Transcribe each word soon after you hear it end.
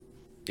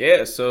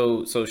Yeah,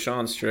 so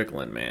Sean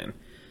Strickland, man.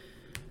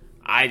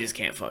 I just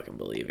can't fucking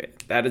believe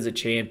it. That is a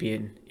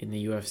champion in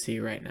the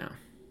UFC right now.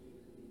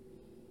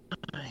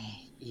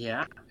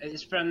 Yeah,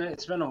 it's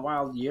been a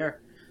wild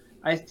year.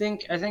 I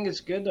think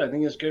it's good though. I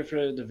think it's good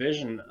for the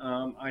division.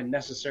 I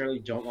necessarily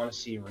don't want to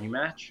see a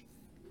rematch.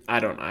 I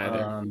don't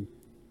either. Um,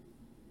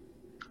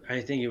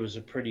 I think it was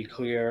a pretty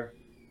clear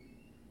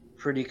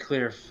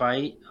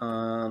fight.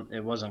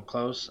 It wasn't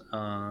close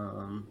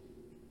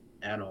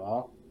at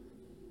all.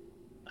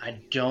 I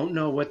don't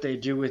know what they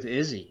do with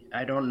Izzy.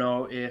 I don't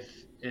know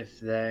if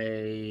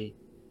they.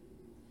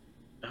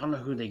 I don't know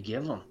who they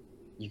give him.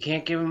 You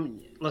can't give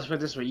him. Let's put it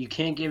this way: you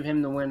can't give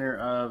him the winner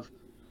of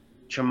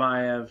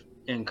Chimaev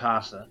and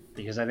Casa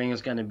because I think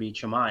it's going to be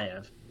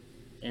Chimaev,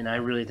 and I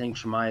really think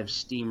Chimaev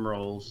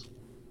steamrolls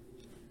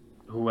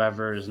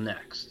whoever is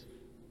next.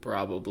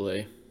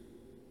 Probably.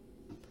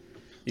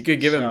 You could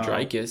give him So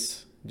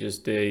Dreykus,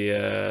 just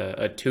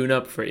a tune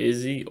up for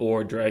Izzy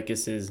or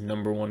Dreykus's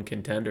number one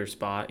contender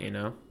spot.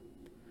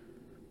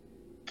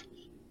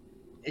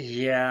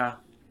 yeah,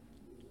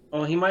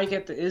 well, he might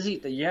get the Izzy.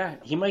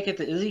 He might get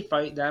the Izzy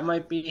fight. That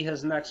might be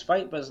his next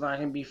fight, but it's not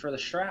going to be for the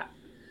strap.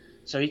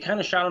 So he kind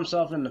of shot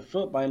himself in the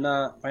foot by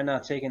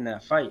not taking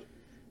that fight.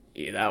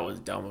 Yeah, that was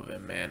dumb of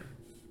him, man.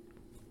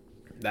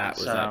 That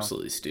was So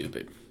absolutely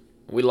stupid.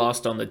 We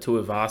lost on the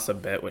Tuivasa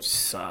bet, which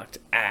sucked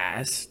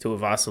ass.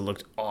 Tuivasa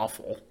looked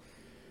awful.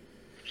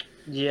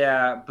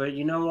 yeah, but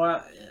you know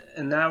what?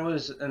 And that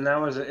was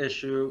an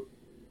issue.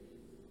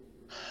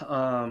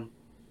 Um,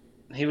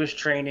 he was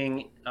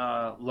training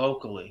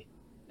locally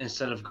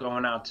instead of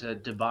going out to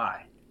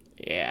Dubai.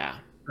 Yeah.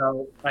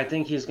 So I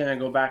think he's going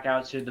to go back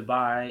out to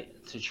Dubai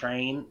to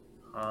train.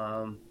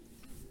 Um,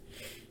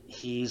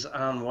 he's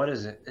on what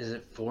is it? Is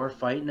it four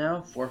fight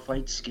now? Four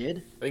fight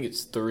skid? I think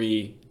it's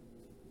three.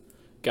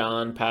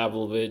 Gan,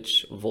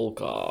 Pavlovich,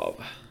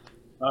 Volkov.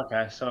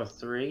 Okay, so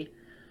three.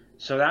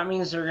 So that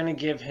means they're going to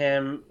give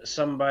him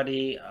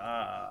somebody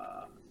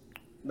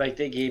like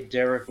they gave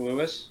Derek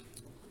Lewis,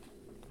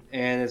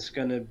 and it's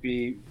going to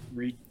be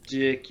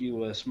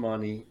ridiculous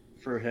money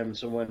for him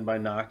to win by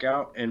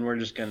knockout, and we're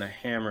just going to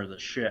hammer the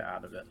shit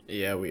out of it.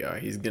 Yeah, we are.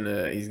 He's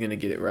gonna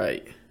get it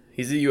right.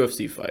 He's a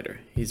UFC fighter.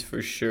 He's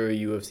for sure a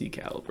UFC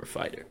caliber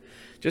fighter.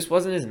 Just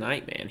wasn't his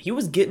night, man. He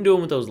was getting to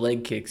him with those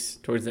leg kicks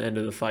towards the end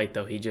of the fight,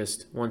 though. He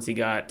just once he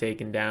got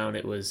taken down,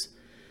 it was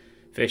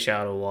fish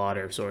out of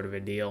water sort of a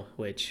deal,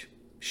 which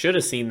should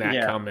have seen that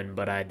Yeah, coming,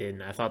 but I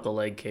didn't. I thought the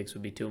leg kicks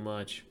would be too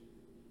much.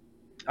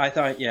 I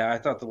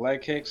thought the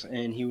leg kicks,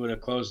 and he would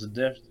have closed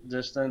the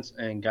distance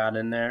and got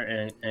in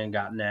there and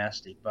got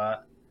nasty.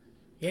 But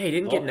Yeah, he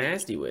didn't get Vol-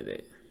 nasty with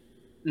it.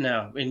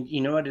 no, and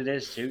you know what it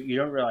is too. You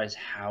don't realize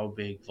how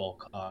big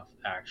Volkov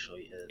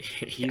actually is.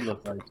 He Yeah,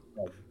 looked like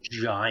a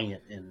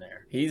giant in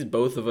there. he's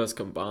both of us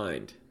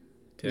combined,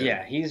 too.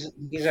 Yeah, he's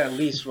at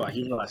least what?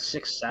 He's what,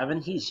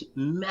 6'7"? He's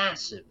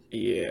massive.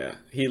 Yeah,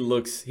 he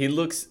looks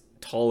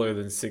taller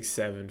than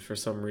 6'7" for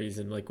some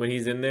reason. Like when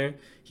he's in there,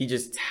 he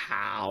just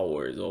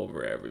towers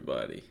over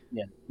everybody.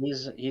 Yeah,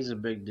 he's a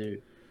big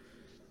dude.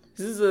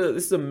 This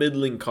is a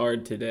middling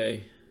card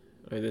today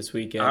or this I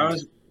weekend.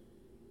 was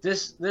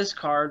this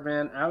card,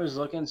 man. I was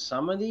looking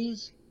some of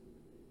these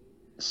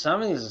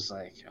is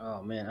like,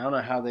 oh man, I don't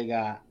know how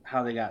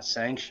they got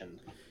sanctioned,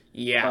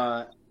 Yeah,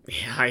 but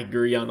yeah, I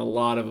agree on a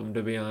lot of them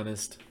to be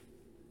honest.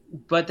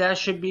 that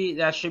should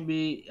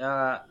be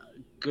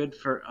good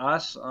for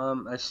us.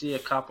 I see a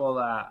couple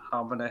that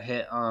I'm gonna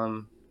hit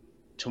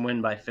to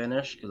win by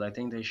finish because I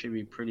think they should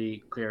be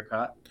pretty clear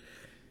cut.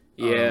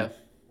 Yeah, Um,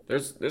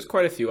 there's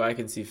quite a few I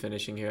can see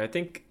finishing here. I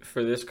think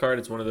for this card,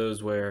 it's one of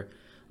those where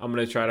I'm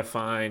gonna try to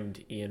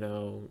find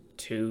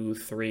two,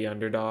 three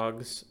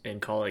underdogs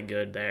and call it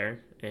good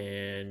there,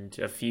 and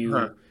a huh.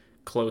 few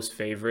close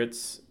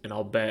favorites, and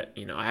I'll bet.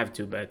 I have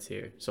two bets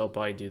here, so I'll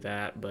probably do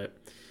that. But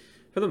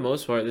for the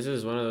most part, this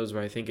is one of those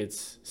where I think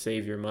it's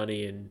save your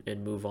money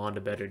and move on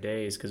to better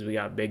days because we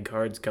got big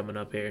cards coming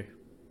up here.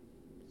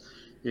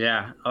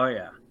 Yeah, oh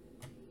yeah.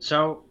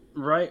 So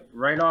right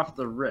off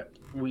the rip,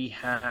 we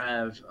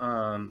have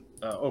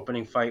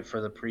opening fight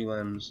for the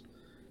prelims.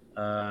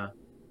 Uh,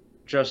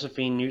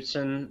 Josephine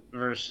Newton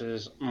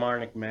versus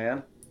Marnik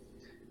Mann.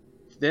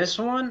 This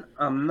one,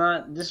 I'm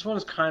not. This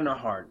one's kind of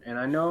hard, and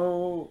I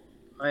know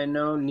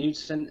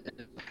Newton.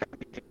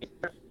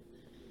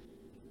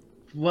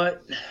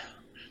 What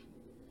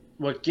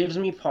what gives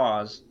me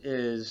pause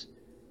is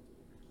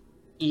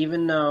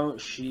even though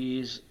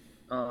she's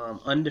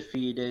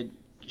undefeated,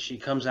 she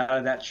comes out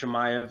of that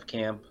Shemaev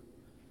camp,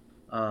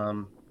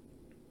 um,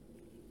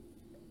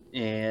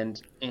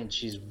 and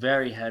she's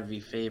very heavy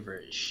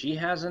favorite. She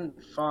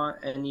hasn't fought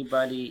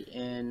anybody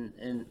in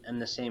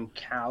the same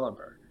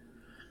caliber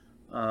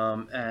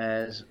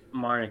as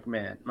Marnik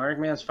Man. Marnik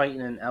Man's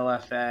fighting in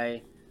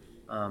LFA.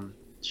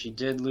 She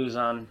did lose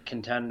on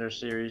Contender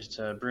Series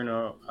to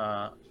Bruno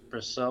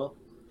Brasil,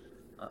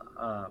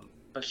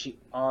 but she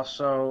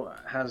also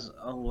has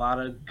a lot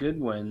of good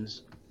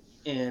wins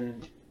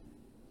in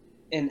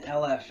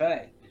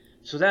LFA.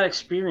 So that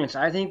experience,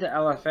 I think the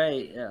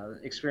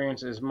LFA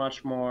experience is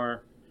much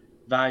more.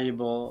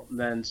 valuable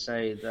than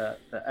say the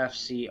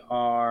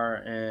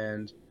FCR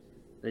and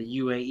the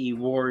UAE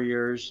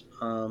Warriors,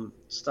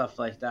 stuff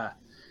like that.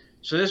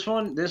 So this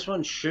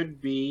one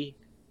should be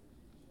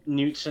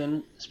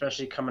Knutson,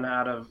 especially coming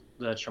out of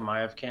the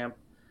Chimaev camp,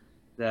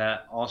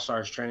 that All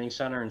Stars Training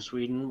Center in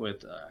Sweden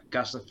with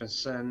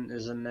Gustafsson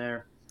is in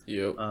there.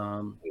 Yep.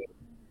 Um,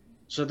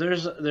 so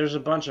there's a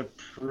bunch of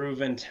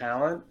proven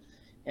talent,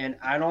 and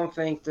I don't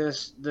think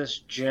this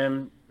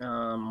gym,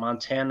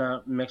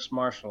 Montana Mixed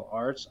Martial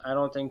Arts, I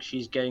don't think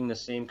she's getting the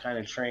same kind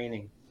of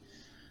training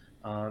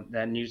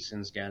that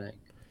Newton's getting.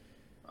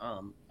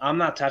 I'm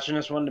not touching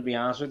this one, to be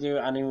honest with you.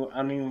 I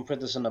don't even put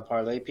this in the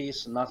parlay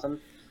piece. Nothing.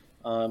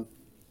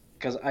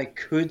 Because I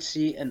could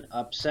see an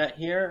upset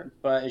here,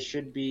 but it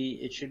should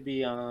be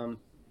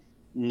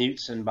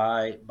Newton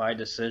by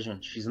decision.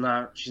 She's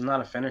not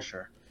a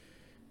finisher.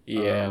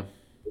 Yeah, Um,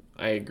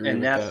 I agree and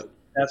with that's that.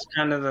 that's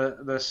kind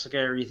of the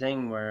scary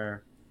thing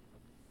where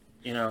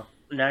now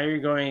you're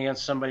going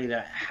against somebody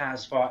that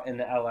has fought in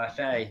the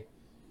LFA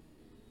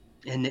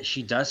and that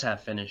she does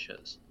have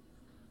finishes.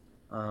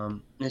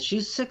 And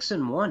she's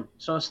 6-1,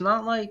 so it's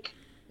not like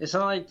this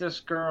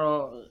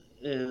girl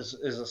is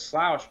a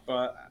slouch,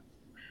 but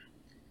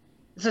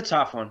it's a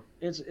tough one.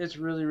 It's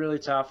really really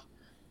tough.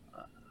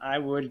 I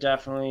would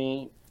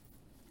definitely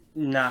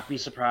not be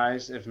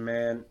surprised if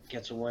Man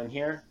gets a win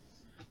here.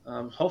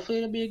 Hopefully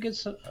it'll be a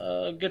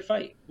good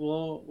fight.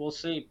 We'll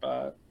see,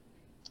 but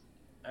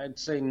I'd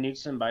say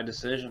Newton by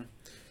decision.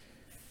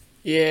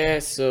 Yeah,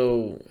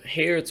 so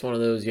here it's one of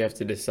those you have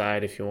to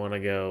decide if you want to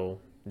go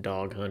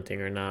dog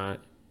hunting or not.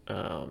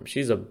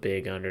 She's a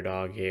big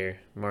underdog here.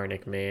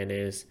 Marnik Man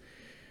is.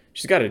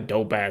 She's got a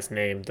dope ass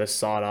name, the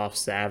Sawed Off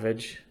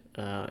Savage.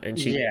 And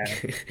she Yeah,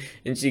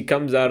 and she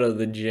comes out of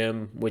the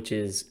gym, which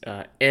is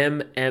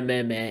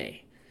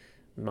MMMA,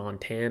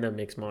 Montana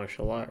Mixed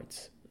Martial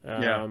Arts.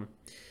 yeah,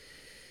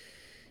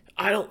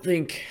 I don't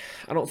think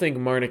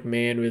Marnik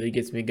Man really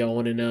gets me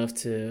going enough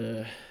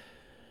to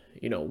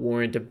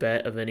warrant a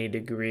bet of any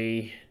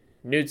degree.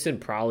 Knudsen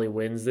probably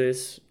wins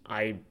this.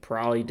 I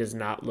probably does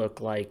not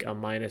look like a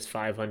minus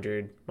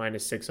 500,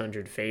 minus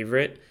 600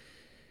 favorite.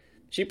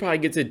 She probably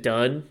gets it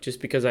done just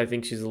because I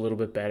think she's a little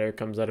bit better,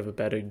 comes out of a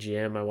better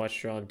gym. I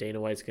watched her on Dana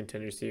White's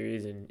Contender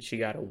Series and she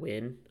got a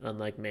win,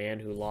 unlike Man,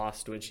 who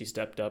lost when she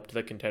stepped up to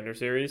the Contender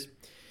Series.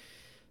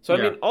 So I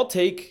yeah, mean, I'll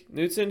take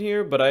Knudsen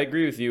here, but I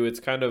agree with you.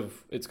 It's kind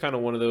of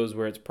one of those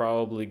where it's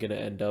probably going to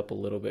end up a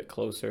little bit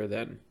closer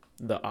than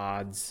the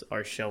odds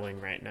are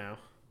showing right now.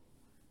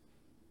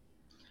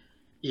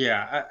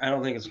 yeah. I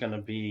don't think it's going to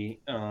be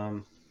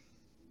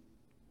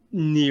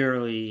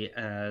nearly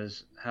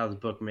as how the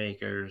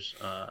bookmakers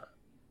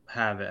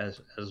have it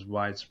as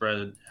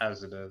widespread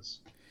as it is.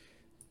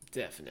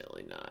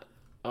 Definitely not.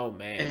 Oh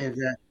man. And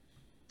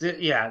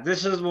yeah,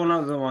 this is one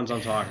of the ones I'm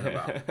talking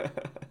about.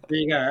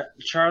 You got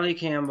Charlie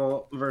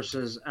Campbell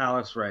versus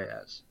Alex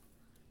Reyes.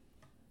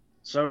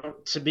 So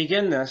to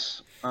begin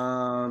this,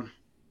 Charlie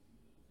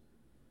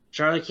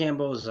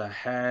Campbell is a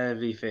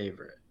heavy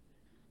favorite.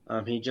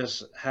 He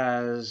just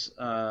has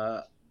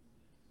a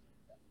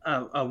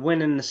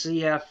win in the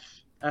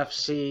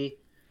CFFC.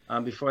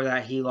 Before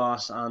that, he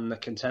lost on the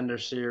Contender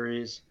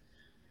Series.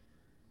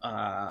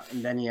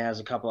 And then he has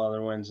a couple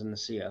other wins in the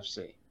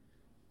CFC.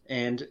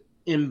 And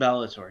in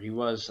Bellator, he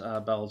was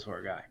a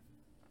Bellator guy.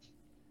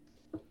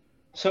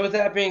 So with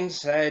that being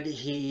said,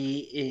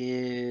 he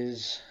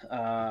is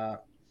 4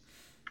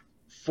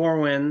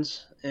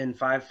 wins in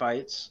 5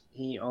 fights.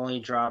 He only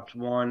dropped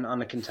one on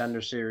the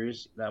Contender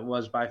Series. That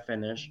was by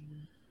finish.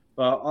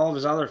 But all of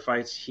his other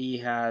fights, he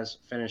has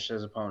finished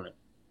his opponent.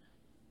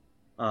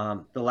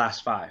 The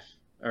last 4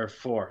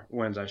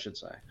 wins, I should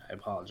say. I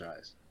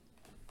apologize.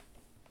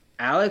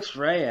 Alex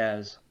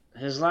Reyes,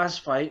 his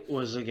last fight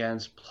was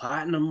against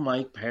Platinum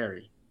Mike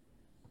Perry,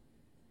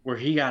 where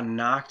he got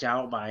knocked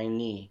out by a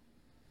knee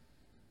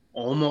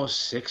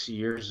almost 6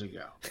 years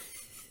ago.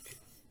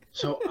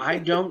 So I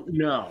don't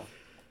know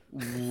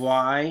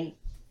why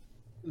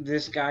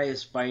this guy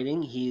is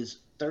fighting. He's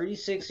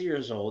 36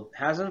 years old,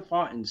 hasn't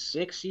fought in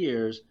 6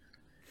 years.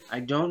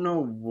 I don't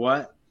know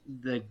what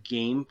the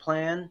game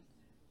plan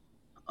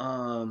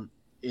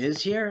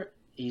is here.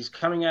 He's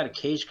coming out of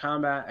Cage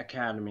Combat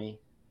Academy.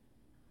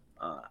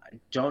 I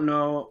don't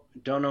know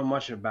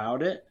much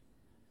about it,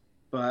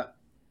 but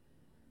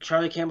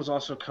Charlie Campbell's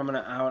also coming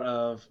out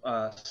of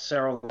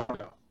Cerro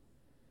Longo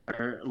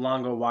or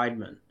Longo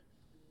Weidman.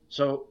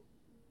 So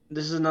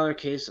this is another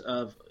case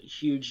of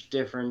huge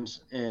difference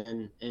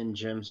in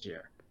gyms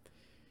here.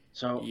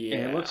 So and it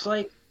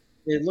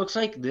Yeah. looks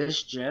like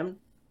this gym,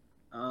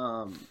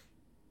 um,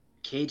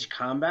 Cage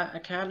Combat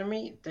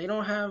Academy, they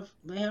don't have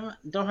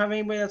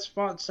anybody that's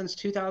fought since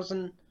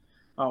 2000.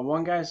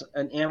 One guy's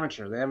an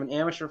amateur. They have an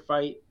amateur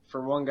fight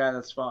for one guy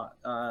that's fought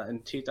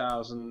in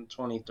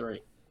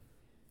 2023.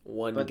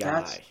 One But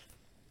that's guy.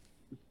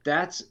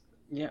 that's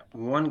yeah,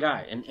 one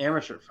guy in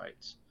amateur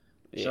fights.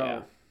 Yeah.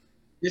 So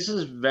this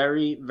is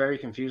very very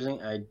confusing.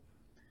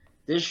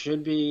 This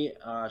should be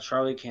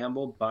Charlie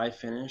Campbell by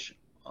finish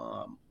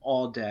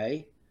all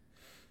day.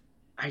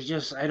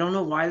 I don't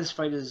know why this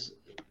fight is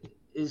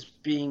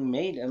being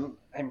made. And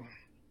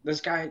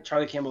this guy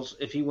Charlie Campbell's,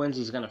 if he wins,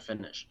 he's gonna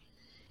finish.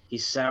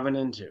 He's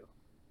 7-2,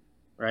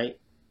 right?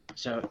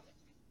 So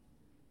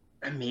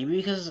maybe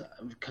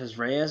because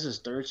Reyes is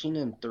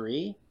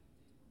 13-3,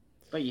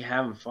 but you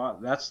haven't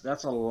fought.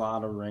 That's a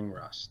lot of ring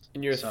rust.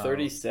 And you're So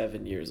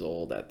 37 years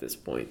old at this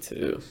point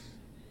too.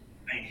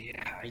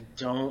 I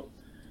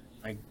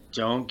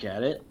don't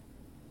get it.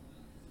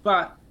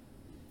 But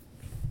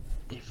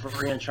if we're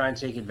gonna try and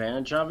take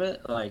advantage of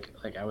it, like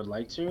I would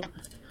like to,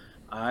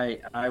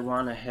 I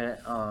want to hit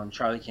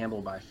Charlie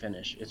Campbell by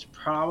finish. It's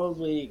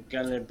probably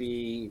gonna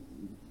be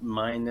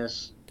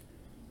minus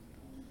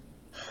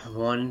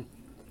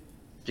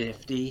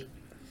 150,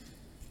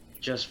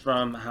 just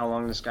from how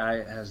long this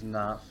guy has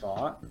not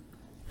fought.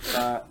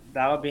 That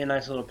would be a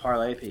nice little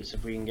parlay piece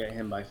if we can get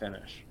him by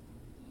finish.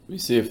 Let me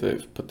see if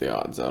they've put the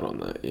odds out on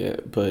that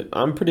yet. But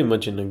I'm pretty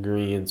much in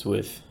agreement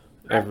with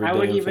I, every I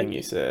would damn even thing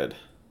you said.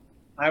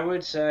 I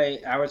would say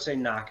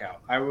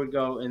knockout. I would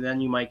go, and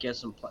then you might get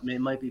some. It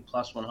might be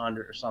plus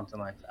 100 or something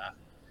like that.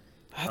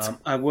 That's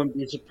I wouldn't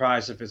be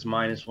surprised if it's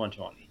minus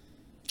 120.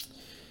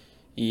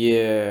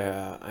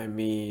 Yeah. I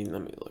mean,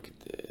 let me look at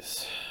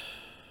this.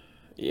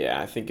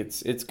 Yeah, I think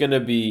it's gonna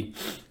be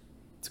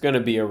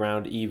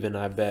around even.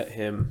 I bet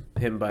him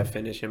by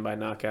finish, him by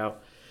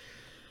knockout.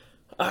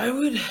 I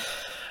would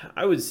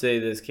I would say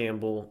this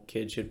Campbell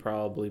kid should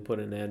probably put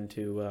an end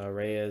to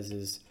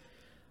Reyes's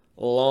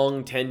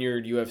long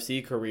tenured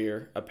UFC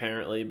career,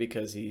 apparently,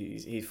 because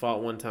he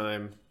fought one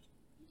time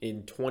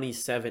in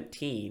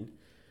 2017,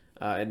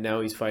 and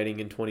now he's fighting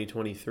in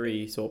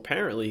 2023. So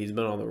apparently he's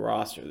been on the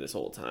roster this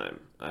whole time,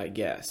 I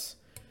guess.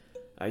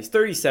 He's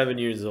 37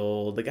 years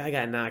old. The guy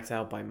got knocked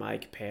out by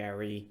Mike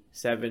Perry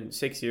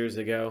 6 years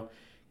ago.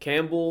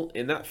 Campbell,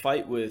 in that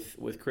fight with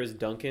Chris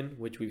Duncan,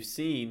 which we've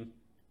seen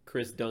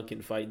Chris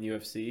Duncan fight in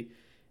UFC,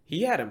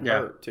 he had him Yeah.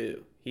 hurt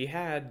too. He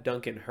had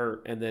Duncan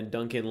hurt, and then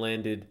Duncan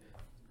landed.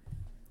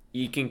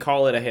 You can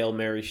call it a Hail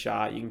Mary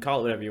shot. You can call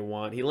it whatever you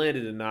want. He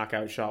landed a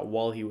knockout shot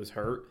while he was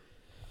hurt.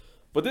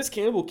 But this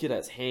Campbell kid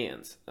has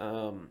hands.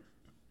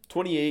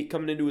 28,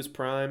 coming into his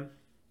prime.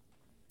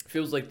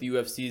 Feels like the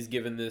UFC's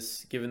given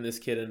this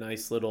kid a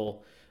nice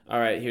little. All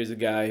right, here's a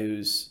guy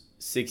who's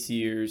 6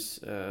 years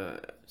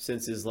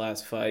since his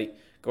last fight.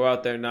 Go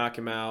out there, knock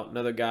him out.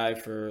 Another guy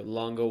for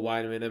Longo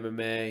Weidman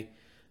MMA.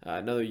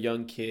 Another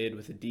young kid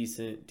with a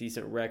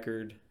decent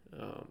record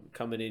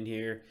coming in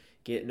here,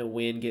 getting a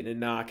win, getting a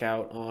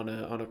knockout on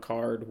a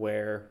card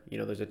where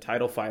there's a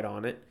title fight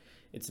on it.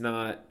 It's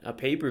not a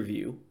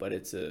pay-per-view, but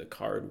it's a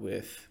card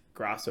with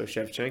Grasso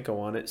Shevchenko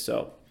on it.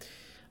 So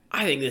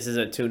I think this is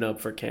a tune-up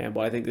for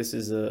Campbell. I think this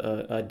is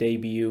a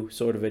debut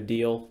sort of a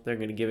deal. They're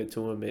going to give it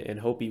to him and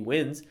hope he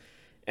wins.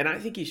 And I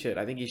think he should.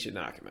 I think he should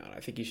knock him out. I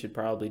think he should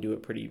probably do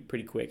it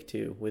pretty quick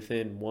too.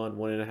 Within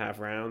 1.5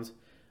 rounds,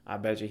 I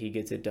bet you he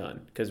gets it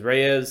done. Because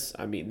Reyes,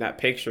 I mean, that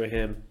picture of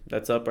him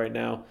that's up right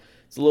now,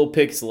 it's a little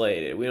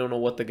pixelated. We don't know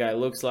what the guy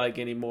looks like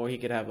anymore. He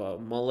could have a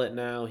mullet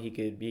now. He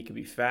could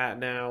be fat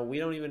now. We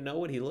don't even know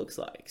what he looks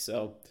like.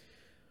 So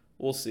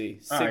we'll see.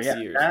 Oh 6 yeah,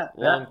 years, that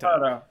long that time.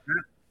 photo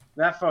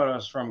that photo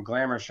is from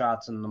Glamour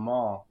Shots in the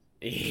mall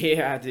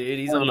Yeah, dude,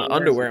 he's on 20 an years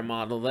underwear ago.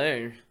 model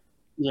there.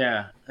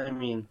 Yeah, I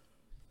mean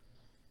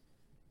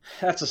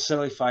that's a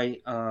silly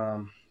fight.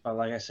 But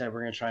like I said,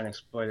 we're gonna try and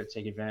exploit it,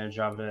 take advantage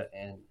of it,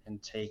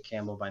 and take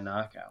Campbell by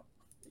knockout.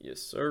 Yes,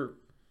 sir.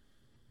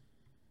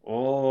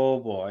 Oh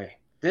boy,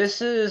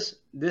 this is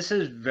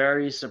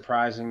very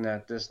surprising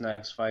that this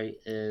next fight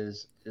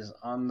is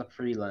on the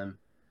prelim.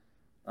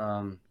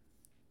 Um,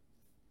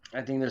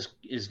 I think this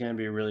is going to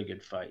be a really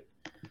good fight.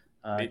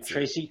 Me too.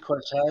 Tracy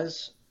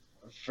Cortez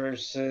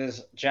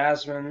versus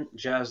Jasmine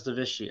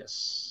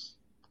Jasdavicius.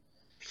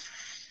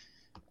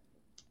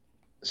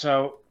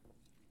 So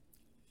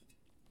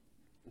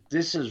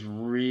this is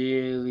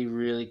really,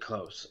 really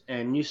close.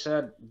 And you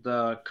said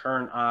the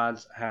current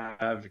odds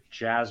have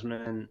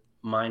Jasmine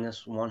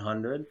minus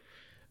 100.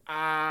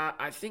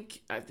 I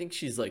think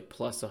she's like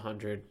plus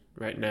 100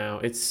 right now.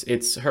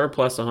 It's her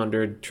plus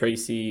 100,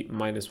 Tracy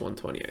minus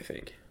 120, I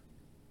think.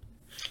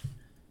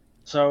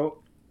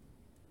 So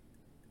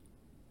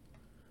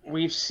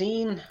we've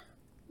seen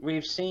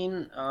when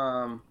Jasmine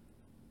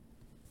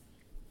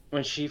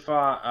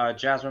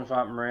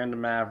fought Miranda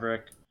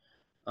Maverick.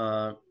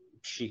 Uh,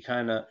 she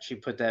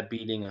put that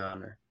beating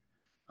on her.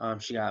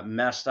 She got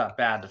messed up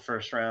bad the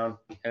first round,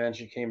 and then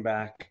she came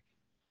back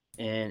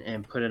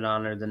and put it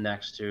on her the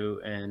next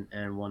two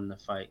and won the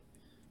fight.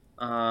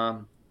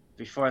 Um,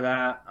 Before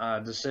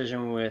that,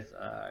 decision with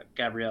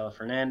Gabriela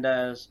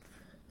Fernandez,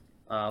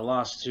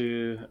 lost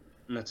to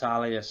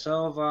Natalia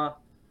Silva.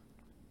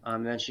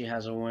 Then she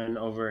has a win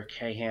over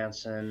Kay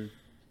Hansen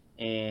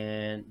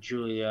and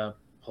Julia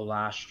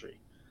Polastri,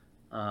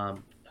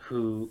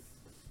 who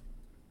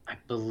I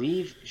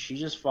believe she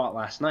just fought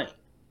last night.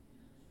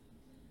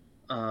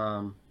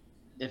 Um,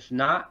 if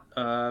not,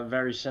 a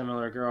very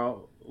similar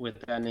girl with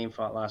that name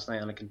fought last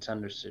night on a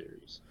Contender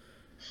Series.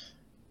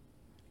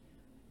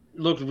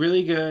 Looked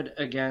really good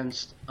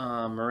against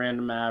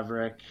Miranda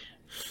Maverick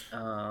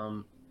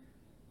Um,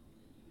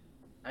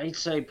 I'd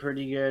say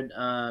pretty good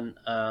on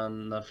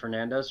the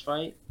Fernandez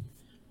fight,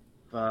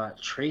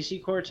 but Tracy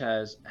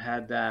Cortez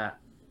had that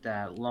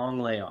long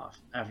layoff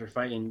after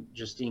fighting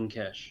Justine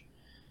Kish,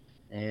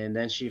 and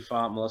then she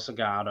fought Melissa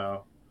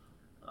Gatto,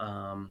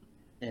 um,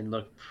 and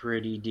looked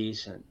pretty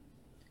decent.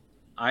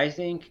 I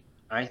think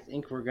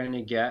we're going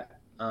to get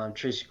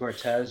Tracy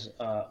Cortez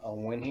a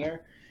win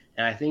here,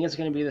 and I think it's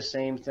going to be the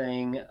same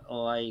thing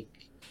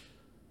like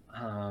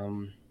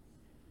um,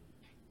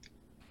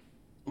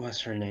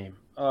 what's her name?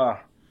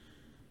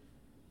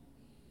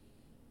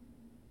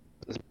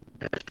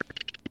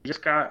 She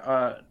just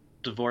got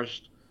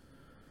divorced.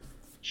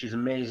 She's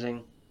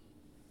amazing.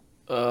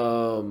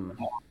 Um.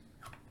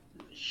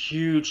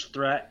 Huge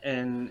threat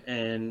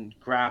in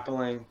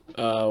grappling.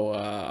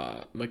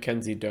 Oh.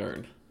 Mackenzie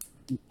Dern.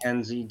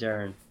 Kenzie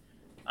Dern.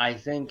 I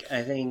think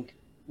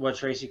what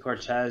Tracy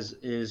Cortez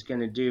is going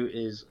to do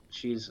is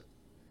she's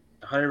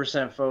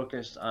 100%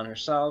 focused on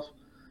herself,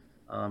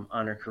 on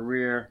her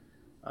career,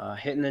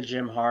 hitting the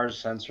gym hard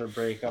since her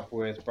breakup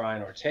with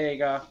Brian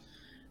Ortega.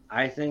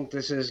 I think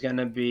this is going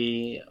to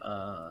be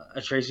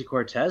a Tracy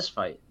Cortez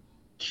fight.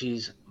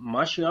 She's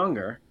much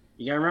younger.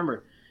 You got to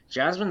remember,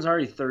 Jasmine's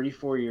already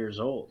 34 years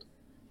old.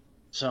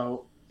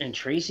 So, and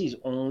Tracy's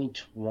only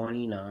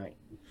 29.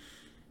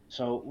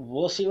 So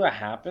we'll see what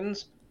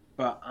happens.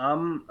 But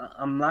I'm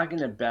not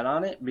going to bet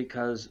on it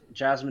because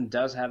Jasmine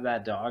does have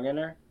that dog in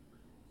her.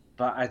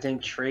 But I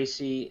think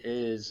Tracy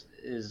is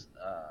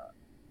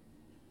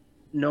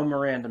no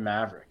Miranda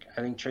Maverick.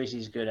 I think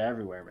Tracy's good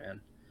everywhere, man.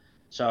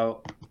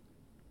 So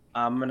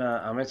I'm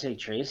gonna take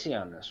Tracy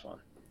on this one.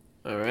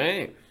 All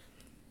right.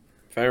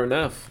 Fair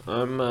enough.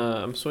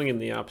 I'm swinging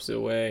the opposite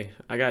way.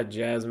 I got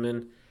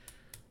Jasmine.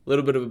 A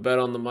little bit of a bet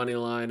on the money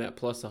line at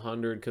plus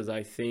 100 because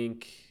I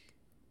think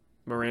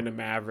Miranda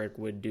Maverick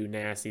would do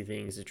nasty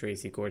things to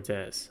Tracy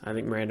Cortez. I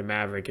think Miranda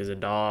Maverick is a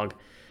dog,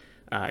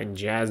 and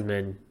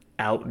Jasmine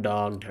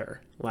outdogged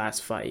her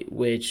last fight,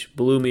 which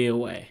blew me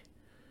away.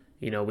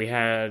 We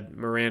had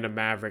Miranda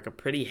Maverick, a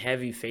pretty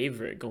heavy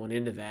favorite going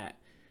into that.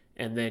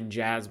 And then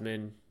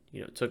Jasmine,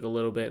 took a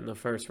little bit in the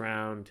first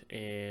round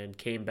and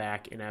came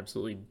back and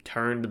absolutely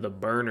turned the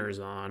burners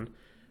on,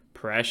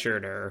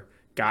 pressured her,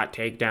 got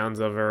takedowns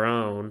of her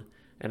own.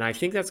 And I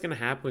think that's going to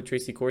happen with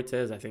Tracy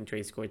Cortez. I think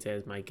Tracy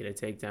Cortez might get a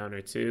takedown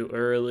or two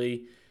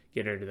early,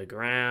 get her to the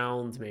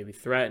ground, maybe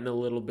threaten a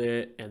little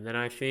bit. And then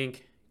I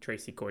think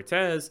Tracy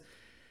Cortez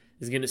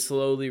is going to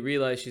slowly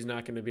realize she's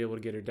not going to be able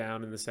to get her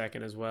down in the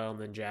second as well.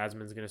 And then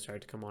Jasmine's going to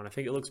start to come on. I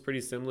think it looks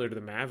pretty similar to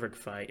the Maverick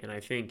fight. And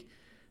I think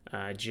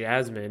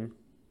Jasmine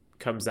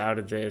comes out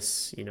of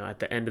this, at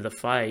the end of the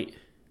fight,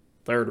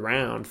 third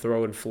round,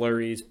 throwing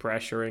flurries,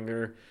 pressuring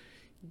her,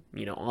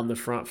 on the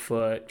front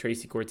foot,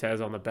 Tracy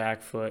Cortez on the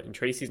back foot. And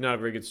Tracy's not a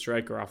very good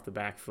striker off the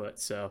back foot.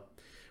 So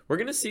we're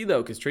going to see,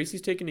 though, because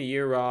Tracy's taking a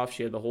year off.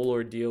 She had the whole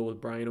ordeal with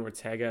Brian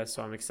Ortega.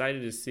 So I'm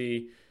excited to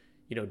see,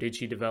 did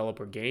she develop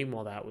her game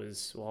while that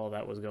was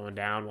going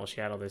down, while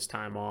she had all this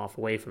time off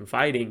away from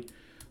fighting.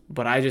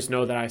 But I just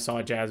know that I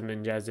saw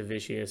Jasmine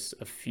Jasudavicius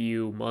a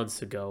few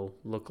months ago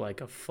look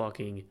like a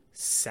fucking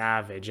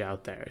savage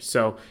out there.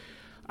 So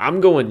I'm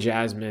going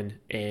Jasmine,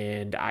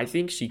 and I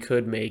think she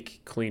could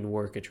make clean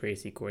work of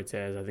Tracy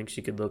Cortez. I think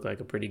she could look like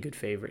a pretty good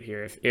favorite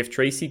here. If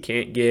Tracy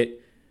can't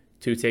get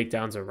 2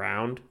 takedowns a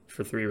round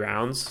for 3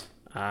 rounds,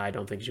 I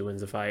don't think she wins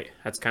the fight.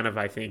 That's kind of,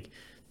 I think,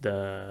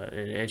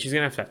 and she's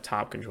going to have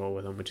top control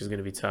with them, which is going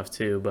to be tough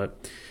too.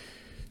 But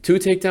 2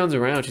 takedowns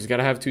around. She's got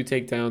to have 2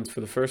 takedowns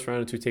for the first round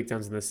and 2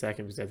 takedowns in the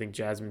second because I think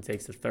Jasmine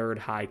takes the third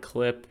high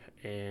clip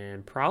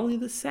and probably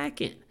the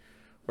second.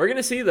 We're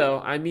gonna see though.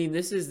 I mean,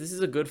 this is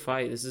a good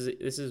fight. This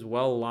is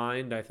well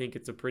lined. I think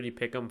it's a pretty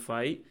pick'em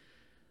fight.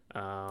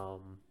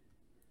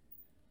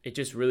 It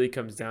just really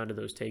comes down to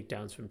those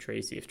takedowns from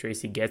Tracy. If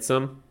Tracy gets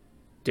them,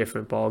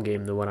 different ball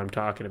game than what I'm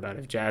talking about.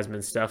 If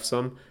Jasmine stuffs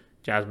them,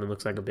 Jasmine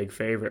looks like a big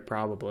favorite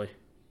probably.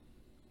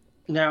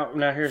 Now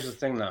here's the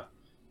thing though.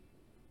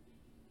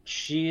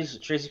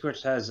 Tracy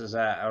Cortez is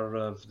out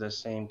of the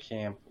same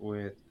camp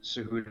with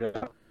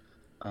Cejudo,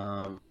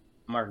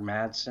 Mark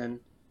Madsen.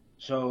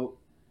 So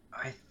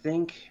I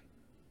think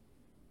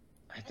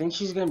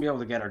she's gonna be able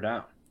to get her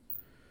down.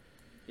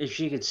 If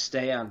she could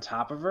stay on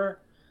top of her,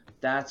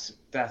 that's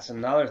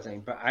another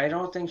thing. But I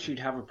don't think she'd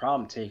have a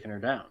problem taking her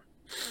down.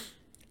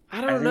 I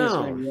don't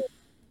know.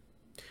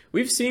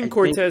 We've seen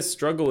Cortez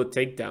struggle with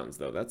takedowns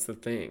though. That's the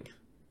thing.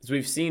 As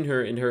we've seen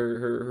her in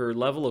her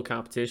level of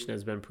competition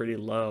has been pretty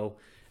low,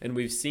 and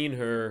we've seen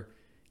her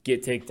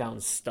get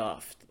takedowns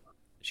stuffed.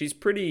 She's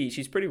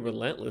pretty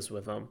relentless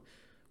with them,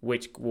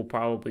 which will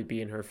probably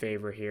be in her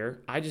favor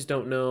here. I just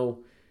don't know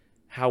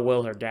how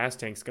well her gas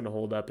tank's going to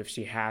hold up if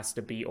she has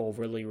to be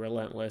overly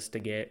relentless to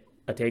get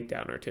a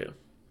takedown or two.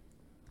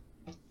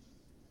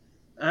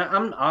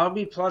 I'll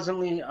be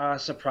pleasantly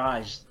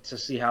surprised to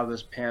see how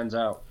this pans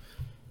out.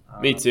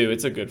 Me too.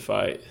 It's a good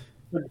fight.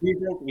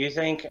 Do you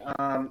think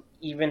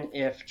even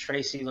if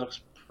Tracy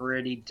looks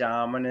pretty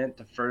dominant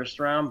the first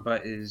round,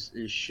 but is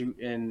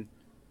shooting,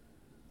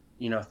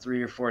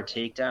 3 or 4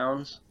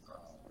 takedowns,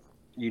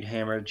 you'd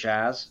hammer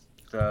Jazz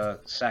the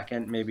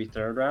second, maybe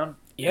third round, and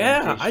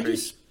Yeah, face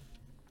Tracy.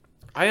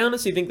 I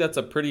honestly think that's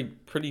a pretty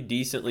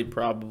decently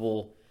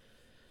probable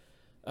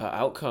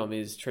outcome.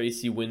 Is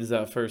Tracy wins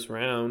that first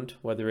round,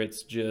 whether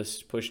it's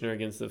just pushing her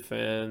against the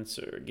fence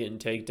or getting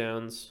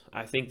takedowns.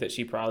 I think that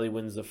she probably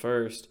wins the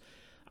first.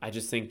 I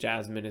just think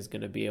Jasmine is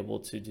going to be able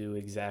to do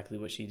exactly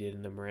what she did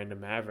in the Miranda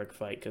Maverick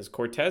fight because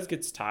Cortez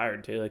gets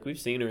tired too. Like we've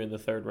seen her in the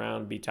third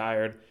round be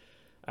tired.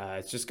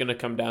 It's just going to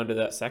come down to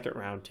that second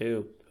round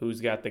too.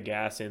 Who's got the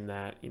gas in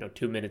that?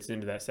 2 minutes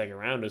into that second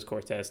round, does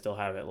Cortez still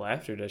have it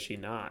left or does she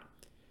not?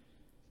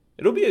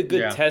 It'll be a good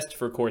Yeah. test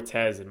for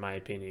Cortez, in my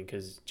opinion,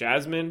 because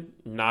Jasmine,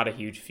 not a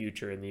huge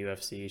future in the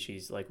UFC.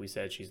 She's, like we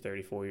said, she's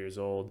 34 years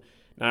old,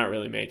 not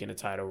really making a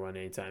title run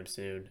anytime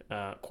soon.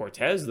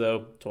 Cortez,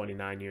 though,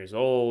 29 years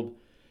old.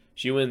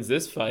 She wins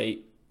this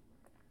fight.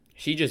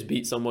 She just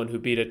beat someone who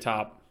beat a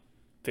top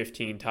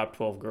 15, top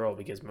 12 girl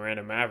because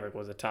Miranda Maverick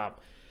was a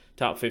top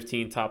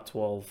 15, top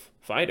 12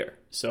 fighter.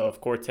 So if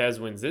Cortez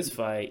wins this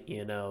fight,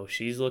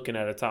 she's looking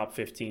at a top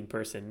 15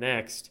 person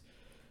next.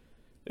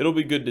 It'll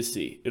be good to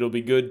see. It'll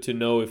be good to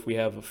know if we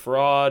have a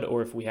fraud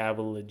or if we have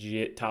a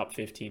legit top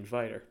 15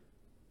 fighter.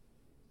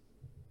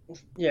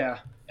 Yeah,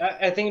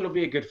 I think it'll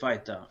be a good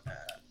fight though.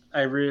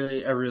 I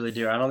really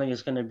do. I don't think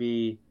it's going to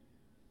be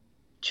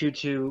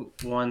too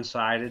one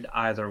sided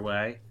either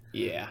way.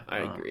 Yeah, I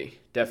Um, agree.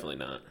 Definitely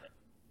not.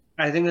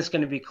 I think it's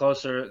going to be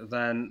closer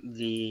than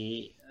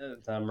the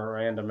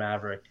Miranda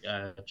Maverick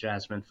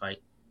Jasmine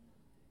fight.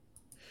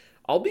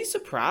 I'll be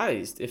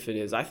surprised if it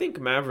is. I think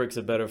Maverick's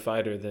a better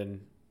fighter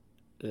than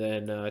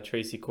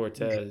Tracy You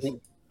Cortez.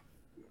 think-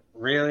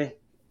 Really?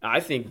 I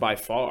think by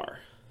far.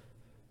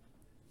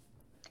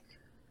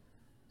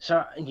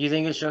 So you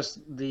think it's just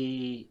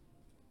the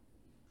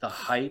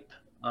hype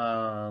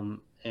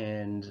and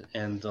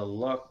the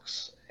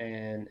looks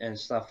and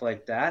stuff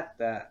like that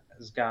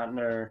has gotten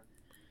her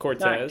not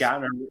Cortez.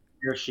 gotten her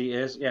where she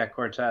is, yeah,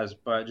 Cortez,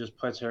 but just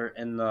puts her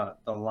in the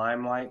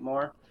limelight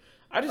more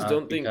I just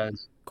don't think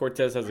because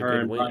Cortez has a her good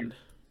and win.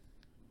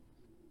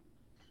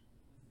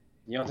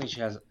 you don't think she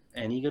has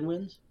any good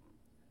wins?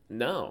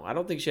 No, I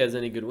don't think she has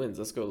any good wins.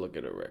 Let's go look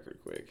at her record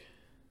quick.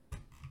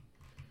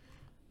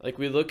 Like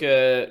we look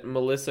at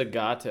Melissa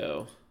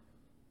Gatto.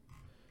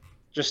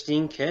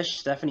 Justine Kish,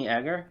 Stephanie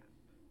Egger,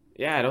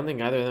 Yeah, I don't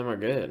think either of them are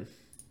good.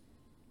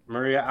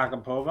 Maria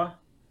Akapova,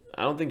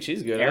 I don't think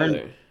she's good Aaron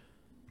either.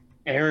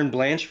 Aaron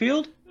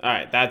Blanchfield. All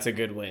right, that's a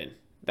good win.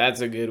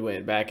 That's a good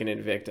win. Back in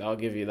Invicta, I'll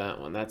give you that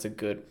one. That's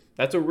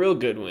a real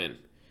good win.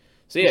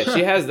 So yeah,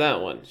 she has that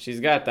one. She's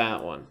got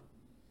that one.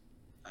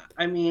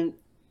 I mean,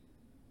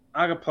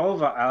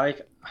 Agapova, I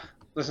like.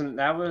 Listen,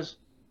 that was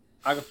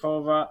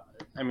Agapova.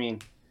 I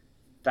mean,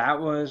 that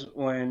was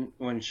when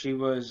she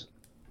was.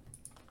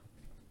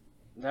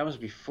 That was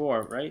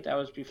before, right? That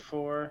was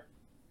before.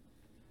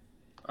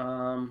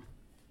 Um,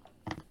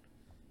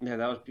 yeah,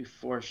 that was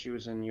before she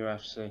was in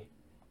UFC.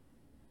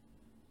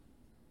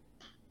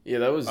 Yeah,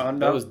 that was Oh that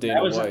no, was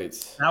Dana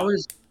White's. that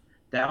was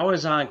that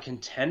was on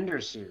Contender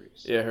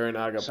Series. Yeah, her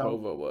and So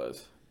Agapova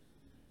was.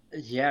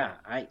 yeah,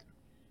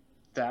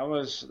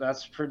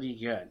 that's pretty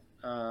good.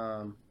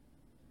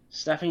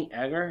 Stephanie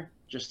Egger,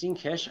 Justine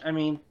Kish. I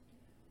mean,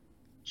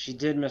 she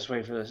did miss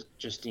weight for this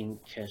Justine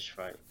Kish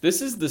fight.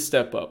 This is the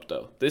step up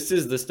though. This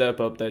is the step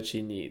up that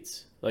she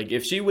needs. Like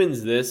if she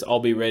wins this, I'll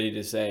be ready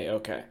to say,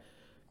 okay,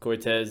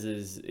 Cortez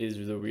is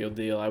the real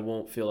deal. I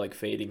won't feel like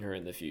fading her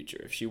in the future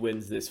if she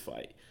wins this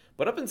fight.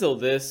 But up until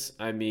this,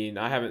 I mean,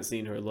 I haven't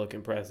seen her look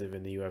impressive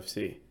in the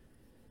UFC.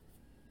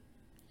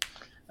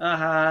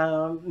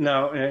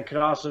 No, and it could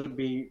also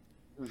be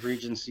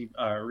recency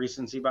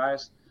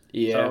bias.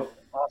 Yeah. So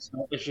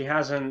also, if she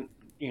hasn't,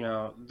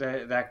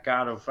 that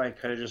Gatto fight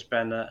could have just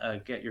been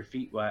a get your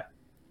feet wet,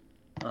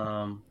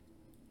 um,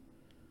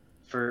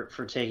 for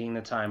taking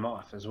the time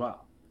off as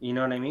well. You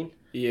know what I mean?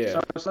 Yeah.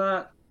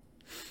 So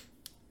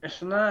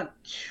it's not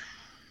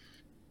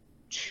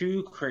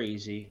too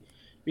crazy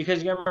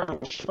because you remember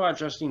when she fought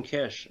Justine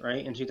Kish,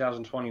 right, in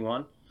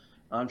 2021.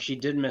 She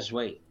did miss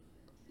weight.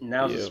 And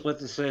that was a Yeah. split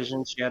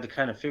decision. She had to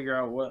kind of figure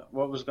out what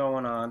was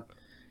going on,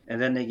 and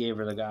then they gave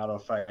her the Gatto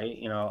fight,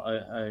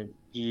 a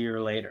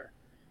year later.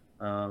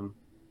 Um,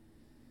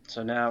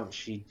 so now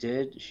she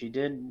did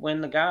win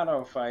the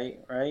Gatto fight,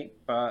 right?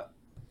 But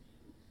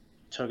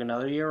took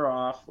another year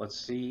off. Let's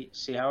see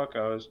how it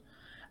goes.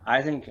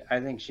 I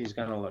think she's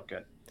gonna look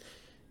good.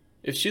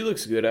 If she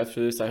looks good after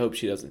this, I hope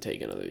she doesn't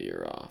take another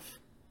year off.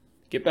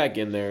 Get back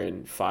in there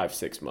in 5,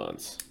 6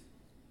 months.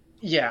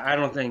 Yeah, I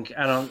don't think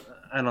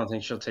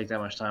she'll take that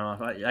much time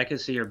off. I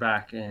could see her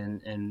back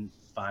in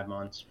 5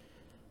 months.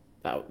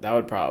 That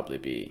would probably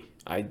be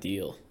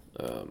ideal.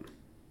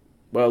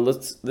 Well,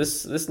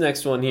 this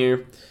next one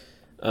here.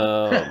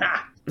 Um,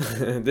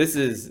 this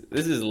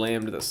is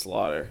lamb to the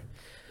slaughter,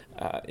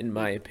 in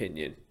my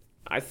opinion.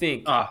 I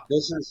think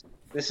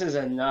This is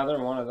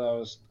another one of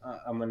those.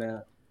 I'm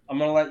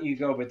gonna let you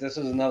go, but this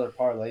is another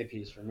parlay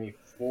piece for me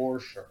for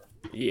sure.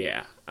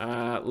 yeah,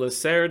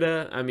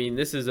 Lacerda. I mean,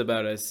 this is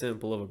about as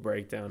simple of a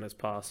breakdown as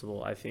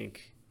possible. I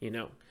think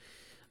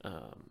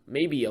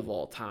maybe of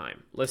all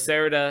time.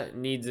 Lacerda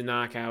needs a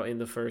knockout in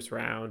the first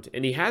round,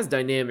 and he has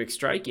dynamic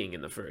striking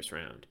in the first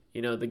round.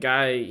 You know, the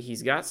guy,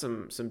 he's got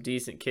some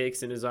decent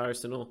kicks in his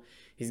arsenal.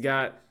 He's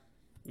got,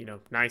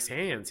 nice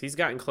hands. He's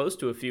gotten close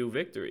to a few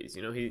victories.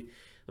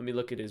 Let me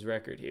look at his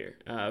record here.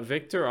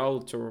 Victor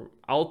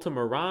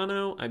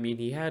Altamirano, I mean,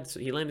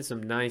 he landed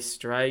some nice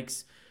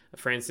strikes.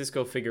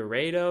 Francisco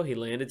Figueiredo, he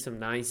landed some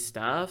nice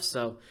stuff.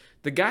 So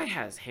the guy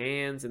has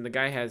hands and the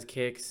guy has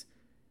kicks,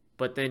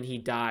 but then he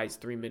dies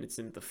 3 minutes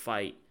into the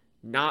fight,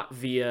 not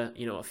via,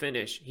 a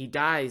finish. He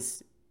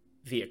dies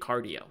via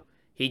cardio.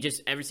 He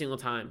just, every single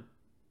time,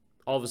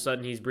 all of a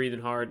sudden he's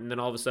breathing hard, and then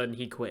all of a sudden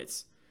he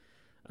quits.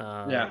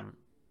 Yeah.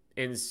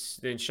 And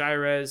then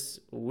Shirez,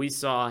 we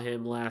saw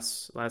him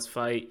last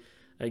fight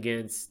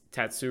against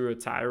Tatsuro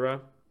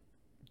Taira.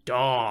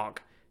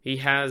 Dog. He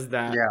has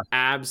that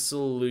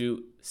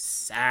absolute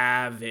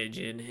savage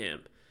in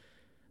him.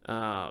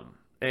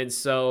 And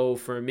so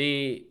for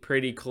me,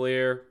 pretty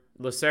clear.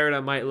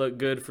 Lacerda might look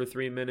good for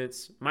 3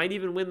 minutes. Might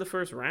even win the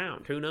first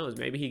round. Who knows?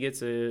 Maybe he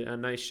gets a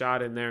nice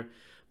shot in there.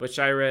 But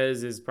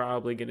Shirez is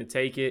probably going to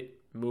take it,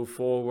 move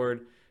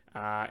forward,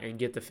 and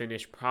get the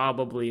finish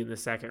probably in the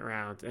second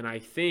round. And I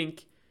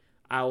think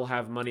I will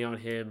have money on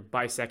him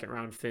by second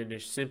round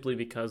finish simply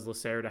because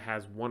Lacerda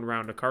has 1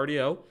 round of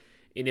cardio.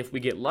 And if we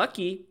get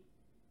lucky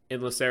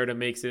and Lacerda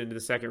makes it into the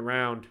second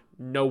round,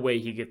 no way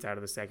he gets out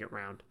of the second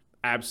round.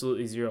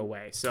 Absolutely zero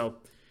way. So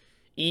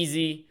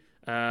easy.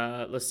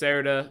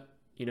 Lacerda,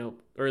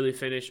 early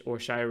finish, or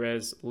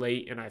Shirez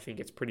late. And I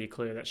think it's pretty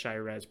clear that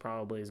Shirez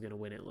probably is going to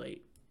win it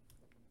late.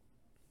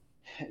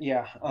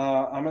 Yeah,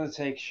 I'm going to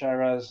take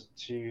Shirez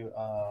to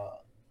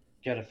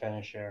get a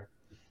finish here.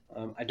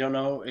 I don't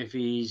know if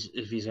he's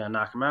going to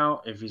knock him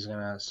out, if he's going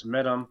to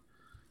submit him.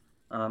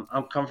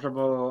 I'm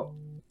comfortable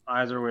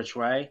either which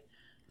way.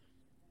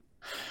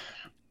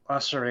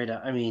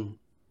 Lacerda, I mean,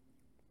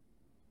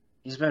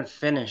 he's been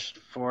finished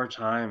 4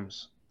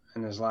 times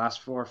in his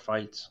last 4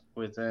 fights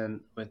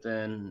within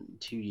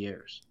 2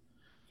 years.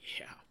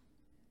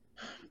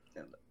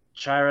 Yeah.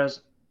 Shirez,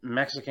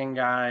 Mexican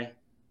guy,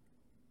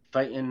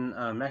 fighting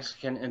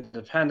Mexican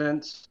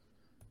independence.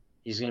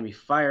 He's going to be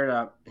fired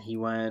up. He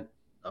went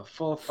a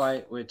full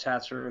fight with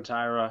Tatsuro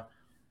Taira.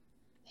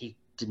 He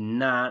did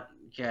not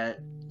get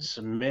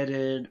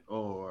submitted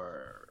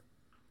or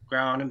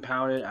ground and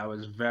pounded. I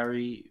was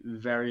very,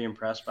 very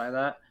impressed by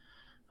that.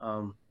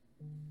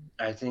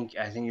 I think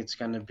it's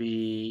going to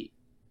be.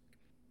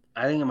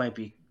 I think it might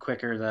be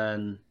quicker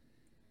than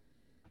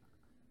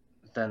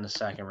the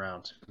second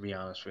round, to be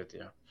honest with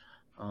you.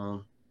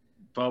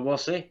 But we'll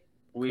see.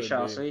 We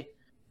shall see.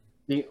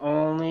 The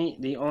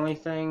only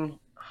thing,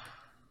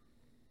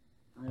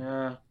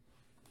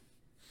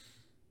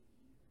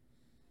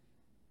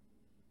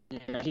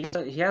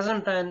 he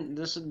hasn't been.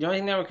 The only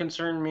thing that would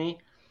concern me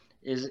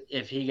is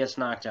if he gets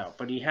knocked out,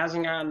 but he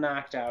hasn't gotten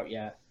knocked out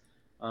yet.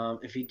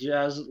 If he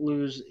does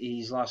lose,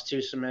 he's lost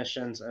 2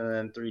 submissions and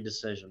then 3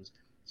 decisions.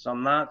 So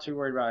I'm not too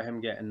worried about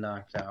him getting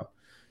knocked out,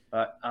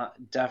 but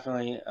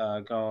definitely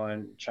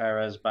going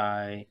Shirez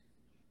by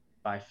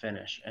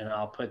finish, and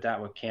I'll put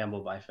that with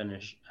Campbell by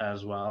finish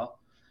as well,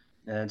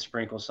 and then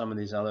sprinkle some of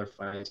these other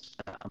fights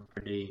that I'm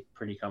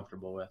pretty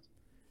comfortable with.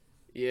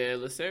 Yeah,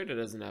 Lacerda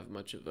doesn't have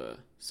much of a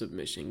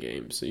submission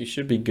game, so you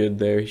should be good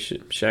there.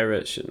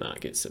 Shirez should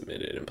not get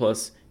submitted, and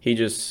plus he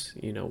just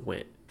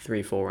went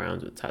 3-4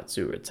 rounds with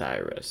Tatsuro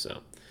Taira,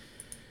 so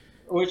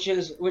which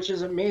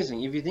is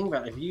amazing if you think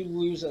about it. If you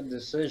lose a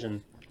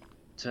decision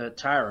to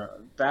Taira,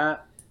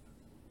 that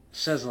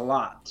says a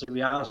lot, to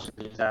be honest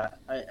with you. That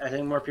I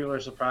think more people are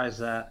surprised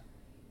that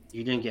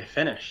you didn't get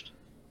finished.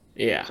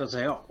 Yeah. So it's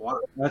like, oh wow,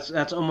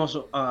 that's almost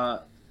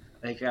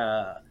like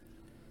a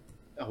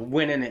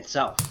win in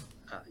itself.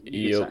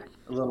 You could say.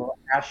 A little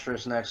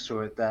asterisk next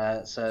to it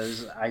that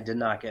says I did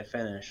not get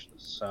finished,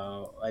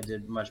 so I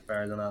did much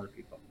better than other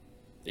people.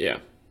 Yeah.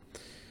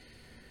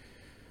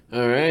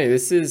 All right,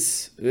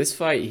 this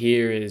fight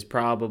here is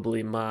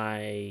probably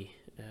my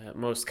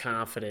most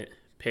confident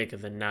pick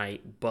of the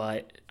night,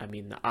 but I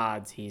mean the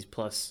odds, he's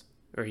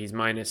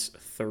minus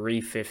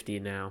 350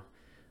 now,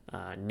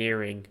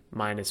 nearing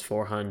minus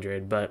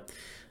 400, but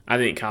I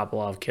think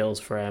Kopylov kills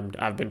Fremd.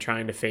 I've been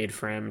trying to fade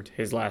Fremd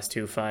his last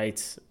 2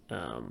 fights,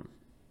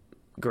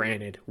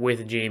 granted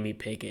with Jamie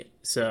Pickett,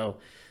 so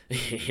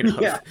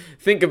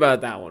think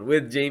about that one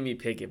with Jamie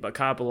Pickett, but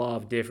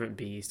Kopylov, different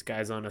beast.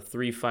 Guy's on a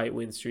 3-fight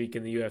win streak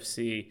in the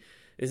UFC.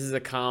 This is a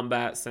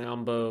combat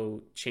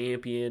sambo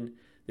champion.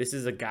 This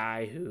is a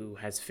guy who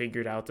has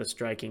figured out the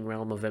striking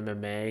realm of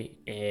MMA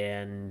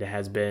and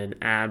has been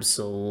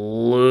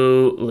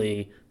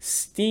absolutely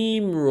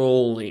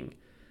steamrolling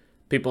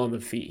people on the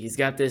feet. He's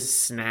got this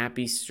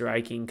snappy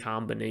striking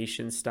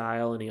combination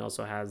style, and he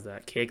also has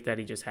that kick that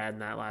he just had in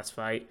that last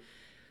fight.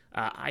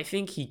 I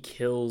think he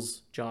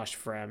kills Josh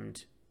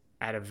Fremd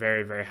at a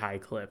very, very high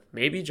clip.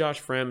 Maybe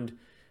Josh Fremd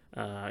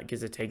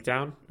gets a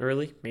takedown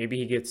early. Maybe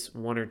he gets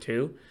 1 or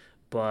 2.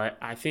 But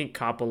I think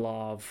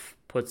Kopylov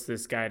puts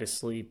this guy to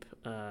sleep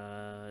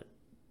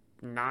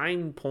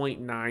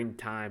 9.9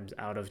 times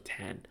out of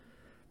 10.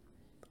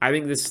 I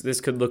think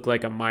this could look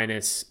like a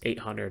minus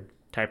 800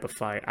 type of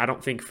fight. I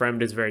don't think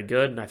Fremd is very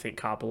good, and I think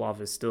Kopylov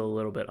is still a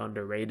little bit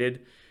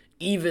underrated,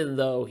 even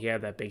though he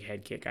had that big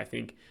head kick. I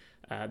think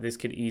this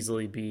could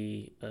easily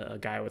be a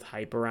guy with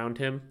hype around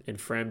him, and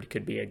Fremd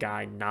could be a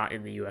guy not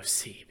in the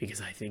UFC because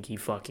I think he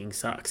fucking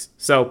sucks.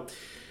 So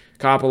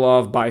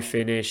Kopylov by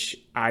finish,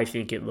 I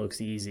think it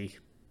looks easy.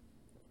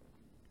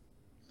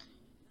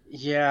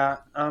 Yeah,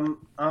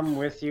 I'm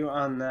with you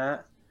on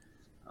that.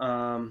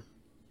 Um,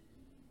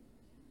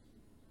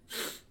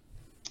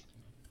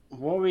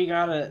 well, we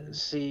gotta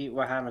see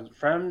what happens.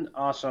 Friend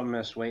also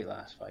missed weight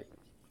last fight,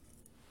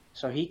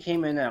 so he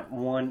came in at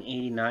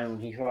 189 when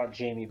he fought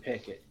Jamie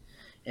Pickett,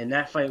 and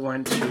that fight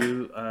went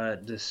to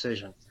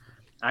decision.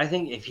 I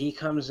think if he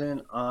comes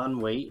in on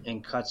weight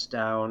and cuts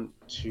down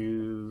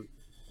to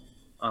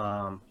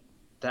um,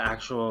 the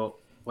actual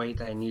weight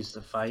that he needs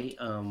to fight,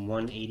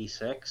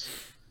 186,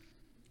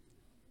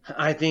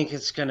 I think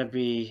it's gonna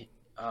be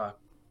a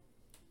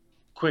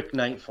quick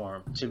night for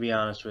him. To be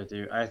honest with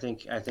you, I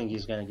think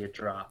he's gonna get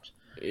dropped.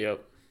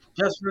 Yep.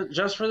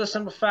 Just for the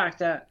simple fact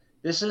that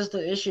this is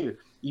the issue.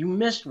 You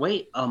missed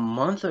weight a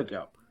month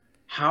ago.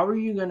 How are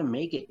you gonna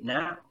make it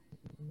now?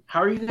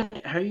 How are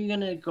you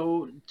gonna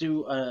go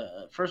do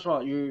first of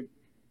all, you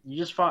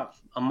just fought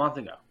a month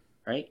ago,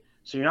 right?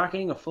 So you're not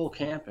getting a full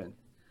camp in.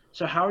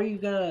 So how are you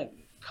gonna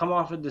come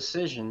off a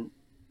decision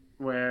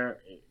where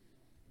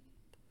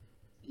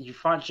you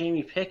fought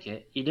Jamie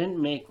Pickett, you didn't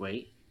make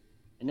weight,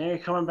 and then you're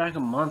coming back a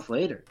month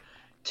later?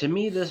 To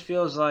me, this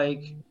feels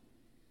like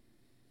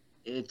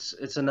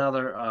it's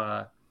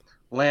another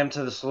lamb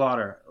to the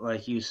slaughter,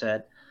 like you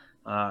said,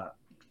 uh,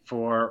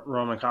 for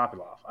Roman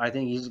Kopylov. I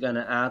think he's going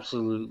to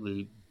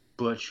absolutely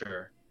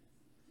butcher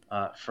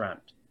Friend.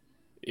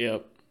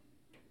 Yep.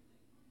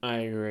 I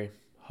agree.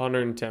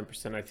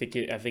 110%. I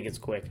think it's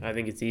quick. I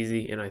think it's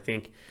easy, and I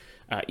think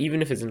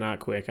even if it's not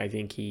quick, I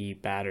think he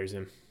batters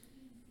him.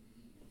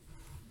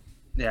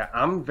 Yeah,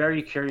 I'm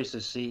very curious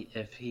to see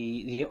if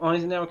he. The only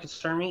thing that would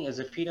concern me is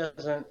if he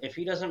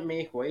doesn't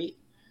make weight.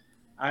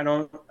 I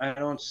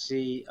don't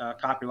see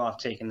Kopylov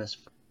taking this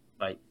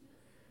fight.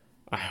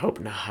 I hope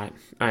not.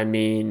 I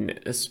mean,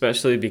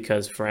 especially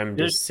because Fremd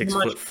There's is too six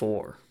much. foot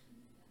four.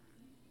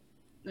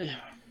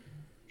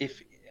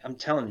 If I'm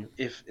telling you,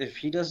 if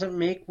he doesn't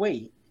make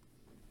weight,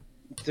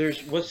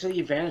 there's what's the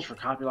advantage for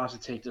Kopylov to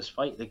take this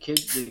fight? The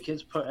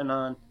kid's putting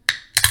on,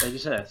 like you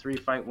said, a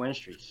 3-fight win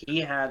streak. He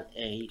had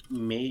a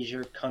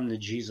major come to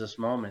Jesus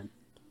moment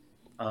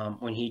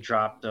when he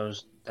dropped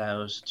those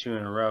two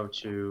in a row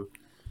to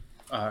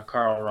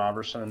Carl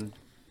Robertson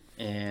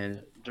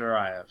and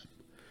Duraev.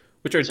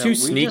 Which are So two we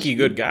just sneaky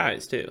good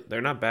guys too.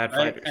 They're not bad I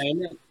fighters. I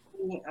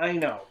know, I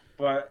know,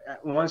 but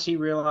once he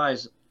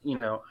realized,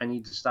 I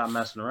need to stop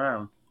messing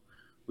around,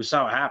 we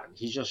saw what happened.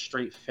 He's just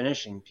straight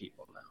finishing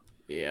people now.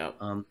 Yeah.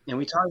 And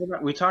we talked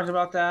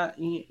about that.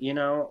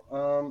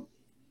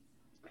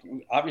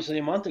 Obviously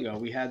a month ago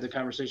we had the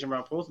conversation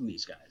about both of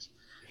these guys.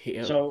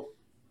 Yep. So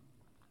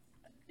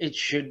it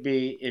should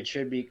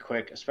be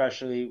quick,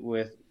 especially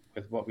with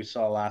what we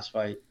saw last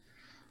fight.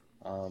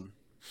 Um,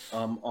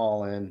 I'm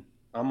all in.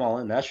 I'm all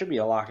in. That should be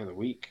a lock of the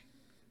week.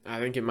 I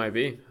think it might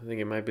be. I think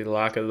it might be the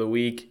lock of the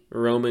week.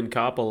 Roman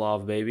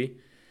Kopylov, baby.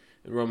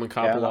 Roman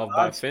Yeah, the Kopylov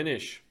by odds.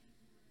 finish.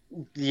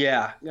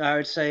 Yeah, I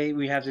would say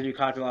we have to do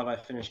Kopylov by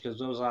finish because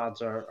those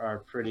odds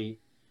are pretty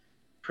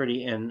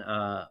in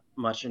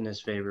much in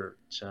his favor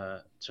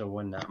to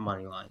win that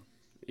money line.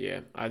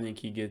 Yeah, I think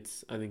he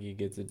gets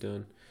it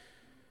done.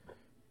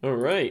 All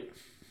right.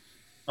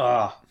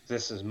 Oh,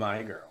 this is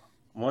my girl.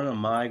 One of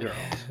my girls.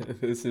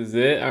 This is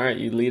it. All right,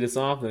 you lead us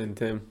off then,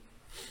 Tim.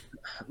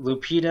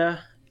 Lupita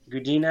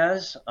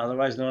Godinez,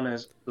 otherwise known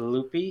as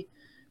Lupi,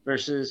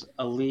 versus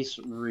Elise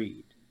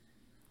Reed.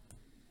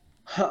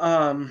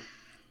 Um,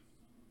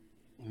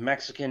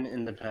 Mexican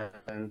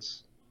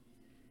independence.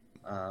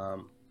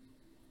 Um,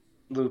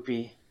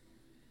 Lupi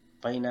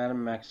fighting out of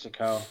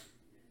Mexico.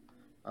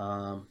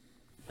 I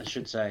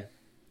should say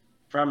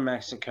from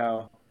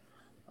Mexico.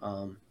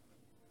 Um,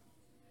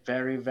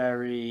 very,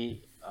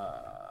 very.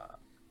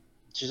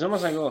 She's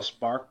almost like a little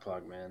spark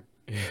plug, man.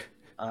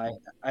 I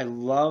I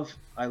love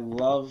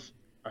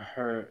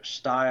her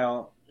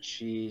style.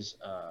 She's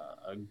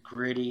a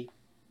gritty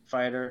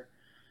fighter.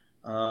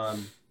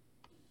 Um,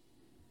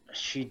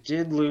 she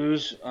did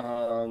lose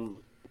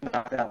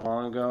not that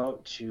long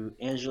ago to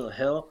Angela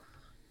Hill,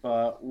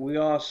 but we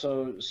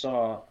also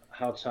saw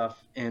how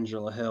tough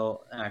Angela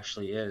Hill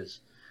actually is.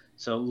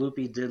 So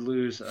Lupi did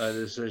lose a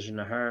decision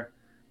to her,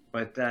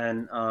 but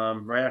then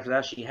right after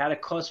that, she had a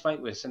close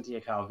fight with Cynthia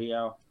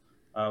Calvillo,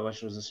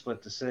 which was a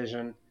split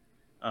decision.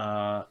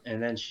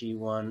 And then she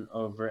won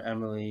over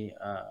Emily.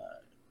 I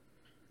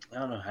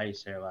don't know how you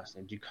say her last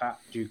name. Ducote,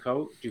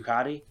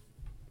 Ducote.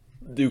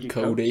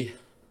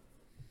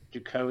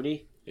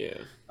 Ducote. Yeah.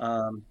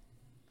 Um,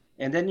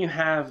 and then you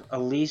have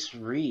Elise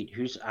Reed,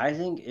 who's I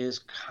think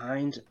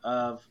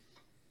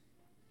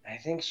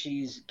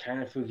she's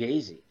kind of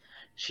fugazi.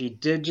 She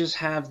did just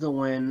have the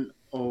win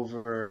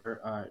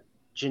over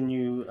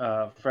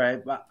Jinyu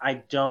Fred, but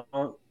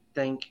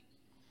think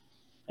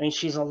I mean,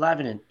 she's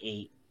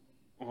 11-8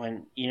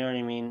 when you know what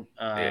I mean.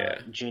 Yeah.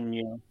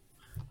 Junior.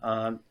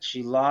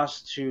 She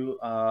lost to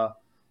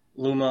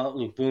Luma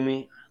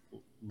Lupumi.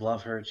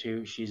 Love her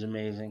too. She's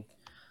amazing.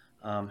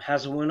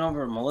 Has a win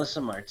over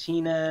Melissa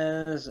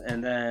Martinez,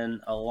 and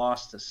then a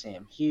loss to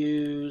Sam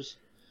Hughes.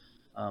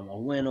 A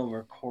win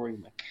over Corey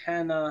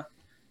McKenna.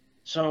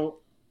 So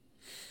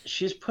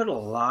she's put a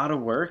lot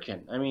of work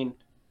in. I mean,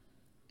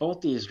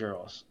 both these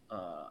girls,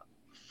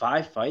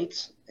 5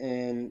 fights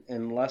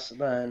in less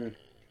than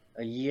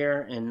a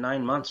year and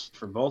 9 months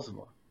for both of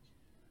them.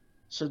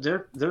 So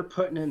they're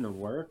putting in the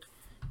work,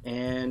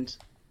 and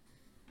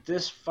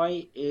this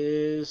fight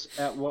is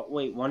at what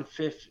weight?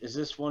 150? Is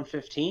this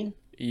 115?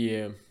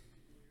 Yeah.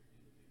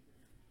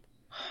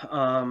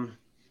 Um,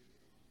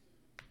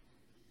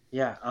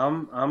 yeah,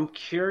 I'm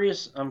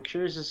curious. I'm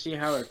curious to see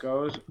how it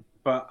goes,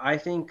 but I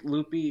think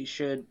Loopy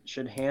should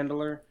handle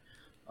her,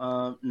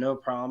 no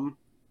problem.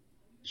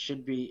 It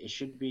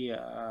should be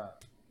a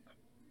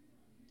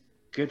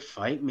good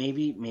fight.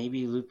 Maybe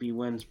Loopy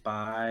wins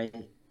by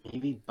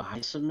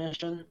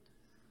submission.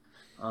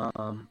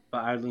 But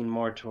I lean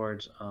more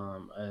towards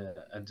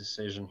a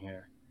decision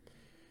here.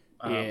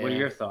 What are Yeah.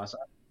 your thoughts?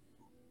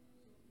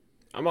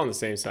 I'm on the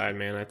same side,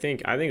 man. I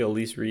think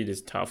Elise Reed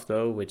is tough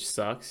though, which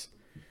sucks.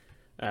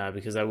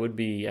 Because I'd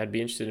be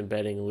interested in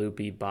betting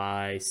Loopy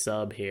by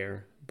sub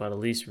here, but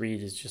Elise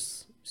Reed is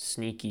just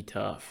sneaky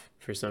tough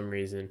for some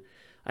reason.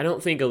 I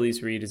don't think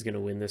Elise Reed is going to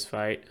win this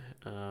fight.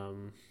 I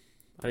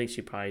think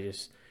she probably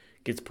just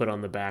gets put on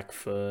the back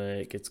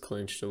foot, gets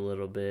clinched a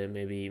little bit,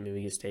 maybe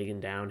gets taken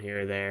down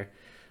here or there.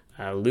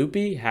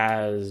 Loopy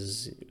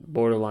has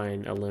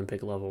borderline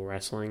Olympic level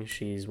wrestling.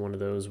 She's one of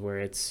those where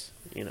it's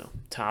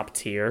top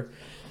tier. Yeah.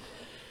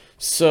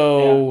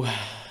 So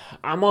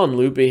I'm on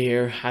Lupe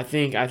here. I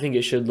think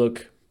it should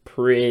look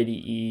pretty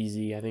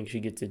easy. I think she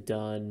gets it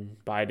done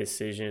by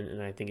decision,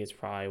 and I think it's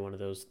probably one of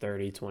those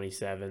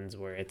 30-27s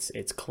where it's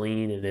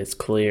clean and it's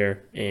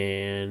clear,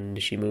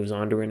 and she moves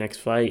on to her next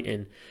fight.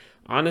 And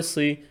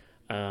honestly,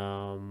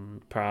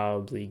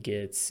 probably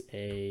gets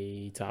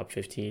a top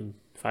 15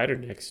 fighter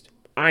next.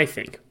 I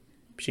think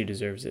she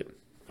deserves it.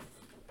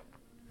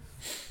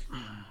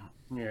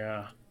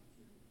 Yeah.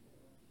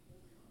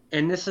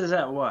 And this is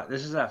at what?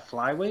 This is at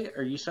flyweight,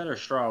 or you said, or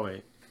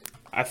strawweight?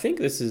 I think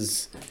this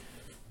is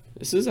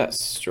at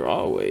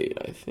strawweight.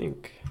 I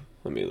think.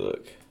 Let me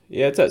look.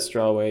 Yeah, it's at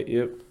strawweight.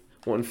 Yep,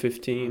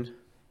 115.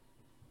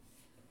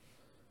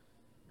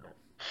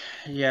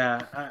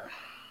 Yeah,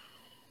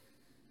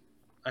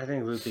 I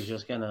think Lupe's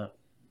just gonna.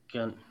 I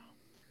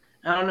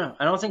don't know.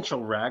 I don't think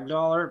she'll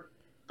ragdoll her,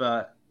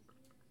 but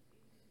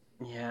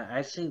yeah,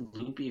 I say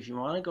Loopy. If you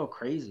want to go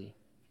crazy,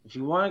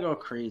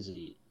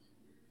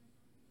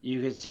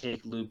 you could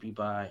take Loopy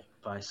by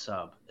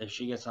sub. If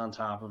she gets on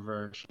top of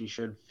her, she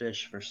should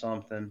fish for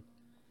something.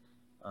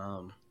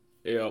 Um,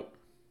 Yep.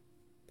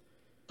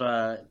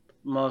 but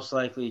most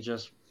likely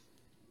just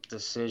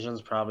decision's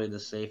probably the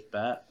safe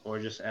bet, or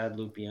just add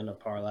Loopy in a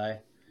parlay.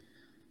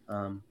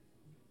 Um,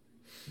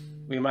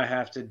 we might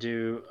have to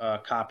do a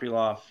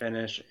Kopylov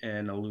finish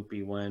and a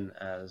Loopy win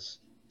as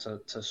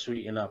to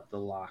sweeten up the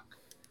lock.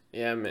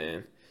 Yeah,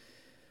 man.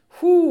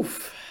 Whew.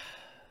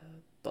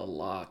 The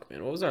lock,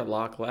 man. What was our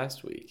lock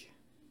last week?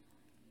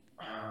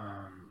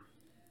 Um,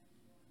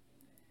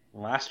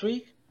 last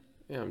week?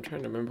 Yeah, I'm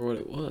trying to remember what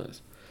it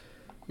was.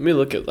 Let me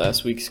look at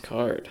last week's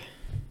card.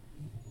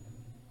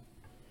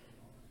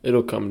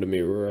 It'll come to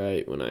me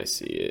right when I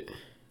see it.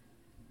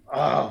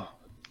 Oh,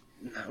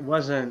 it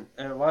wasn't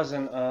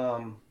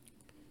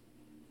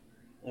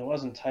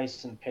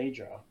Tyson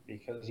Pedro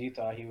because you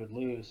thought he would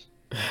lose.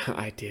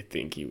 I did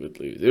think he would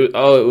lose. It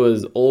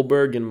was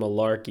Olberg and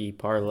Malarkey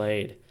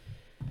parlayed,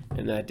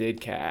 and that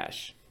did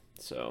cash.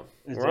 So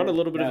Is we're on a it?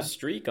 little bit of a Yeah.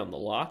 streak on the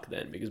lock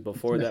then, because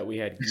before that we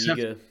had except,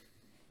 Giga.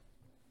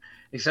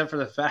 except for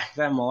the fact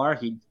that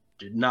Malarkey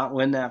did not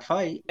win that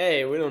fight.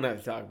 Hey, we don't have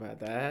to talk about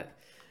that.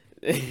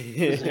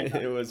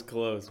 It was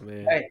close,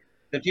 man. Hey,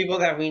 the people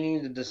that we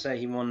needed to say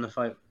he won the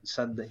fight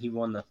said that he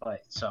won the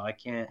fight, so I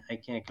can't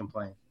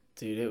complain.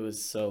 Dude, it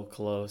was so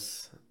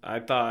close. I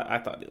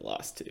thought he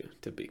lost too,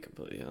 to be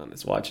completely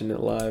honest, watching it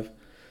live.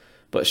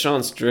 But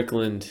Sean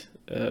Strickland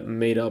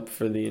made up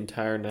for the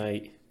entire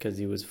night because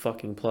he was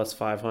fucking plus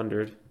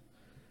 500.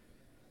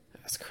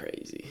 That's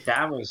crazy.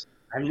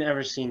 I've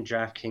never seen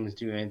DraftKings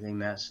do anything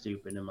that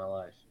stupid in my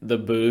life. The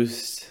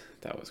boost,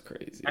 that was I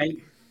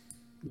crazy.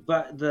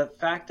 But the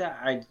fact that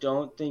I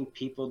don't think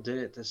people did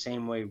it the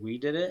same way we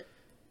did it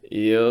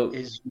Yep.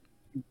 is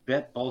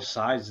bet both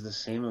sides the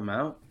same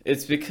amount.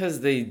 It's because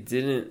they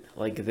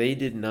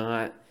did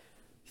not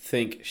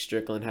think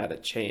Strickland had a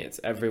chance.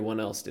 Everyone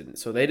else didn't.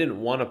 So they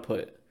didn't want to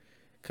put,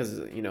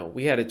 because,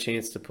 we had a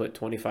chance to put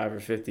 25 or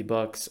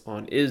 $50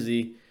 on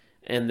Izzy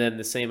and then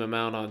the same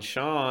amount on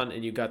Sean,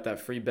 and you got that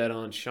free bet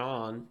on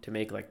Sean to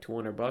make like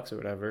 $200 or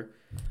whatever.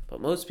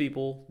 But most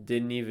people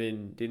didn't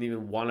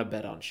even want to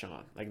bet on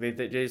Sean. Like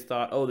they just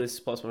thought, oh, this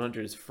plus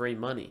 100 is free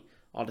money.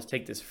 I'll just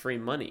take this free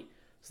money.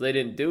 So they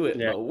didn't do it.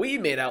 Yeah, But we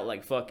made out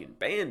like fucking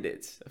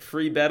bandits. A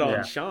free bet on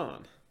yeah,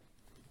 Sean.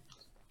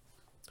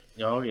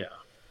 Oh yeah.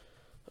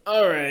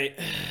 All right.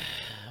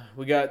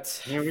 We got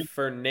Here we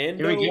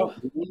here we Fernando go.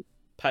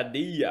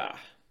 Padilla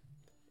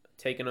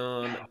taking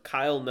on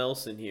Kyle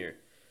Nelson here.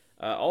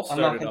 I'll I'm start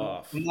not it gonna.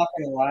 off. I'm not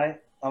gonna lie.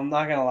 I'm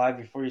not gonna lie.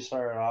 Before you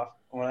started off,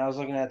 when I was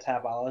looking at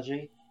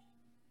Tapology,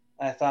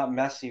 I thought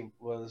Messi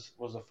was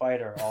a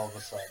fighter. All of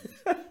a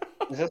sudden,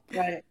 is this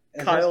guy?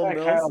 Is this Kyle guy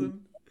Kyle?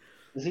 Nelson?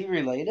 Is he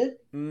related?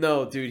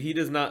 No, dude, he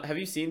does not. Have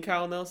you seen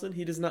Kyle Nelson?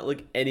 He does not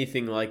look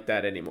anything like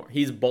that anymore.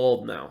 He's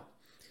bald now.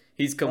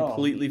 He's Oh,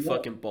 completely no.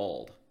 fucking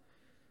bald.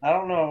 I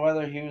don't know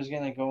whether he was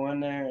gonna go in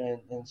there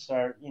and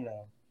start,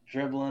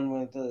 dribbling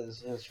with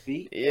his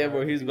feet, Yeah, or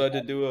bro, if he's he was. about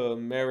to do a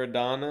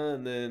Maradona,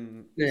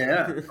 and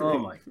Yeah. Oh then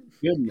my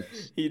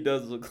goodness. he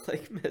does look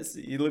like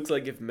Messi. He looks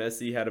like if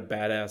Messi had a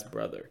badass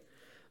brother,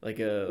 like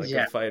a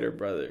Yeah. fighter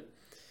brother.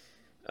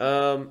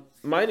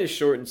 Mine is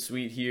short and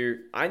sweet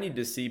here. I need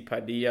to see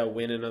Padilla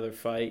win another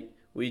fight.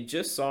 We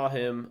just saw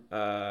him.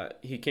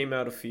 He came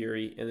out of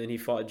Fury, and then he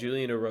fought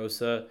Julian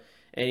Erosa,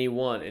 and he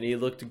won, and he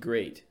looked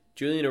great.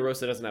 Julian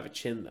Erosa doesn't have a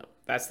chin though.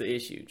 That's the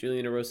issue.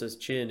 Julian Erosa's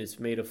chin is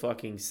made of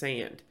fucking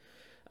sand.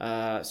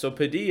 So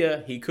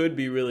Padilla, he could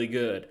be really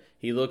good.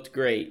 He looked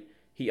great.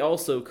 He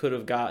also could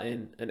have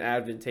gotten an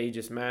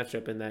advantageous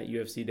matchup in that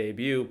UFC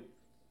debut.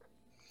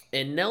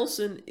 And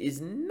Nelson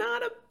is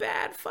not a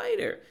bad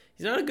fighter.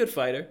 He's not a good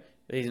fighter.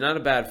 He's not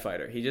a bad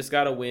fighter. He just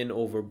got a win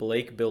over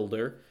Blake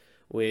Builder,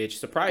 which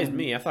surprised Mhm.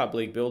 me. I thought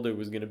Blake Builder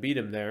was going to beat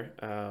him there.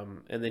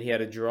 And then he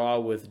had a draw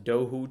with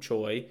Dohu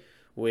Choi,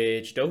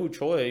 which Dohu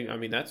Choi,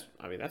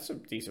 that's a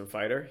decent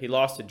fighter. He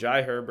lost to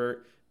Jai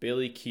Herbert,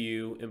 Billy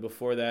Q, and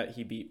before that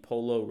he beat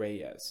Polo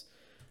Reyes.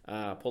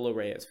 Polo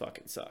Reyes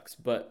fucking sucks,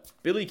 but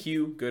Billy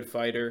Q, good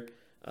fighter.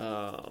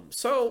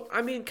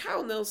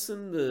 Kyle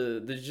Nelson,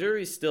 the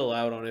jury's still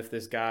out on if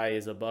this guy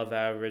is above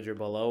average or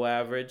below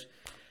average.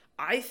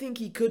 I think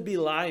he could be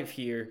live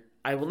here.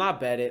 I will not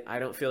bet it. I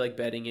don't feel like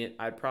betting it.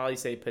 I'd probably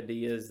say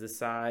Padilla is the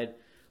side,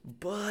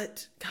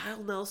 but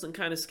Kyle Nelson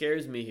kind of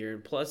scares me here.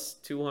 And plus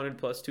 200,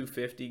 plus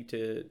 250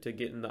 to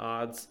get in the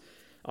odds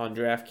on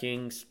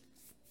DraftKings.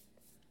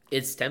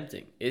 It's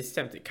tempting. It's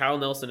tempting. Kyle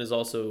Nelson is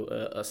also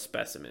a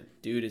specimen.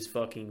 Dude is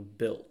fucking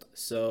built.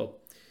 So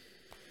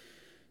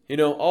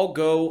I'll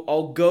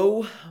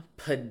go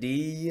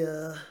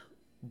Padilla,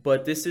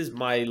 but this is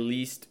my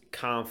least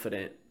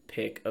confident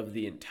pick of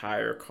the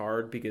entire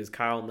card because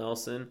Kyle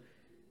Nelson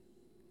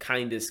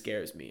kind of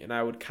scares me. And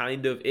I would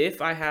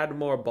if I had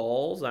more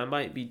balls, I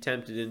might be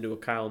tempted into a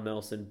Kyle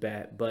Nelson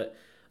bet, but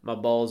my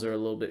balls are a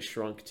little bit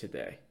shrunk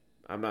today.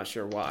 I'm not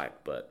sure why,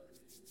 but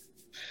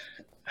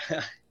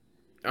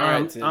all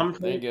right, Tim. I'm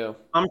There you pretty, go.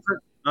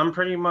 I'm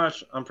pretty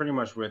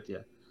much with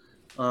you.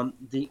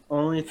 The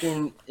only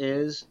thing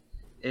is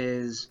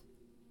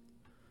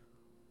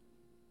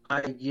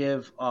I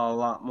give a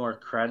lot more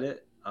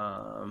credit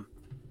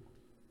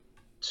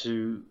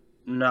to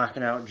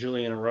knocking out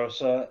Julian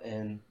Rosa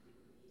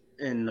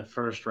in the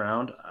first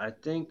round. I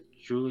think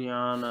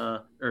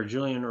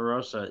Julian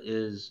Rosa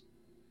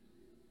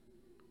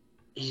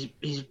he's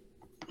he's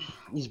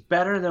he's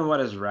better than what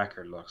his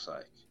record looks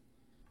like.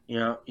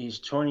 He's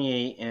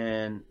 28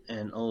 and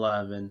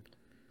 11.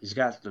 He's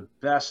got the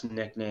best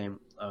nickname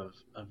of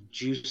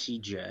Juicy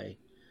J.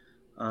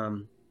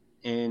 Um,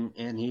 and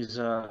he's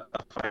a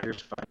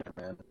fighter's fighter,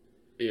 man.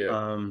 Yeah.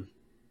 Um,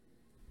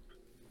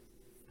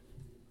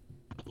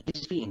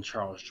 he's beaten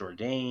Charles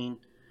Jourdain,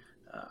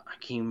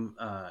 Hakeem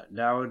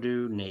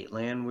Dawodu, Nate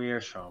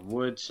Landwehr, Sean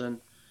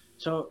Woodson.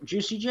 So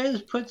Juicy J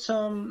has put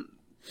some,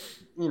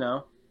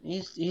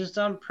 he's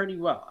done pretty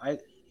well.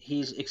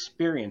 He's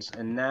experienced,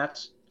 and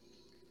that's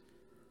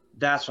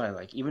what I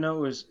like. Even though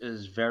it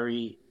was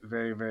very,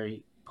 very,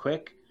 very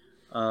quick,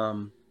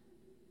 um,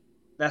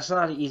 that's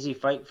not an easy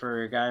fight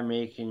for a guy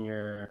making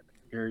your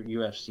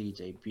UFC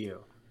debut.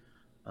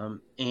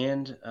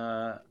 And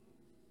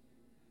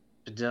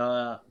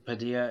Padilla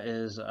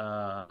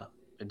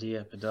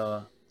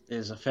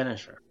is a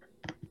finisher,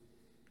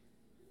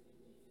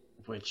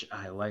 which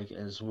I like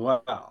as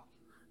well.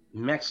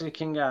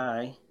 Mexican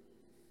guy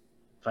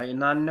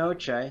fighting on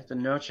Noche, the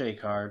Noche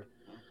card,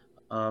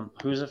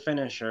 who's a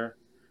finisher,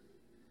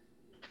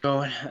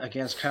 going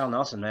against Kyle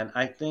Nelson, man.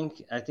 I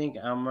think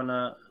I'm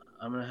gonna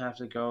have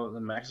to go the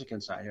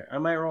Mexican side here. I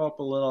might roll up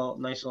a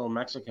nice little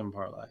Mexican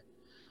parlay,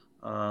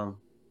 um,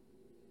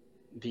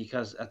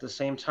 because at the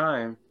same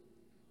time,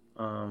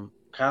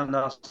 Kyle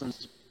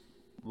Nelson's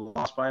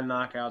lost by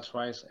knockout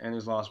twice, and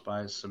he's lost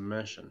by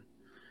submission.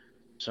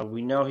 So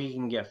we know he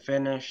can get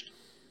finished.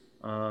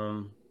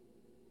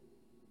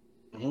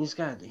 And he's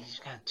got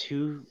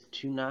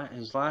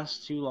his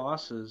last two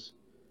losses.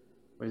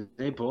 Were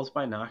they both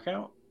by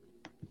knockout?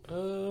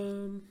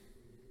 Um,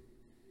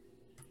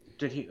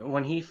 Did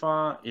when he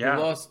fought? he Yeah,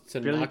 lost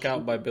to Billy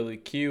knockout by Billy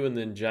Q and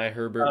then Jai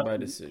Herbert by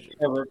decision.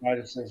 Herbert by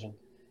decision.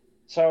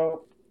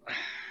 So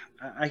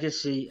I could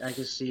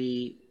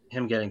see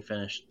him getting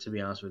finished. To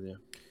be honest with you.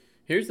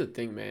 Here's the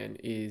thing, man,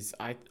 is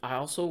I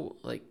also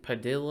like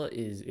Padilla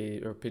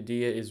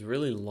is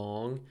really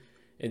long,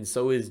 and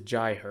so is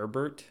Jai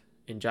Herbert.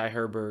 And Jai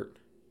Herbert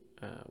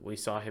We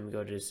saw him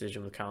go to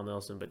decision with Kyle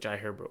Nelson, but Jai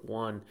Herbert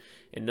won.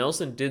 And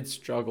Nelson did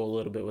struggle a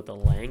little bit with the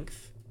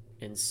length.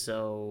 And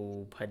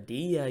so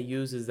Padilla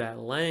uses that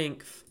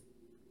length.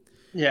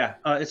 Yeah,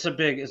 it's a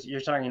big.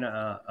 You're talking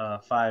a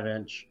 5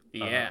 inch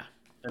Yeah.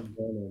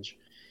 advantage,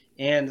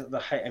 and the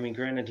height. I mean,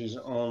 granted, he's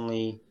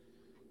only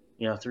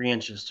 3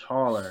 inches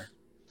taller,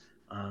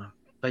 uh,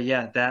 but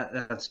yeah,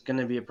 that's going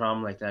to be a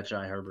problem like that.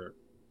 Jai Herbert,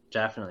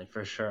 definitely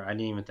for sure. I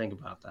didn't even think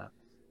about that.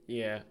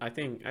 Yeah, I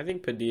think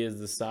Padilla is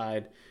the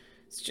side.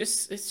 It's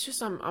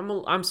just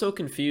I'm so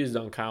confused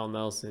on Kyle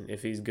Nelson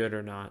if he's good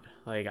or not.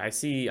 Like I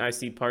see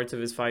parts of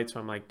his fights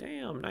where I'm like,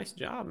 damn, nice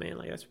job, man.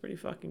 Like that's pretty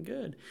fucking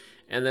good.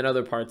 And then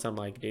other parts I'm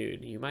like,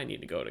 dude, you might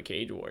need to go to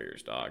Cage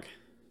Warriors, dog.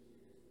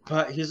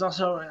 But he's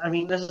also. I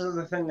mean, this is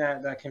the thing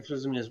that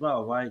confuses me as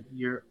well. Why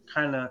you're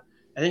kind of.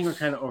 I think we're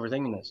kind of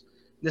overthinking this.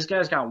 This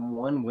guy's got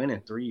one win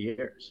in 3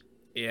 years.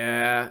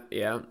 Yeah,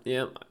 yeah,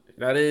 yeah.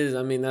 That is,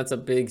 I mean, that's a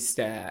big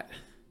stat.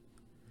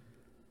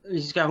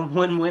 He's got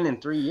one win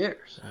in 3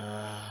 years.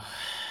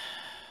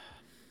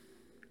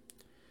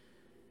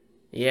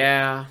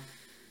 Yeah,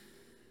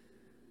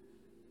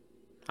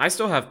 I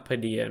still have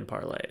Padilla in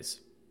parlays.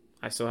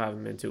 I still have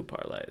him in two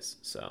parlays,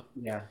 so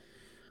Yeah.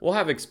 we'll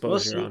have We'll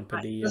exposure see. on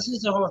Padilla. This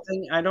is the whole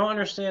thing. I don't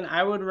understand.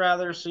 I would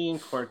rather see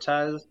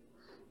Cortez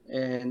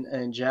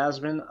and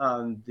Jasmine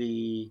on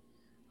the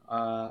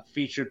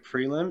featured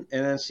prelim,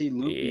 and then see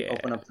Loopy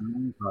open Yeah, up the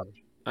main card.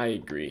 I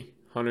agree.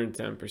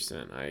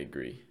 110%. I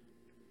agree.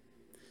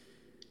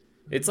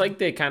 It's like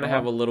they kind of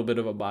have Um, a little bit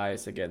of a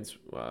bias against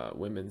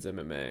women's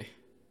MMA.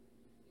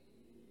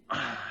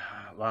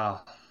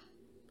 wow.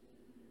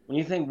 When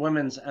you think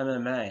women's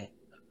MMA,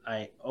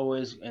 I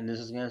always, and this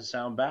is going to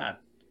sound bad,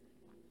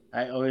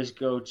 I always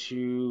go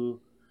to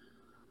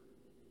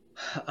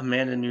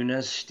Amanda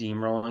Nunes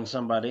steamrolling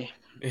somebody,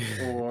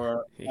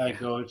 or I Yeah.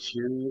 go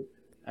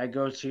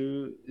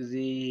to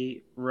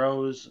the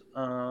Rose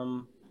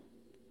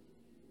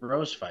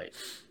fight.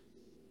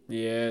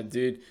 Yeah,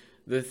 dude.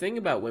 The thing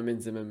about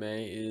women's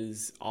MMA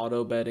is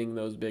auto betting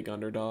those big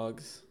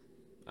underdogs.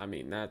 I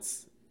mean,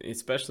 that's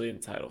especially in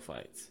title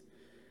fights.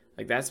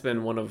 Like that's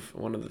been one of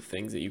the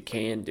things that you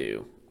can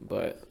do,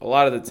 but a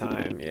lot of the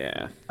time,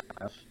 yeah,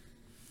 a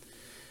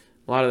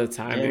lot of the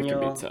time it can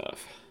be Daniel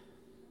tough.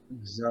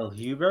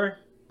 Zellhuber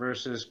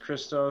versus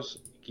Christos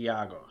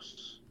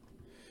Giagos.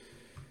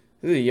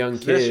 This is a young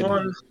This kid.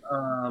 one,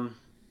 I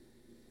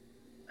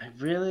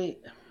really,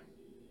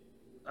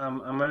 I'm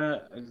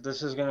gonna.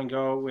 This is gonna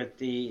go with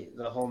the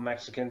whole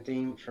Mexican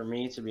theme for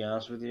me. To be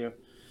honest with you,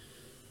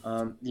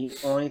 the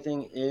only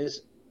thing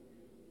is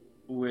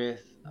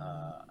with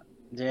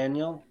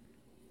Daniel,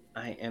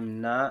 I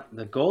am not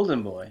the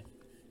Golden Boy.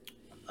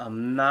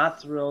 I'm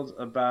not thrilled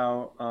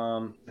about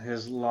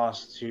his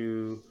loss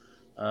to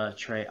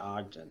Trey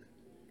Ogden.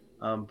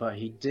 But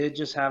he did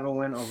just have a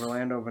win over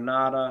Lando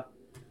Venata.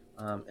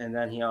 And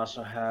then he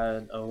also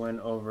had a win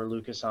over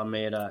Lucas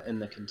Almeida in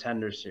the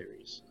Contender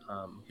Series,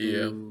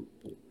 Yeah. who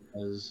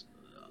was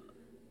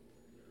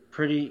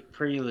pretty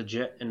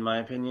legit in my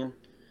opinion.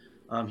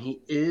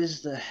 He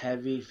is the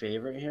heavy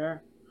favorite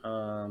here.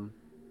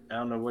 I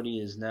don't know what he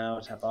is now.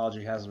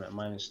 Topology has him at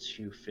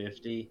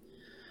 -250.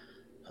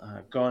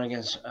 Going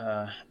against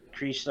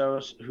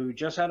Christos, who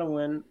just had a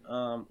win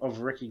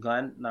over Ricky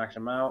Glenn, knocked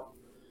him out.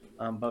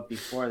 But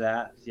before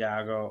that,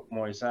 Thiago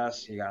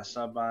Moises, he got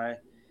sub by.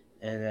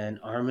 And then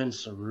Armin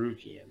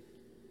Sarukian,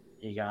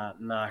 he got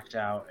knocked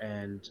out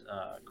and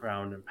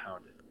ground and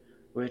pounded.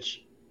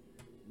 Which,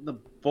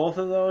 both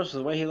of those,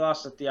 the way he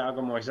lost to Thiago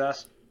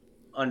Moises,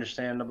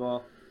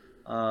 understandable.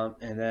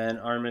 And then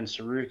Armin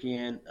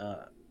Sarukian,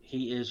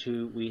 he is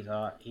who we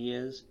thought he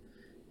is.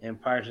 And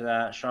prior to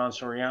that, Sean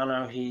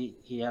Soriano,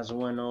 he has a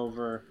win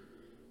over,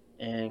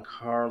 and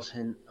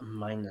Carlton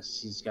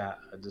Minus, he's got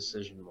a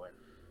decision win.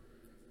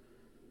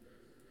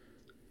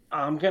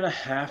 I'm gonna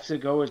have to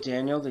go with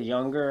Daniel, the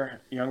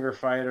younger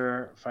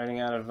fighter fighting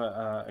out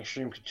of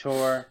Extreme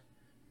Couture.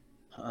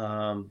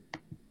 Um,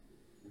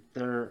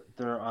 they're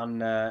on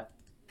that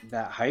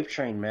hype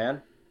train,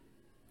 man.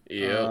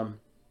 Yep. Um,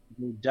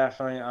 they're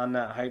definitely on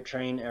that hype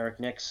train. Eric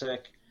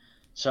Nixick.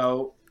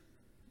 So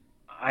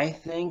I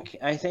think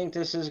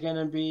this is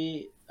gonna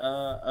be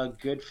a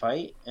good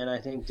fight, and I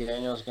think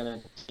Daniel's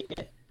gonna take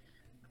it.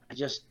 I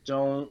just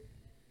don't.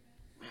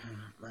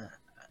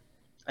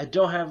 I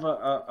don't have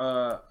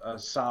a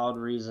solid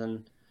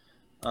reason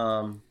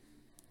um,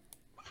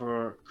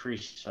 for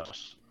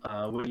Christos.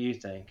 What do you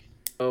think?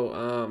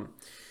 Oh,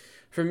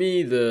 for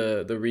me,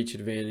 the reach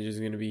advantage is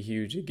going to be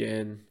huge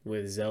again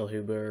with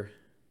Zellhuber.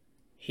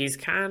 He's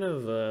kind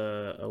of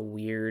a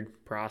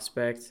weird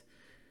prospect.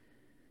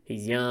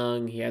 He's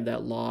young. He had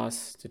that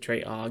loss to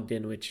Trey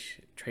Ogden, which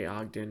Trey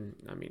Ogden,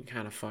 I mean,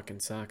 kind of fucking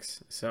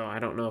sucks. So I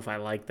don't know if I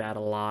like that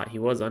a lot. He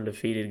was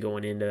undefeated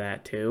going into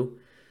that too.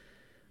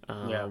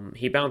 Yeah,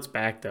 He bounced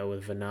back though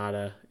with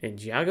Venata and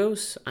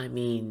Giagos. I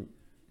mean,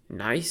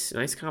 nice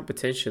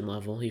competition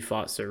level. He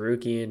fought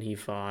Sarukian. He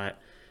fought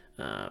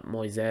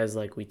Moises,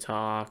 like we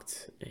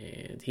talked,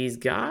 and he's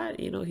got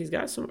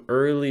some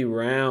early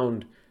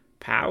round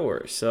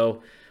power.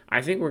 So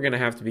I think we're going to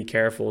have to be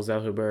careful.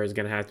 Zellhuber is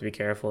going to have to be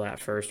careful that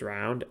first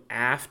round.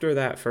 After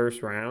that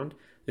first round,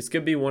 this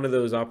could be one of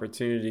those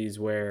opportunities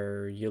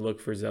where you look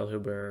for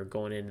Zellhuber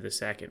going into the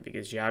second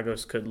because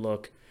Giagos could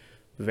look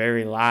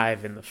very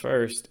live in the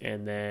first,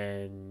 and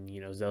then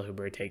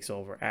Zellhuber takes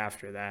over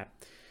after that.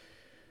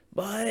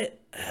 But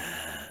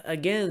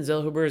again,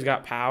 Zellhuber's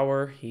got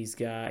power. He's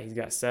got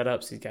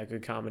setups. He's got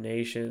good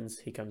combinations.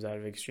 He comes out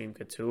of Extreme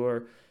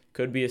Couture.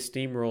 Could be a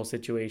steamroll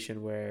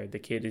situation where the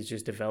kid is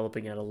just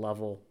developing at a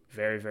level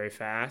very, very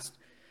fast.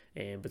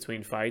 And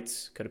between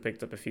fights, could have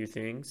picked up a few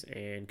things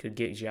and could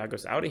get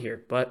Giagos out of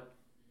here. But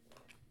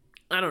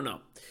I don't know.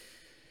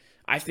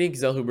 I think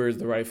Zellhuber is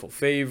the rightful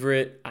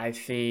favorite. I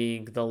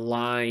think the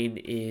line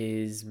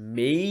is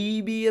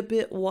maybe a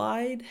bit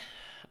wide,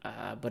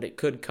 but it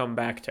could come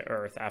back to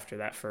earth after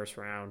that first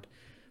round.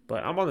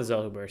 But I'm on the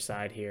Zellhuber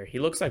side here. He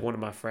looks like one of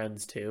my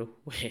friends too,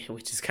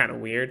 which is kind of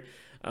weird.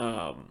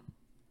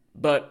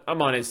 But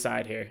I'm on his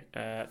side here.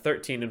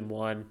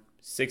 13-1,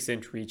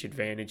 6-inch reach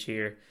advantage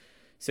here.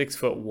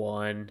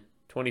 6'1",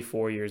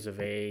 24 years of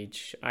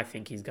age. I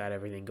think he's got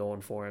everything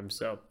going for him.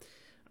 So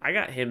I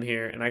got him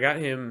here, and I got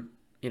him,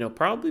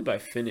 probably by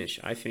finish.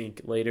 I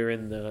think later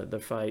in the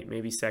fight,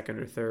 maybe second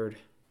or third.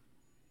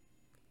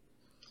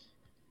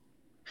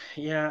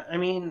 Yeah, I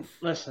mean,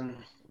 listen,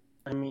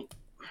 I mean,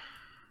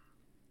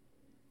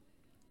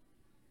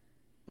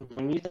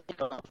 when you think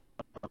of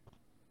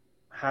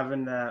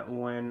having that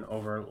win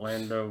over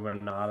Lando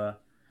Renata,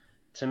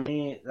 to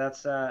me,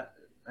 that's that.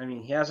 I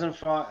mean, he hasn't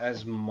fought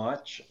as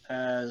much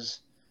as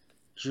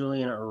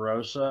Julian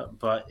Erosa,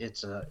 but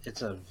it's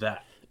a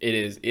vet. It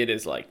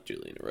is like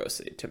Julian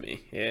Rossi to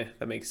me. Yeah,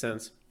 that makes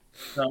sense.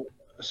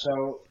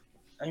 So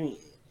I mean,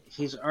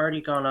 he's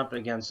already gone up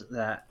against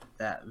that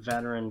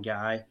veteran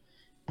guy,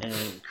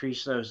 and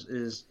Christos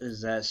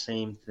is that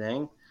same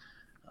thing.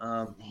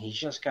 He's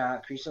just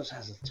got Christos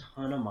has a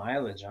ton of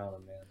mileage on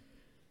him, man.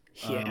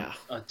 Yeah.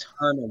 A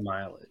ton of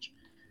mileage,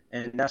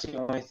 and that's the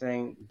only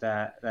thing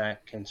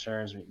that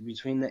concerns me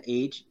between the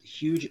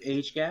huge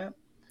age gap,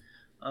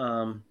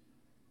 um,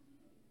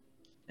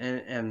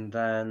 and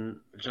then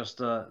just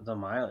the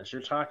mileage.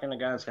 You're talking a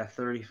guy that's got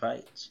 30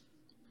 fights,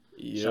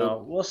 Yep.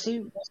 so we'll see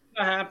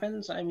what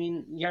happens. I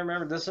mean, you gotta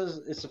remember it's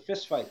a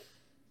fist fight,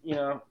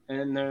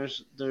 and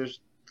there's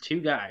two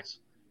guys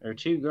or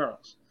two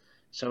girls,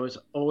 so it's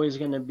always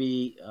going to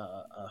be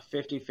a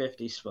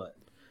 50-50 split,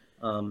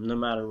 no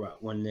matter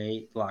what when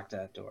they lock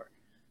that door.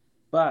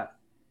 But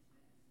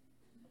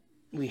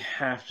we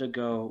have to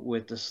go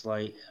with the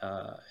slight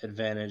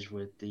advantage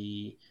with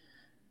the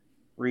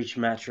reach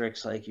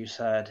metrics, like you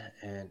said,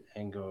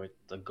 and go with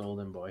the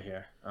golden boy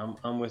here.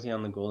 I'm with you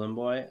on the golden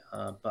boy,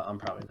 but I'm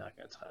probably not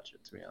going to touch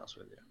it, to be honest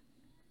with you.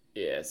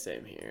 Yeah,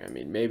 same here. I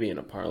mean, maybe in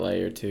a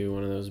parlay or two,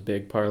 one of those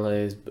big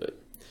parlays,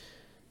 but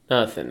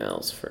nothing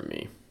else for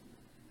me.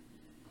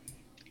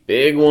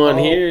 Big one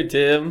Oh, here,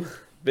 Tim.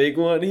 Big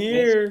one this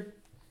here.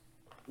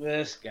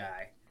 this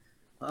guy.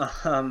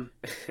 Um,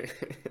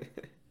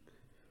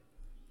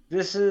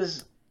 this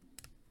is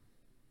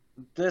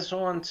this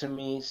one to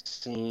me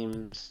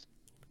seems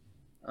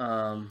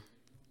um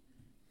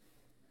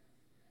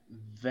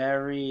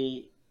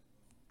very.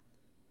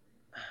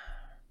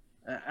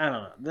 I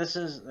don't know. This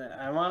is.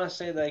 I want to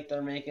say like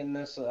they're making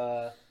this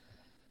a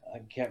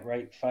get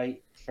right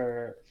fight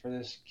for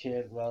this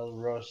kid, Raul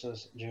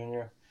Rosas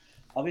Jr.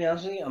 I'll be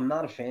honest with you, I'm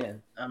not a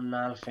fan. I'm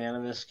not a fan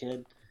of this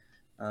kid.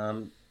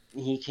 Um,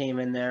 he came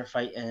in there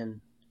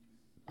fighting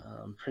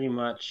pretty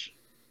much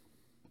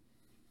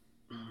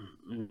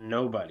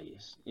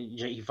nobody's.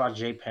 He fought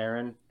Jay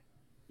Perrin.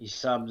 He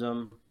subbed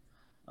him.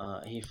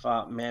 He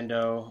fought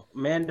Mando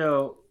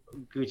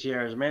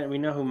Gutierrez. We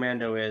know who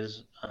Mando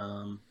is.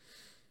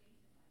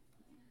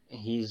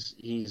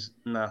 He's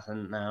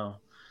nothing now.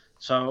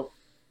 So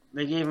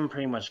they gave him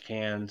pretty much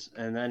cans,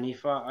 and then he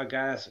fought a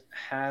guy that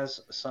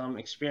has some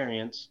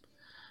experience,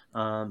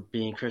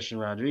 being Christian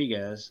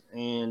Rodriguez,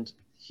 and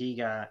he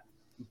got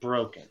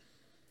broken.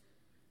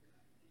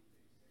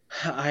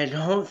 I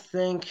don't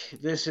think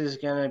this is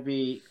gonna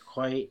be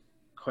quite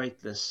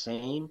the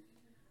same,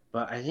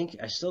 but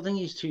I still think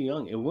he's too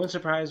young. It wouldn't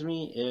surprise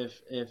me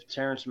if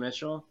Terrence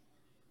Mitchell,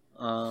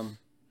 um,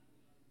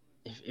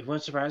 if it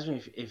wouldn't surprise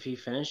me if he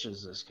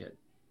finishes this kid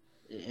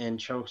and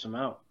chokes him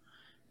out.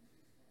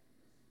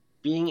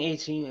 Being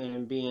 18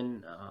 and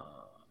being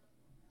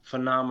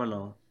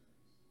phenomenal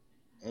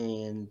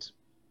and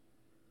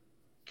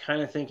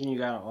kind of thinking you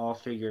got it all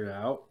figured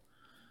out,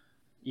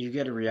 you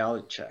get a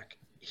reality check.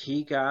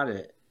 He got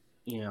it,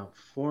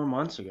 4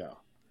 months ago.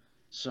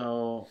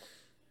 So,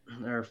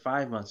 or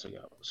 5 months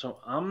ago. So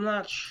I'm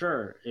not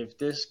sure if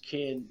this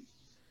kid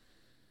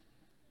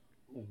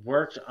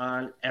worked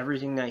on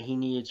everything that he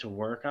needed to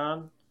work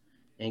on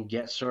and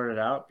get sorted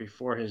out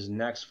before his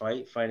next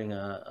fight, fighting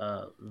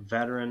a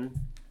veteran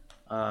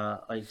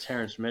like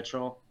Terrence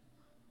Mitchell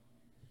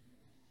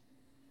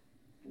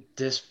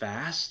this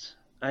fast,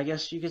 I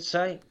guess you could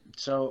say.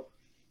 So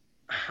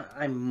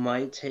I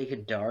might take a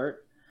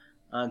dart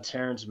on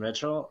Terrence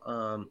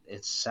Mitchell.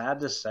 It's sad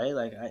to say,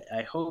 like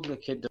I hope the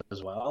kid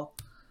does well,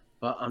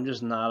 but I'm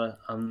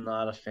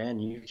not a fan.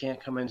 You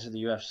can't come into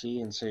the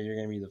UFC and say you're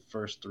going to be the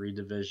first three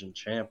division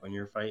champ when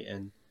you're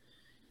fighting,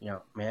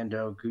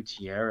 Mando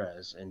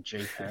Gutierrez and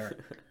Jay Perry.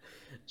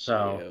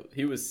 So Yeah,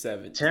 he was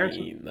Terrence,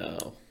 17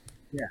 though.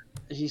 yeah,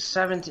 he's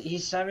 17.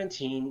 He's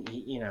 17.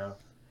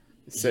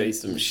 Say He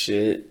some is.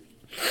 shit.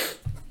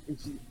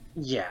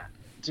 Yeah,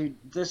 dude,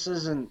 this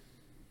isn't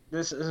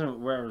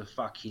wherever the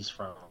fuck he's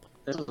from.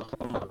 This is a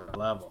whole other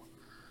level.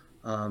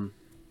 Um,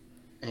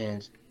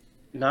 and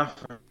not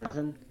for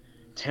nothing,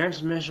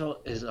 Terrence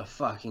Mitchell is a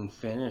fucking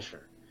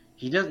finisher.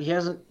 He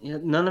hasn't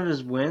none of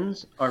his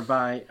wins are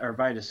by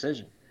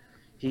decision.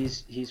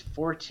 He's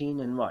 14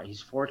 and what?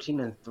 He's 14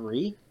 and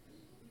 3.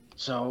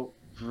 So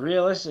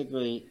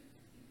realistically,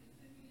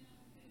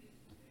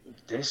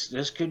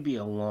 this could be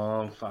a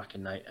long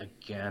fucking night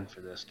again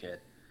for this kid.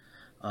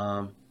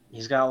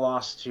 He's got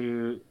lost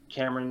to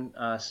Cameron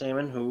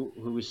Saman, who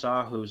we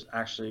saw, who's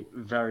actually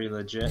very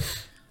legit.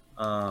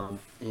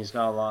 He's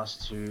got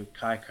lost to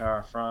Kai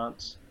Kara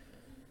France.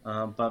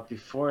 But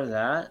before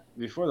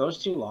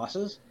those two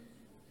losses,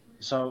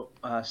 so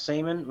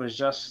Saman was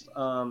just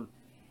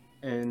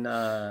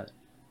in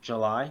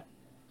July.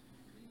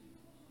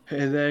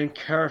 And then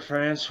Kara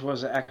France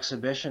was an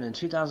exhibition in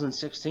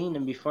 2016.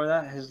 And before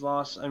that, his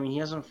loss, I mean, he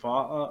hasn't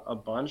fought a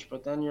bunch,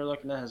 but then you're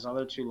looking at his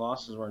other two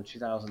losses were in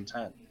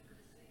 2010.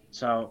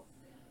 So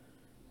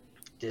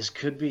this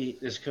could be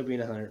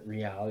another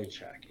reality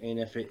check. And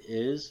if it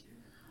is,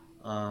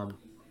 um,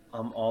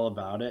 I'm all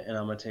about it. And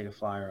I'm going to take a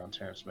flyer on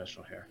Terrence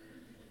Mitchell here.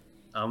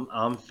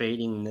 I'm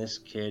fading this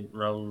kid,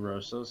 Raul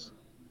Rosas,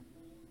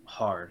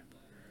 hard.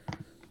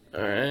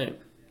 All right.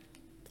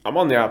 I'm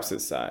on the opposite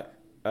side.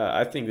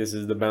 I think this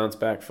is the bounce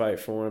back fight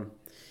for him.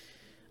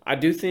 I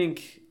do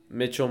think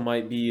Mitchell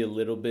might be a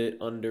little bit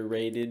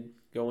underrated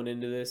going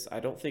into this.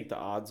 I don't think the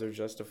odds are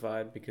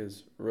justified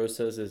because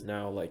Rosas is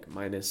now like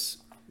minus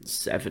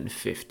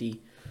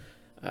 750.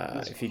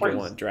 If you go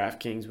on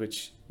DraftKings,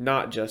 which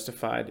not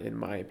justified in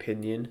my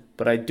opinion,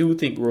 but I do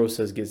think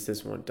Rosas gets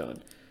this one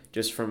done.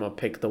 Just from a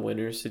pick the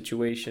winner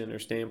situation or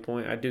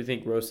standpoint, I do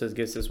think Rosas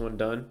gets this one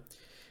done.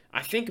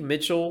 I think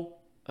Mitchell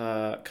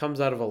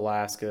comes out of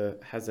Alaska,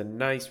 has a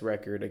nice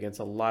record against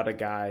a lot of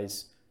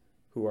guys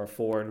who are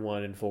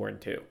 4-1 and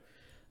 4-2.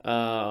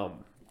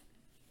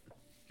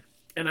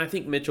 And I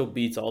think Mitchell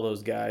beats all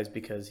those guys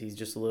because he's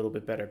just a little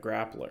bit better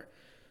grappler.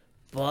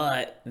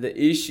 But the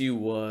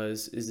issue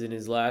is in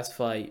his last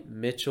fight,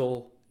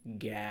 Mitchell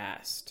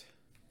gassed.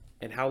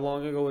 And how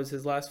long ago was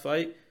his last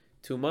fight?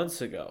 2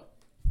 months ago.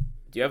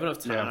 Do you have enough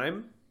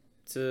time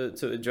to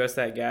address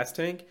that gas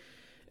tank?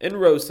 And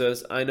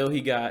Rosas, I know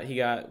he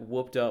got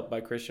whooped up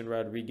by Christian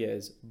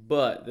Rodriguez,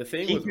 but the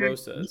thing with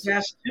Rosas, he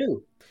gassed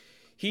too.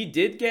 He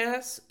did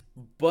gas,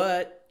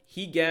 but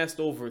he gassed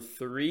over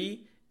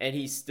 3, and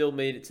he still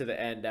made it to the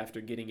end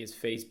after getting his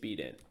face beat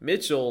in.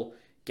 Mitchell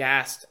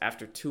gassed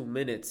after 2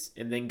 minutes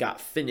and then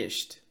got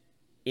finished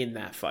in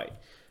that fight.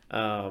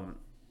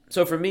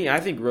 So for me, I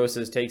think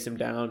Rosas takes him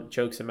down,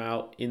 chokes him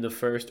out in the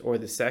first or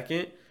the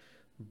second.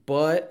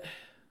 But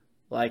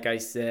like I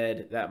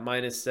said, that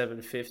minus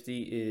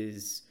 750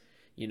 is,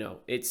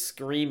 it's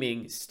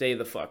screaming, stay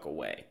the fuck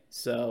away.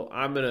 So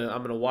I'm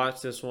gonna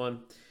watch this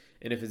one,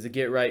 and if it's a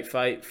get right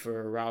fight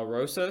for Raul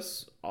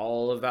Rosas,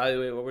 I'll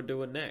evaluate what we're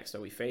doing next.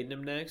 Are we fading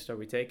him next? Are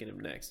we taking him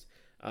next?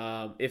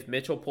 If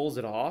Mitchell pulls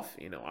it off,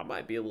 I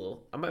might be a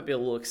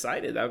little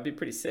excited. That would be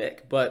pretty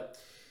sick. But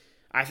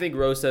I think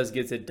Rosas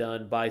gets it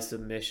done by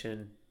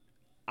submission.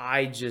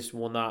 I just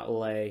will not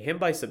lay him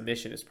by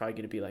submission. Is probably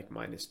going to be like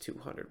minus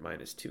 200,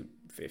 minus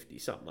 250,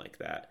 something like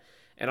that.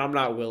 And I'm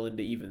not willing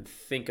to even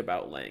think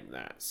about laying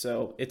that.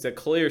 So it's a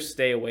clear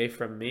stay away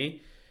from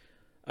me.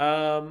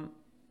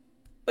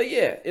 But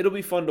yeah, it'll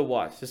be fun to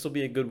watch. This will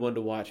be a good one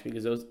to watch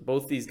because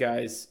both these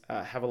guys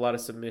have a lot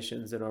of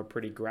submissions and are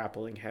pretty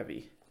grappling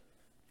heavy.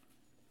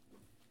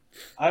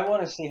 I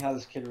want to see how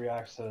this kid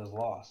reacts to his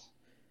loss.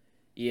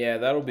 Yeah,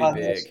 that'll be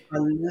big.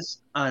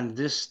 On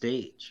this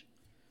stage.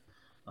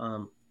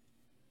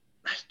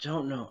 I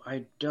don't know.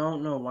 I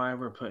don't know why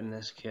we're putting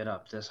this kid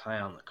up this high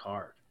on the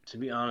card, to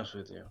be honest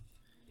with you.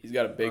 He's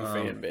got a big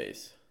fan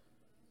base.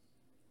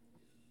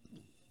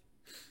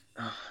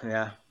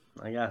 Yeah,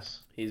 I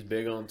guess. He's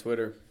big on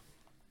Twitter.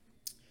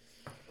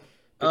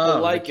 People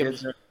like him.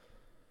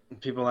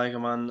 People like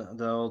him on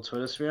the old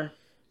Twitter sphere?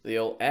 The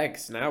old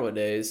X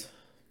nowadays.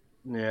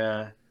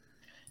 Yeah.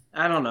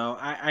 I don't know.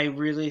 I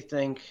really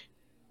think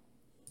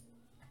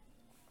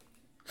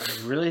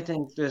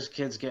this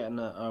kid's getting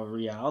a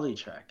reality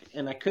check.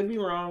 And I could be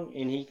wrong,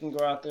 and he can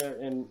go out there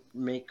and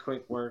make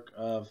quick work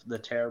of the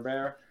Terror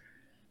Bear.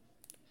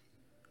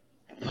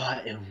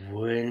 But it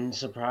wouldn't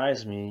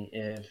surprise me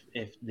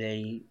if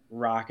they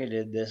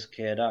rocketed this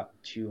kid up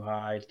too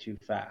high, too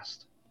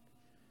fast.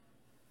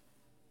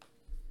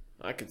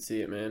 I could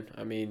see it, man.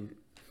 I mean,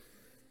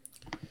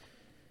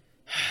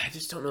 I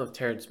just don't know if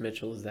Terrence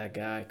Mitchell is that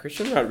guy.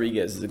 Christian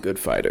Rodriguez is a good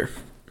fighter.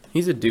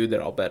 He's a dude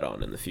that I'll bet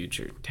on in the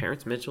future.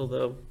 Terrence Mitchell,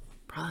 though,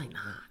 probably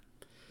not.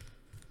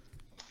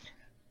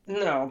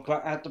 No,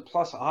 but at the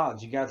plus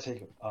odds, you got to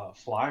take a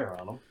flyer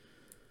on him.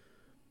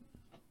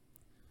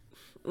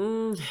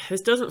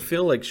 This doesn't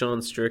feel like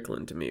Sean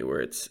Strickland to me,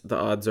 where it's the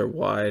odds are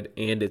wide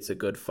and it's a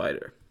good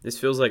fighter. This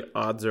feels like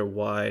odds are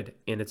wide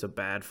and it's a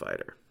bad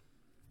fighter.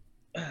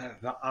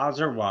 The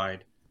odds are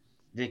wide.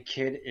 The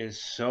kid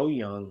is so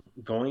young,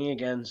 going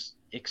against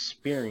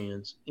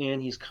experience,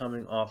 and he's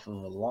coming off of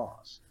a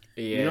loss.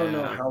 You don't know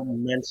Yeah, how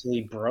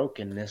mentally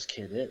broken this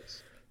kid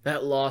is.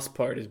 that loss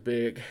part is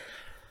big.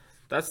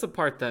 That's the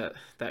part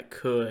that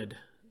could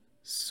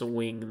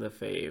swing the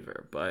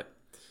favor. But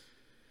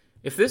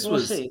if this We'll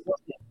was, see.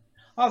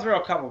 I'll throw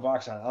a couple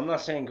bucks on it. I'm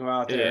not saying go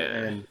out there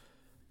yeah, and,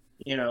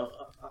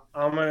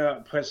 I'm going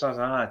to put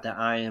something on it that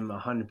I am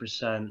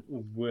 100%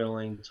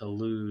 willing to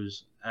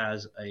lose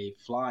as a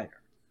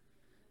flyer.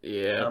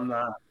 yeah, I'm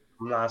not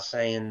I'm not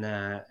saying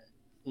that,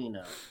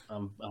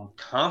 I'm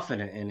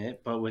confident in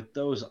it, but with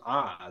those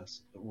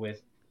odds,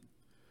 with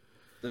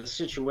the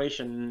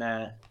situation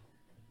that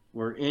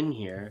we're in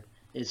here,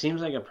 it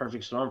seems like a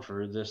perfect storm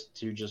for this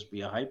to just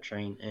be a hype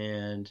train.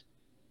 And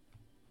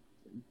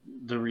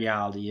the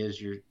reality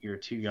is, you're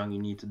too young. You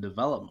need to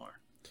develop more.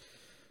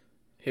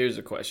 here's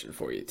a question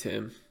for you,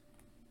 Tim.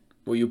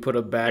 Will you put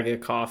a bag of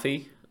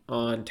coffee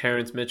on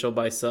Terrence Mitchell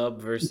by sub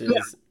Yeah.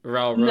 versus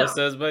Raul No.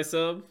 Rosas by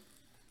sub?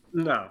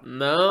 No. Oh,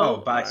 No. All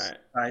by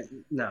right.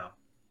 no,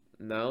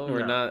 No, we're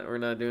no. not. We're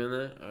not doing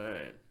that. All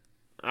right.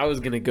 I was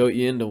gonna goat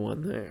you into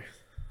one there.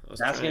 I was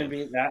That's gonna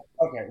trying. be that.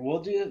 Okay, we'll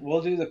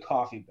do the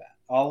coffee bet.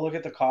 I'll look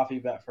at the coffee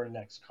bet for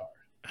next card.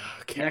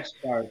 Okay. Next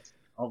card,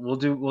 we'll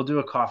do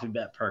a coffee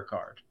bet per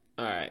card.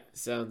 All right.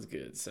 Sounds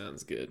good.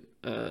 Sounds good.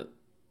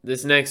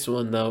 This next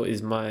one though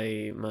is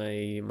my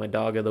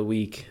dog of the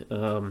week.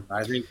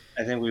 I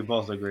think we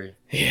both agree.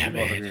 Yeah, We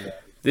both man. agree.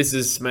 This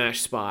is smash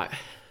spot.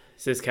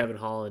 This is Kevin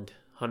Holland.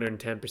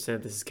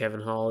 110%. This is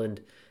Kevin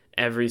Holland.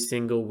 Every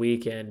single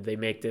weekend they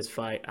make this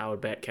fight. I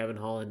would bet Kevin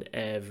Holland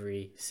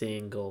every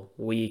single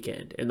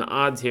weekend. And the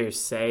odds here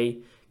say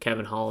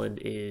Kevin Holland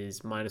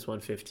is minus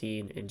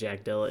 115 and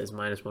Jack Dilla is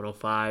minus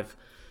 105.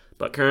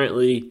 But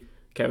currently,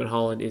 Kevin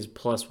Holland is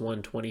plus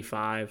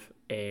 125,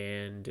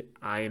 and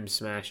I am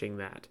smashing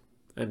that.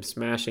 I'm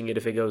smashing it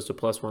if it goes to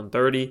plus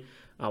 130.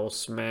 I will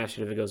smash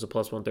it if it goes to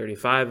plus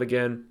 135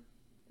 again.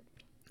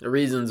 The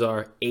reasons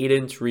are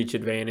 8-inch reach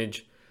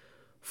advantage,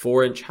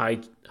 4-inch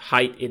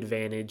height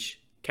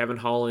advantage. Kevin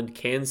Holland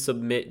can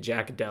submit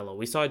Jack Della.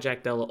 We saw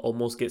Jack Della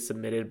almost get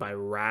submitted by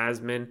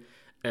Razman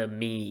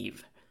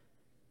Ameev.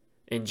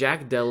 And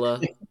Jack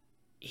Della,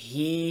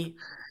 he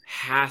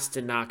has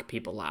to knock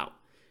people out.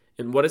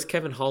 And what is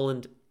Kevin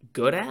Holland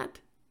good at?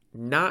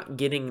 Not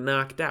getting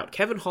knocked out.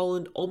 Kevin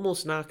Holland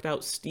almost knocked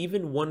out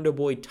Stephen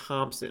Wonderboy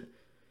Thompson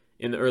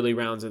in the early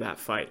rounds of that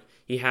fight.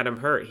 He had him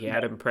hurt. He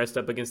had him pressed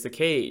up against the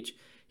cage.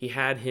 He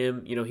had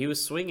him, he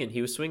was swinging.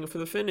 He was swinging for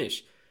the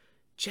finish.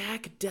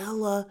 Jack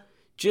Della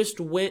just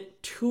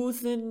went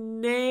tooth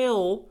and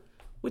nail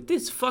with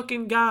this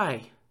fucking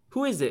guy.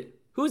 Who is it?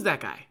 Who's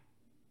that guy?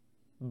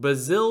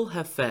 Basil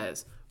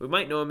Hafez. We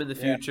might know him in the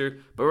Yeah.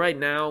 future, but right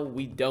now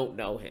we don't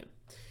know him.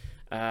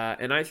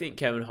 And I think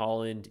Kevin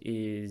Holland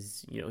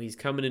is, he's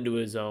coming into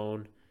his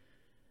own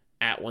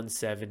at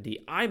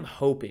 170. I'm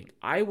hoping,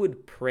 I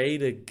would pray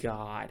to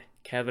God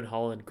Kevin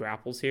Holland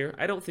grapples here.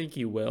 I don't think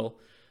he will,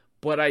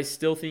 but I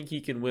still think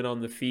he can win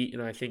on the feet,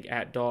 and I think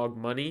at dog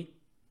money,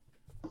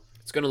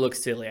 it's going to look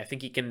silly. I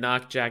think he can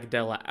knock Jack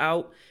Della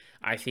out.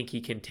 I think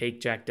he can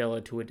take Jack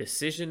Della to a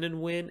decision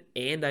and win,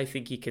 and I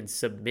think he can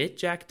submit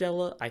Jack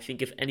Della. I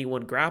think if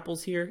anyone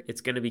grapples here,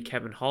 it's going to be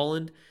Kevin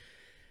Holland.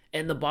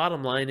 And the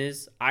bottom line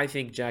is, I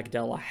think Jack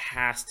Della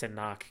has to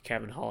knock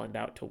Kevin Holland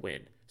out to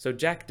win. So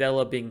Jack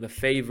Della being the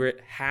favorite,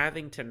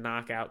 having to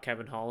knock out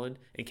Kevin Holland,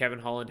 and Kevin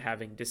Holland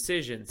having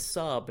decision,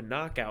 sub,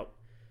 knockout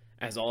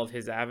as all of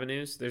his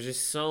avenues. There's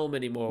just so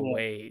many more Yeah.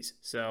 ways.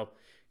 So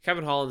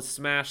Kevin Holland's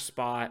smash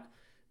spot,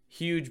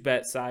 huge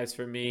bet size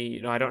for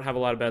me. I don't have a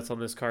lot of bets on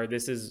this card.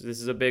 This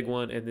is a big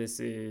one, and this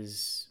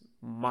is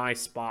my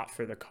spot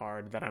for the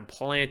card that I'm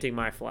planting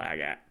my flag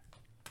at.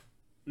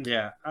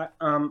 Yeah,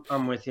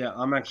 I'm with you.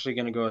 I'm actually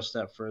going to go a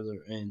step further,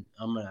 and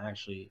I'm going to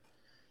actually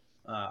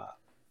uh,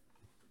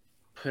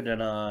 put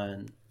it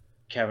on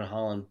Kevin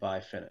Holland by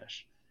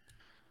finish.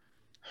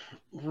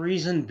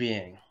 Reason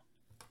being,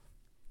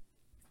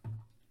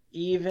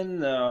 even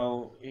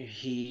though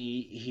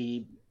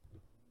he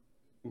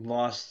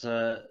lost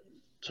to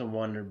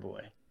Wonder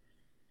Boy,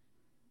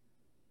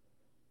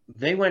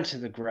 they went to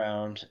the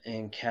ground,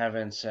 and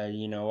Kevin said,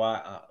 "You know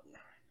what?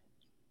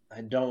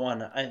 I don't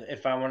want to.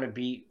 If I want to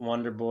beat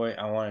Wonder Boy,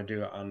 I want to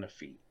do it on the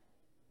feet."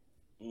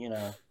 You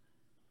know,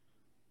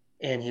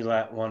 and he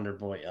let Wonder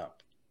Boy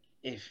up.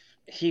 If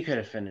he could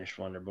have finished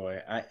Wonder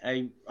Boy,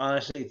 I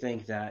honestly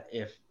think that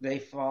if they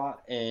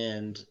fought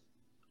and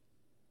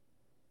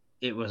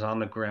it was on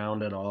the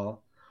ground at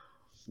all,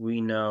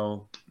 we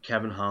know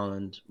Kevin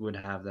Holland would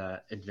have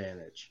that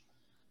advantage.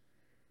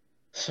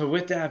 So,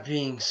 with that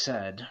being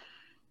said,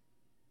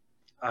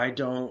 I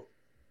don't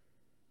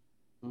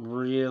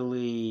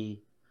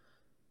really.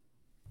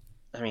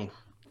 I mean,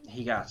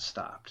 he got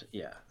stopped.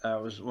 Yeah,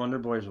 that was Wonder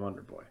Boy's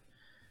Wonder Boy.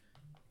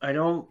 I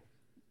don't.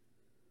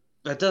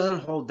 That doesn't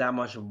hold that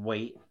much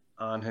weight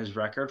on his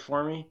record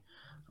for me.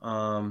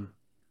 Um,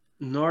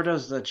 Nor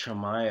does the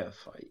Chimaev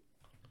fight.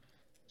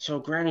 So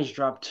Granny's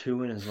dropped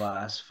 2 in his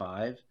last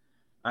 5.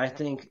 I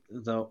think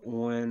the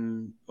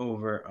win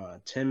over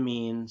Tim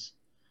Means,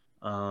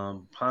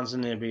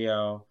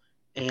 Ponzinibbio,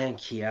 and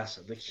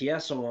Chiesa. The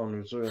Chiesa one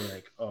was really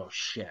like, oh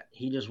shit.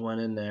 He just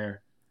went in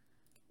there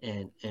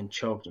and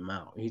choked him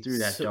out. He threw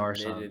that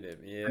Darce on him. Submitted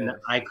him, And yeah.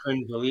 I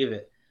couldn't believe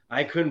it.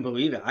 I couldn't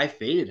believe it. I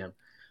faded him.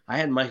 I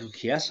had Michael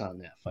Chiesa on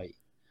that fight.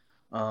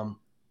 Um,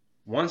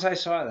 Once I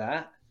saw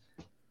that,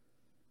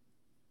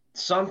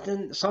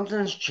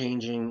 something's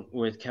changing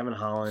with Kevin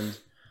Holland.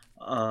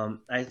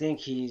 I think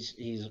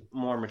he's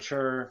more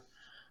mature.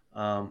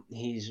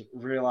 He's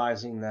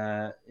realizing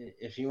that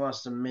if he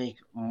wants to make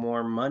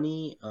more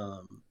money,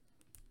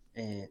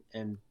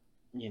 and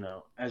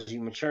as you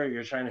mature,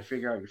 you're trying to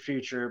figure out your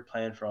future,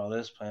 plan for all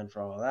this, plan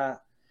for all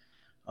that.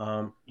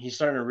 He's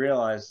starting to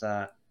realize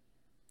that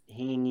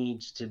he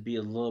needs to be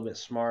a little bit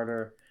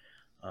smarter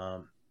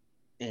um,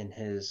 in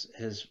his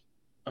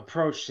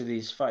approach to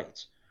these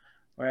fights.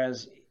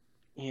 Whereas,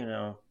 you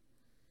know,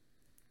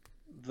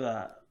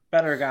 the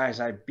better guys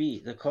I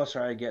beat, the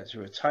closer I get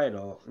to a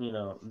title,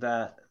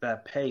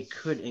 that pay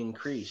could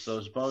increase.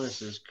 Those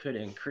bonuses could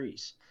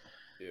increase.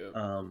 Yeah.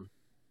 Um,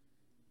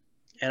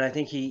 and I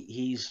think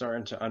he's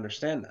starting to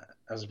understand that,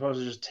 as opposed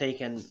to just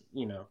taking,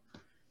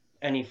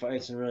 any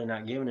fights and really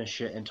not giving a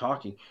shit and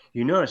talking.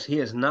 You notice he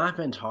has not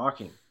been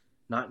talking,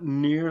 not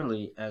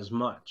nearly as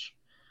much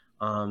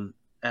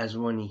as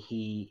when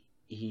he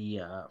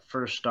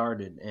first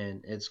started,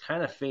 and it's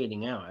kind of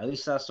fading out. At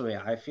least that's the way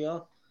I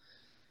feel.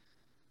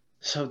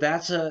 So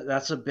that's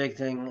a big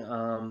thing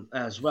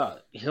as well.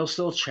 He'll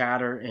still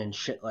chatter and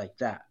shit like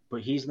that,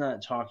 but he's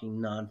not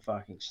talking non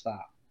fucking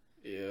stop.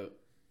 Yeah.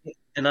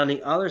 And on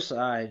the other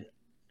side,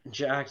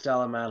 Jack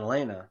Della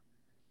Maddalena,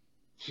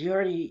 he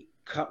already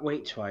cut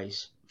weight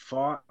twice,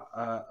 fought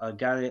a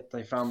guy that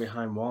they found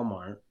behind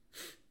Walmart,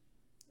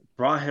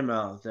 brought him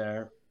out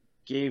there,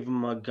 gave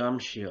him a gum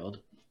shield.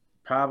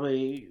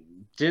 Probably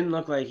didn't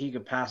look like he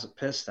could pass a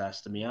piss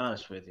test, to be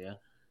honest with you.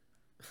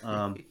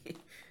 Um,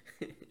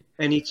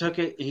 and he took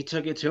it. He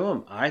took it to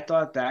him. I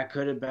thought that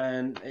could have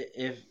been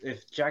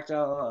if Jack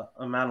Della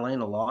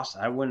Maddalena lost,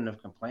 I wouldn't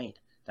have complained.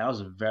 That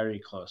was a very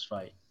close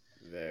fight.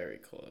 Very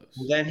close.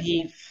 Then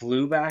he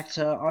flew back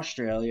to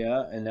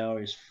Australia, and now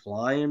he's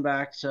flying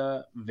back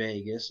to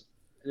Vegas.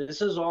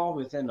 This is all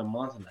within a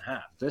month and a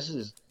half. This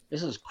is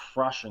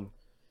crushing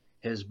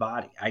his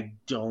body. I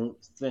don't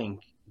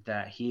think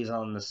that he's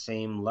on the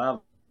same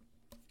level.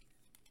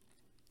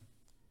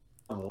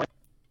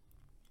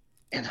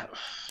 And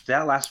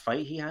that last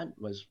fight he had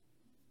was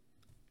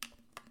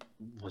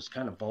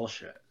kind of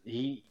bullshit.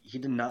 He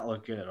did not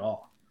look good at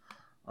all.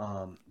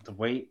 The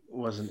weight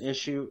was an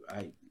issue.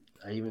 I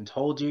even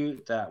told you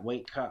that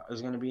weight cut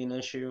was going to be an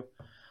issue.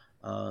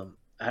 I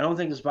don't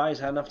think his body's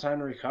had enough time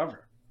to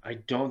recover. I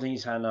don't think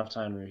he's had enough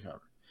time to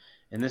recover.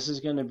 And this is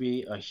going to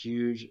be a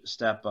huge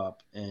step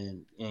up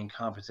in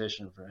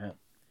competition for him.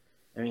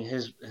 I mean,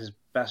 his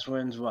best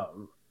wins, what?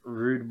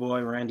 Rude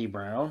boy Randy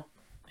Brown?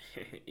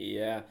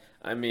 Yeah.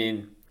 I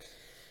mean,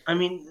 I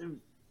mean,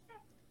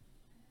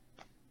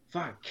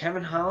 fuck.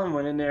 Kevin Holland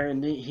went in there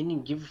and he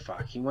didn't give a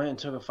fuck. He went and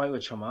took a fight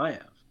with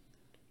Chimaev.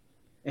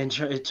 And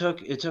it took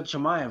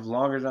Chimaev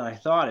longer than I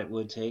thought it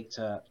would take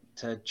to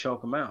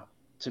choke him out,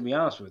 to be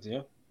honest with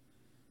you.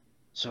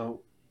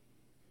 So,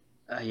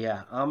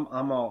 yeah, I'm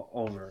all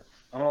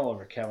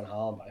over Kevin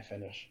Holland by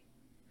finish.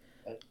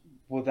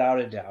 Without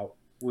a doubt.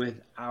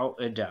 Without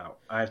a doubt.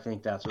 I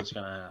think that's what's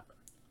going to happen.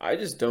 I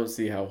just don't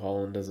see how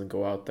Holland doesn't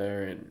go out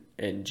there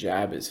and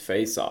jab his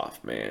face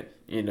off, man.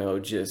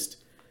 Just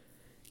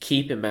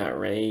keep him at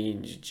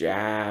range,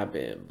 jab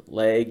him,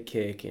 leg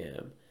kick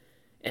him.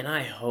 And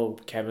I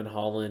hope Kevin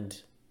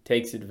Holland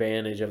takes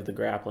advantage of the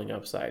grappling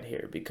upside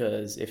here,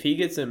 because if he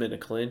gets him in a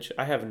clinch,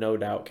 I have no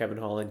doubt Kevin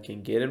Holland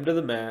can get him to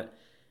the mat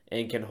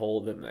and can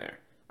hold him there.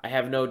 I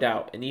have no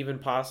doubt, and even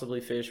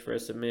possibly fish for a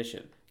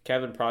submission.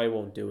 Kevin probably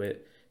won't do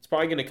it. It's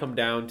probably going to come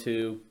down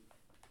to,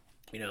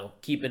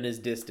 keeping his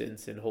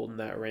distance and holding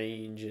that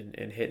range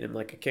and hitting him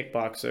like a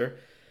kickboxer.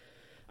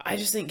 I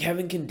just think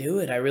Kevin can do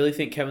it. I really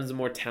think Kevin's a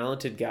more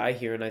talented guy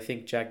here, and I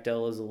think Jack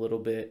Della is a little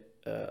bit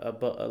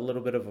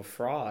of a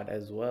fraud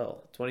as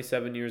well.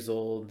 27 years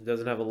old,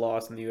 doesn't have a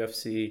loss in the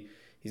UFC.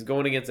 He's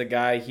going against a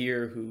guy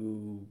here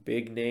who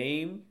big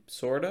name,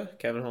 sorta.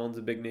 Kevin Holland's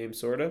a big name,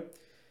 sorta.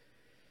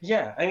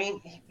 Yeah, I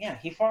mean, yeah,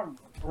 he fought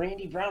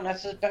Randy Brown.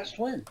 That's his best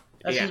win.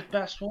 That's his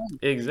best win.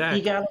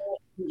 Exactly.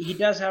 He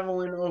does have a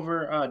win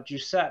over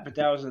Giuseppe, but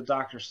that was a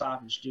doctor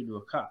stoppage due to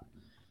a cut.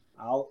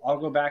 I'll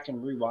go back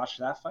and rewatch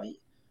that fight.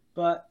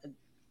 But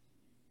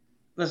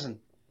listen,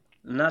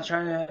 I'm not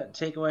trying to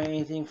take away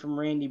anything from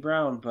Randy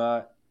Brown,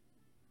 but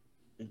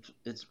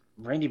it's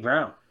Randy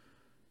Brown.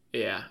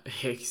 Yeah,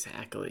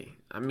 exactly.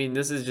 I mean,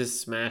 this is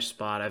just smash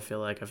spot. I feel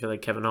like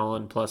Kevin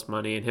Holland plus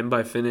money, and him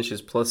by finish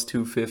is plus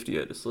 250.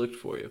 I just looked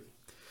for you.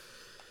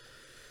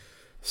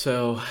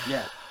 So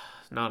yeah,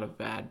 not a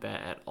bad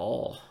bet at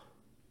all.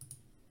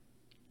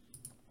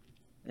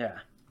 Yeah.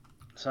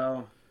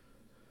 So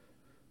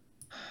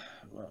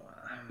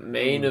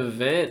Main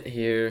event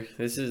here.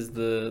 This is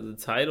the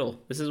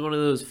title. This is one of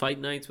those fight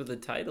nights with a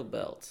title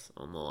belt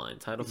on the line.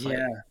 Title fight.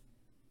 Yeah.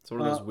 It's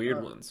one of those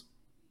weird ones.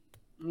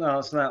 No,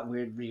 it's not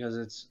weird because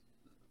it's.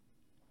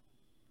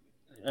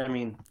 I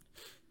mean,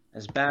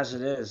 as bad as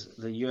it is,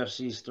 the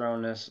UFC's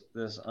throwing this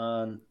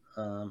on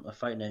a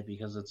fight night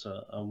because it's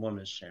a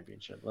women's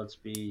championship.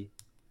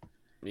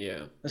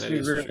 Yeah, Let's that be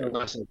is true.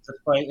 realistic. The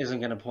fight isn't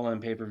going to pull in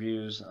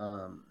pay-per-views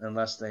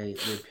unless they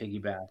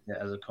piggyback it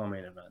as a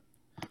co-main event.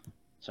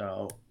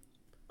 So,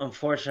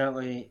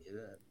 unfortunately,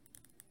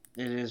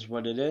 it is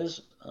what it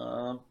is.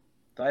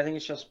 But I think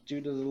it's just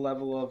due to the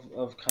level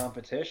of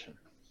competition.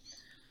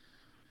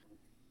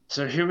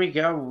 So here we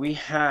go. We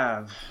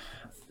have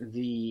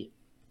the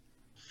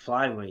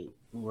flyweight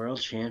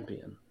world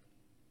champion,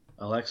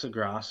 Alexa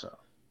Grasso,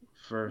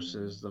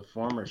 versus the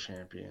former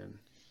champion,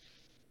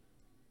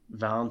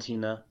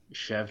 Valentina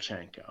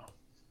Shevchenko.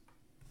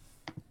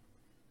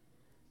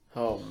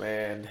 Oh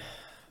man,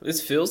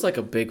 this feels like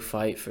a big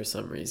fight for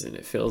some reason.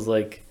 It feels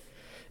like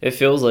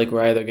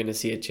we're either going to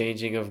see a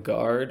changing of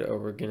guard or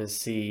we're going to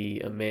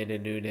see Amanda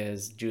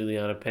Nunes,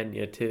 Juliana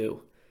Pena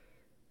too.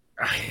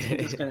 I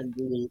think it's going to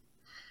be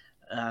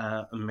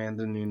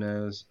Amanda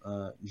Nunes,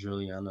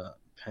 Juliana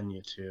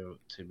Pena too.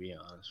 To be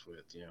honest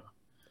with you,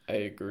 I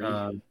agree.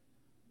 um,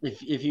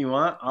 if you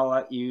want, I'll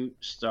let you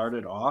start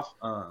it off.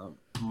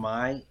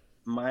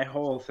 My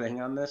whole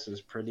thing on this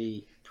is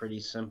pretty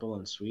simple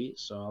and sweet,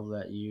 so I'll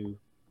let you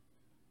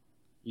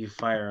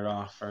fire it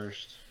off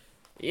first.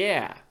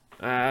 Yeah.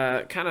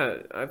 Kind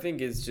of. I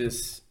think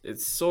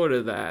it's sort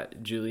of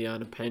that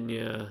Juliana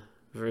Pena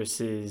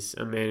versus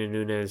Amanda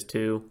Nunes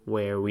too,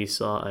 where we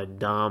saw a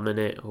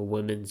dominant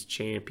women's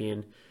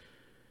champion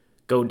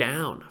go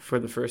down for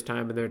the first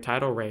time in their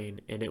title reign,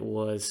 and it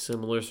was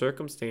similar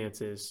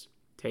circumstances: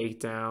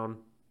 takedown,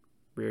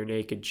 rear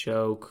naked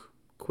choke,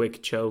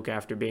 quick choke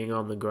after being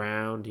on the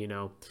ground.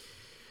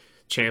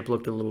 Champ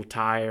looked a little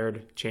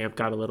tired. Champ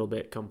got a little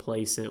bit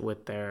complacent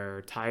with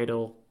their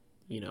title.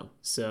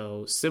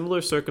 So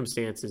similar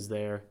circumstances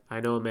there.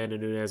 I know Amanda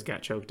Nunes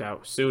got choked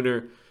out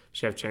sooner.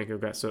 Shevchenko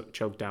got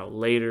choked out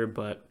later,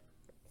 but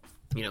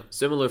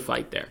similar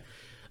fight there.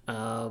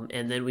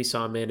 And then we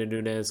saw Amanda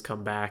Nunes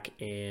come back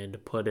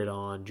and put it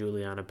on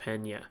Juliana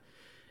Pena.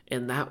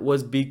 And that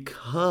was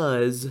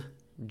because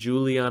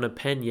Juliana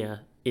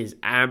Pena is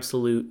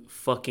absolute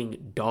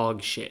fucking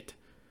dog shit.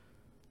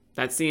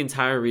 That's the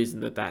entire reason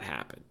that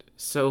happened.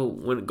 So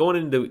when going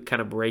into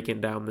kind of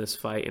breaking down this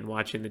fight and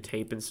watching the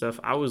tape and stuff,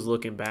 I was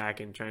looking back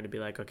and trying to be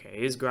like, okay,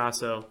 is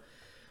Grasso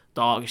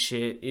dog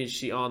shit? Is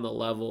she on the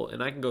level?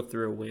 And I can go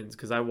through her wins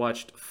because I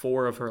watched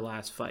 4 of her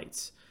last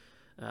fights.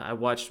 I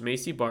watched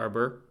Macy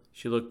Barber.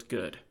 She looked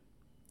good.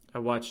 I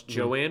watched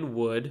Joanne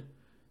Wood.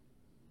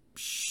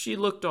 She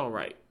looked all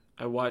right.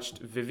 I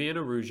watched Viviane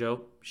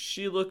Araújo.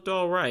 She looked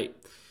all right.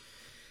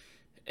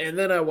 And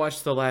then I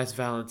watched the last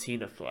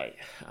Valentina fight.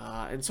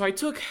 And so I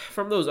took,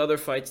 from those other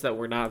fights that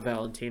were not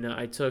Valentina,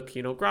 I took,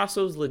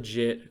 Grasso's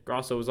legit.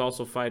 Grasso was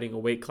also fighting a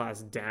weight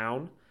class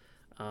down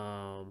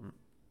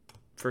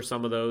for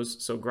some of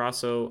those. So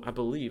Grasso, I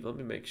believe, let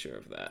me make sure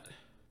of that.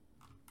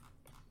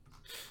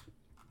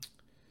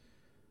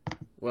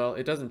 Well,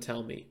 it doesn't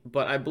tell me,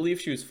 but I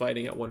believe she was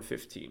fighting at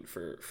 115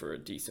 for a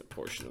decent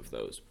portion of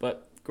those.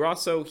 But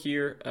Grasso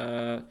here,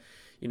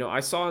 I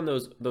saw in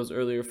those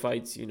earlier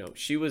fights,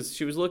 she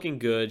was looking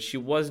good. She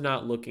was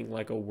not looking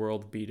like a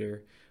world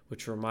beater,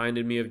 which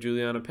reminded me of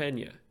Juliana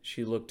Pena.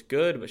 She looked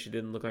good, but she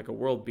didn't look like a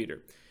world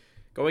beater.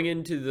 Going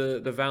into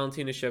the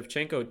Valentina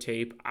Shevchenko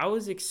tape, I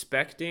was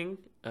expecting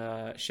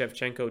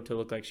Shevchenko to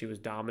look like she was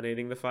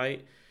dominating the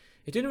fight.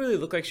 It didn't really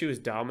look like she was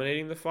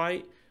dominating the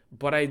fight,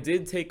 but I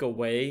did take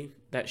away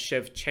that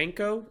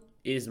Shevchenko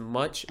is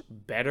much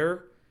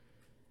better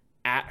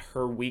at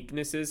her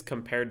weaknesses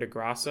compared to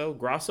Grasso.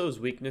 Grasso's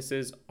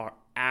weaknesses are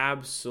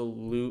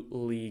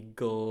absolutely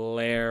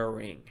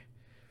glaring.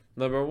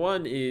 Number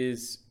one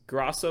is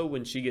Grasso,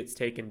 when she gets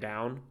taken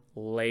down,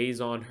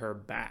 lays on her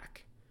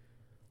back.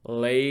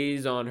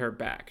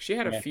 She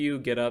had a few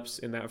get-ups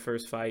in that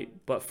first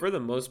fight, but for the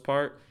most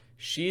part,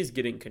 she's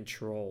getting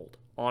controlled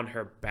on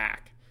her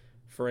back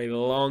for a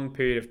long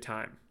period of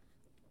time.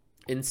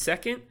 And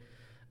second,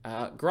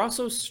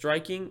 Grasso's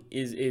striking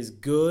is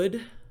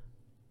good,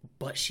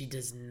 but she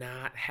does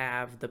not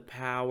have the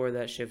power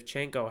that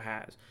Shevchenko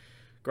has.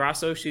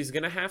 Grasso, she's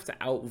going to have to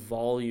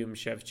out-volume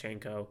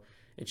Shevchenko,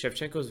 and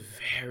Shevchenko's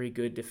very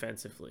good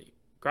defensively.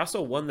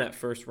 Grasso won that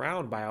first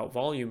round by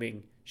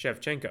out-voluming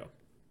Shevchenko.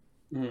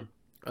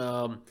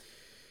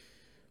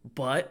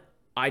 But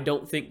I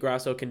don't think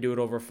Grasso can do it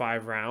over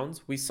 5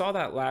 rounds. We saw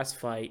that last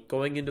fight.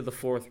 Going into the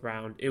 4th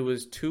round, it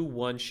was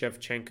 2-1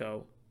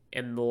 Shevchenko,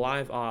 and the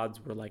live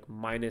odds were like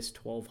minus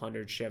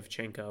 1,200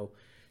 Shevchenko.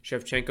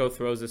 Shevchenko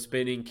throws a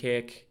spinning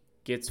kick,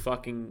 gets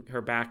fucking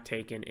her back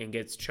taken, and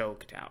gets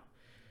choked out.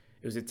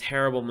 It was a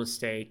terrible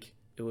mistake.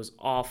 It was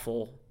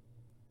awful.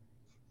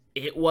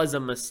 It was a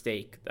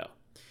mistake, though.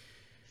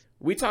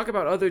 We talk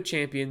about other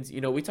champions.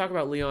 We talk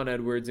about Leon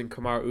Edwards and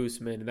Kamaru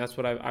Usman, and that's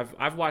what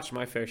I've watched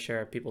my fair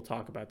share of people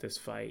talk about this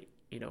fight.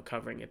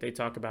 covering it. They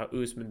talk about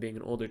Usman being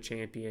an older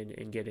champion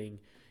and getting,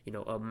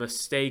 a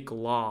mistake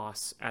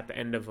loss at the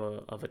end of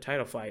a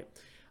title fight.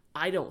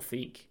 I don't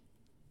think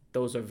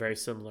those are very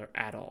similar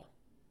at all.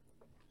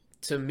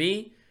 To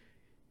me,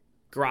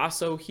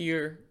 Grasso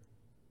here,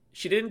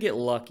 she didn't get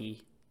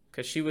lucky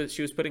because she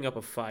was putting up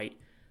a fight,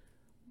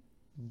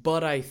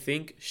 but I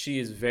think she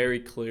is very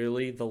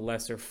clearly the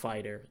lesser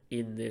fighter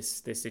in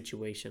this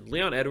situation.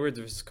 Leon Edwards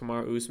versus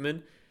Kamaru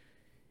Usman.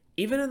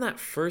 Even in that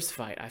first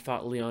fight, I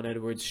thought Leon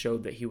Edwards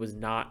showed that he was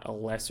not a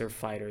lesser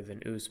fighter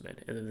than Usman.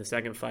 And then the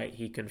second fight,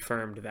 he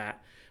confirmed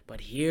that.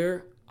 But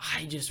here,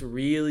 I just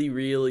really,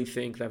 really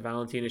think that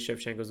Valentina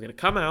Shevchenko is going to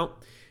come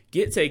out,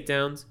 get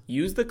takedowns,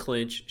 use the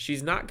clinch.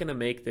 She's not going to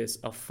make this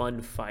a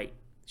fun fight.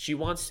 She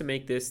wants to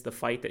make this the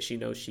fight that she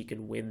knows she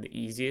can win the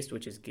easiest,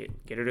 which is get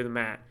her to the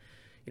mat.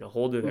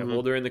 Hold her there,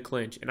 hold her in the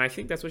clinch. And I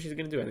think that's what she's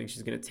going to do. I think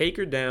she's going to take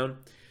her down.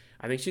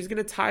 I think she's going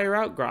to tire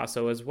out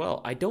Grasso as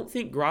well. I don't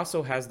think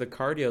Grasso has the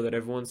cardio that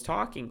everyone's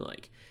talking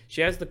like.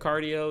 She has the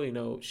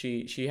cardio,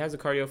 she has the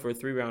cardio for a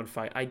 3-round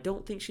fight. I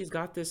don't think she's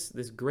got this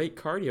great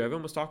cardio.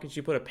 Everyone was talking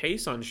she put a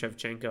pace on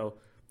Shevchenko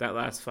that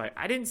last fight.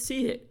 I didn't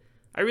see it.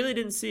 I really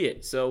didn't see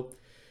it. So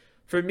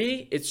for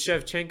me, it's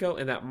Shevchenko,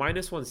 and that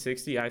minus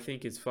 160 I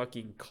think is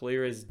fucking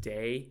clear as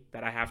day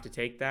that I have to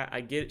take that.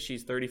 I get it,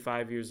 she's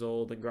 35 years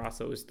old and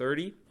Grasso is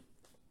 30.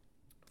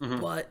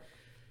 But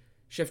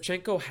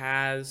Shevchenko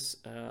has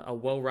a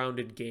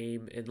well-rounded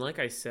game, and like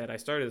I said, I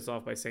started this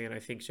off by saying I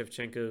think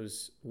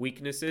Shevchenko's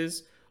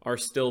weaknesses are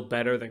still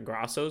better than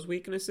Grasso's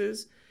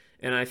weaknesses,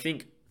 and I'm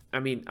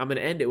going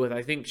to end it with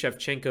I think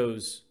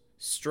Shevchenko's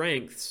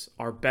strengths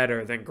are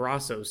better than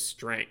Grasso's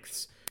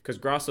strengths, because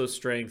Grasso's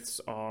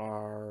strengths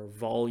are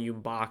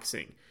volume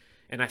boxing,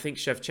 and I think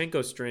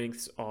Shevchenko's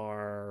strengths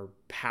are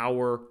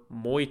power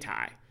Muay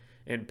Thai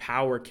and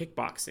power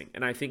kickboxing.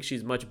 And I think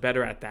she's much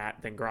better at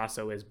that than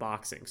Grasso is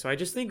boxing. So I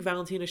just think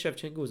Valentina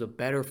Shevchenko is a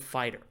better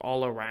fighter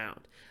all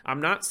around.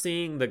 I'm not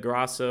seeing the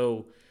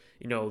Grasso,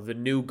 the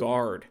new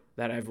guard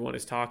that everyone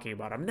is talking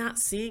about. I'm not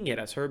seeing it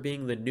as her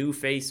being the new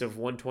face of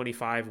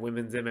 125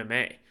 women's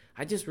MMA.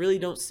 I just really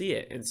don't see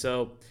it. And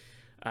so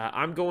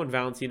I'm going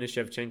Valentina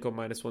Shevchenko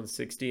minus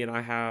 160, and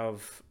I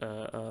have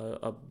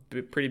a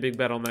pretty big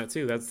bet on that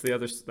too. That's the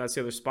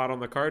other spot on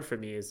the card for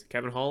me is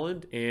Kevin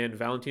Holland and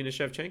Valentina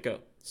Shevchenko.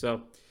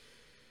 So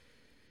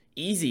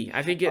easy.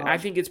 I think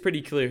it's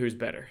pretty clear who's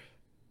better.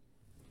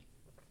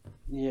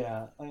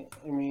 Yeah, I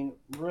mean,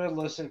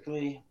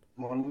 realistically,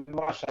 when we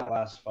watched that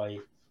last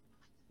fight,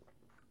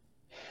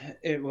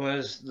 it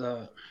was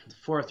the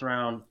fourth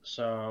round.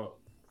 So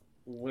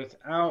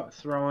without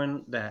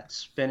throwing that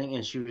spinning,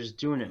 and she was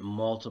doing it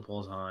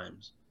multiple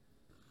times,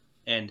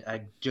 and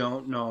I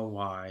don't know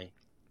why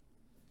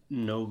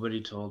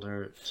nobody told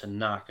her to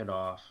knock it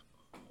off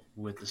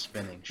with the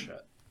spinning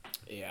shit.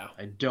 Yeah.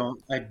 I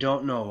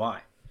don't know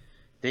why.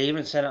 They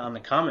even said it on the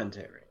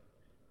commentary.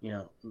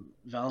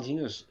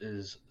 Valentina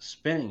is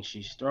spinning.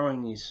 She's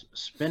throwing these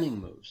spinning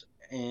moves,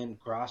 and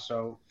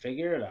Grasso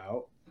figured it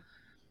out.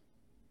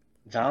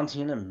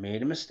 Valentina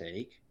made a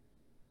mistake,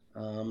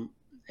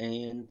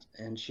 and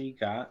she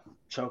got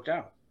choked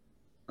out.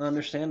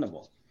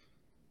 Understandable.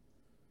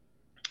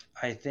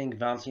 I think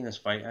Valentina's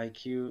fight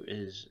IQ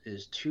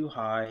is too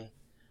high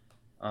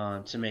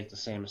to make the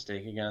same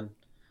mistake again.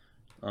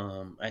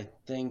 I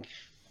think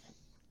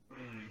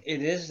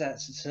it is that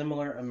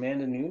similar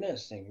Amanda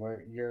Nunes thing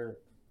where you're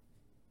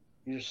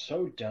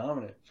so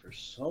dominant for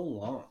so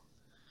long.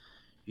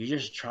 You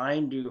just try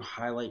and do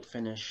highlight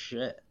finish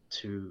shit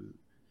to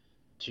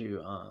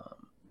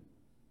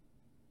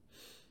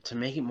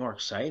make it more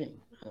exciting.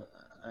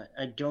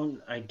 I don't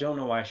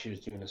know why she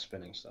was doing the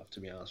spinning stuff, to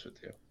be honest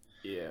with you.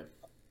 Yeah.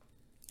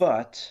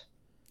 But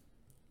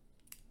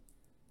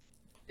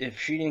if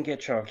she didn't get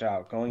choked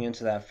out going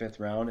into that fifth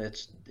round,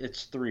 it's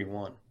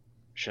 3-1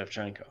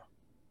 Shevchenko.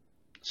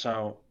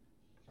 So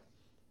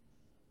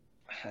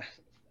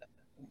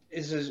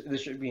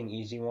this should be an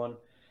easy one.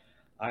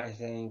 I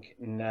think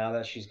now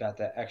that she's got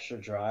that extra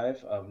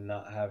drive of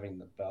not having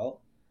the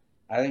belt,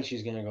 I think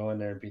she's going to go in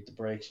there and beat the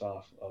brakes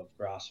off of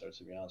Grasso,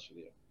 to be honest with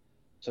you.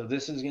 So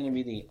this is going to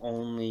be the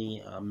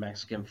only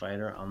Mexican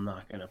fighter I'm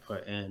not going to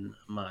put in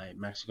my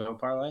Mexico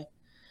parlay,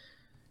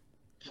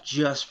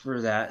 just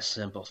for that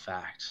simple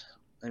fact.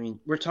 I mean,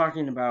 we're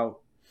talking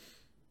about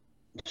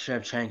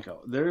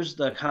Shevchenko. There's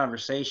the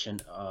conversation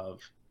of,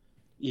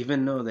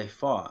 even though they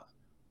fought,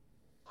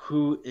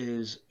 who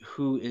is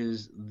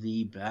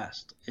the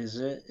best? Is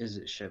it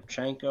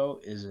Shevchenko?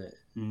 Is it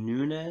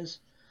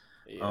Nunes?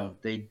 Yeah.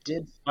 They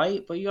did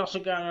fight, but you also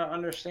gotta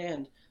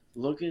understand.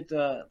 Look at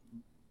the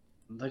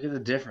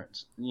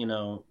difference.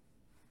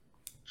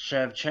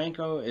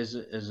 Shevchenko is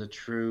a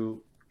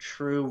true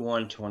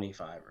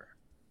 125er,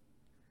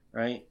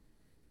 right?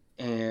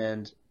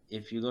 And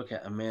if you look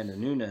at Amanda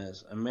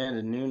Nunes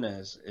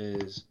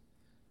is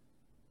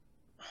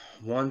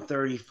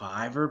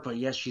 135er, but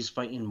yes, she's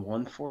fighting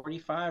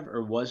 145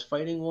 or was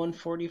fighting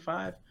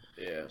 145.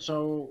 Yeah.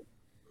 So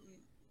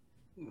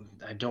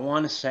I don't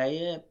want to say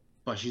it,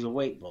 but she's a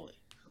weight bully.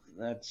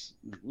 That's,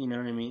 you know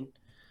what I mean?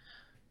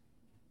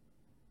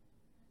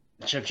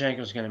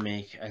 Shevchenko's gonna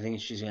make. I think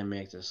she's gonna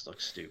make this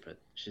look stupid.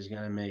 She's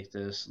gonna make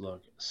this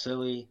look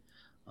silly.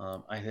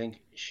 I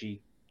think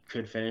she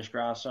could finish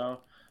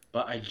Grasso,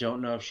 but I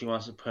don't know if she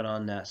wants to put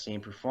on that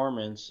same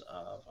performance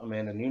of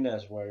Amanda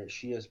Nunes, where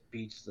she just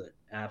beats the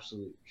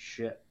absolute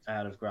shit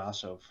out of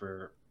Grasso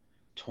for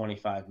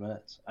 25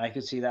 minutes. I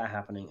could see that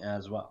happening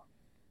as well.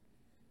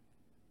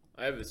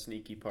 I have a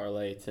sneaky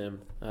parlay,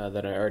 Tim,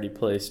 that I already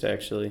placed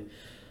actually.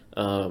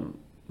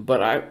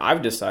 But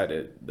I've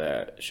decided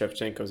that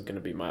Shevchenko is going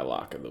to be my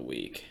lock of the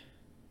week.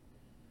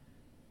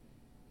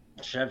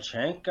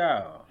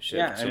 Shevchenko.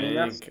 Yeah, I mean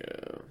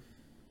Shevchenko.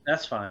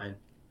 that's fine.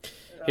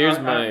 Here's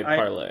I my I, I,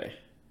 parlay.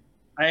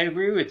 I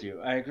agree with you.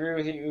 I agree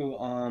with you.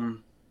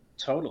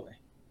 Totally.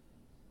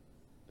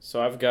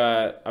 So I've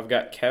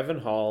got Kevin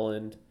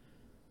Holland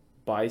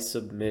by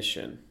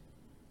submission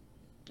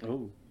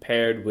Ooh.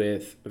 paired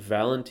with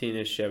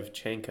Valentina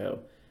Shevchenko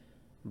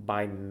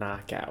by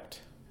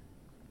knockout.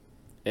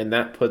 And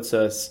that puts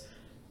us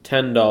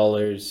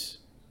 $10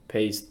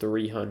 pays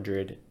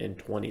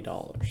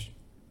 $320.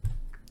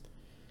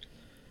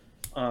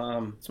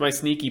 It's my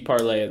sneaky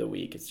parlay of the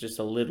week. It's just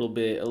a little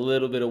bit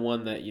of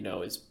one that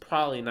is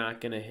probably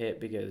not going to hit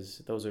because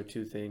those are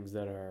two things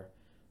that are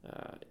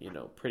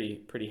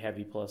pretty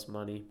heavy plus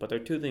money, but they're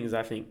two things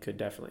I think could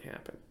definitely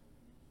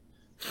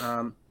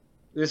happen.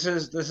 This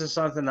is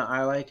something that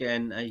I like,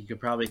 and you could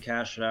probably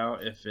cash it out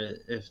if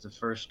the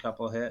first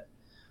couple hit.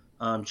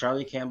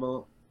 Charlie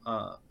Campbell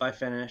by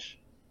finish,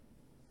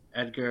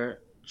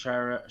 Edgar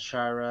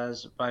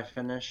Chirez by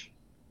finish,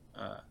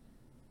 uh,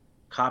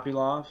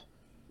 Kopylov,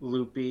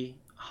 Loopy,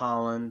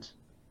 Holland,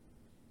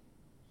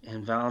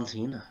 and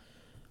Valentina.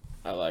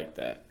 I like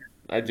that.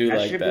 I do That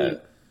like should be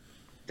that.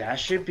 that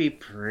should be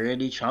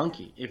pretty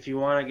chunky. If you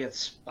want to get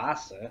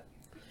Spasa,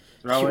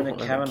 throw You in a want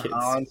to Kevin get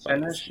Holland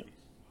finish spicy.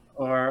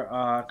 or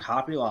a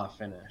Kopylov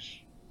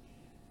finish.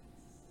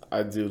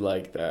 I do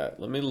like that.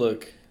 Let me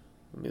look.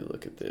 Let me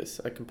look at this.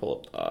 I can pull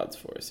up the odds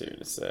for us here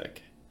in a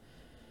sec.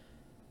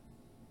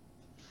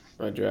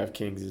 My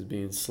DraftKings is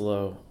being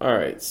slow. All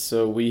right,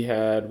 so we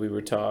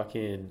were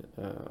talking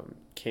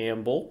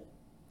Campbell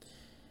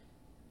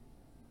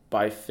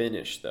by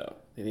finish though.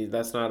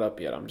 That's not up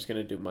yet. I'm just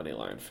gonna do money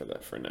line for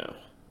that for now.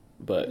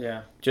 But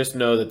Yeah. just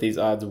know that these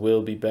odds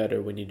will be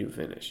better when you do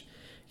finish.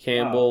 Oh,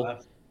 Campbell,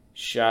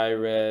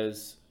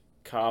 Shirez,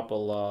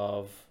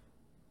 Kopilov,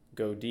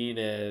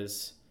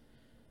 Godinez,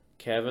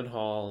 Kevin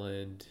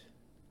Holland,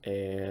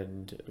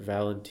 and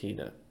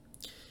Valentina.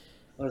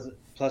 was it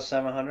plus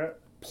 700?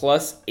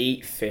 Plus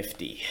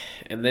 850.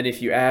 And then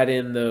if you add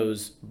in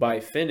those by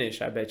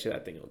finish, I bet you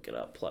that thing will get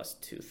up plus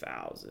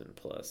 2,000,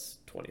 plus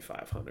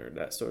 2,500,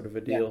 that sort of a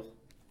Yeah. deal.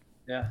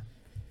 Yeah.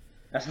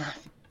 That's not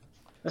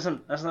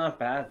that's not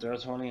bad. Throw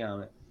 20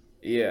 on it.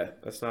 Yeah,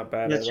 that's not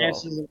bad The at all.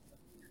 chances.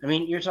 I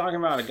mean, you're talking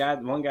about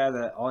one guy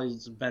that all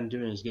he's been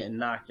doing is getting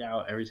knocked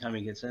out every time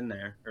he gets in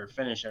there, or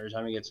finish every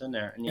time he gets in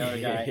there, and the other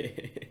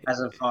guy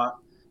hasn't fought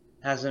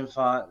hasn't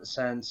fought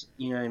since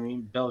you know what I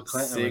mean. Bill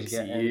Clinton was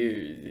getting. 6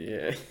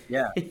 years,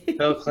 Yeah,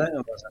 Bill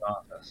Clinton was in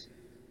office,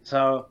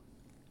 so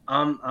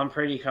I'm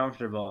pretty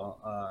comfortable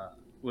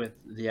with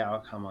the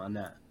outcome on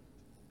that.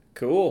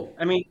 Cool.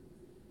 I mean,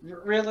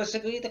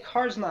 realistically, the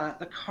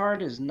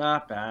card is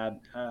not bad.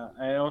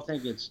 I don't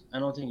think it's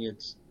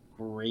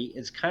great.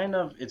 It's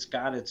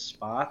got its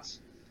spots,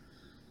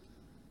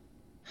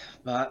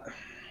 but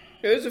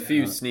There's a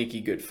few uh,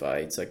 sneaky good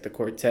fights. Like the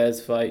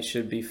Cortez fight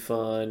should be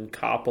fun.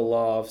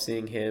 Kopilov,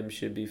 seeing him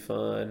should be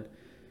fun.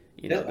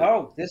 You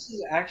know, this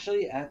is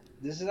actually at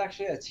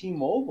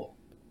T-Mobile.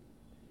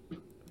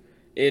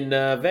 in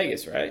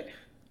Vegas, right?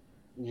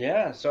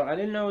 Yeah, so I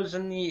didn't know it was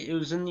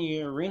in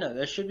the arena.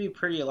 That should be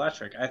pretty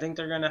electric. I think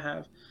they're gonna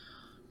have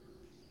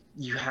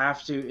you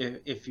have to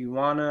if you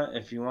wanna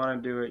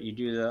do it, you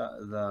do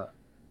the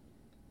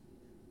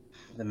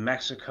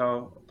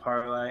Mexico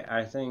parlay.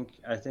 I think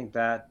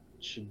that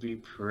should be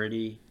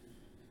pretty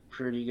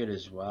good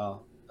as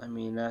well. I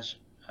mean that's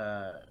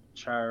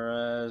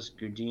Charas,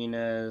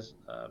 Gudinez,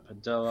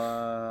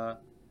 Padilla,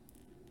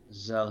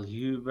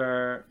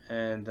 Zellhuber,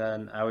 and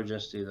then I would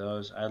just do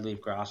those. I'd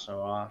leave Grasso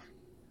off.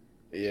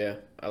 Yeah,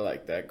 I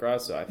like that.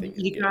 Grasso, I think,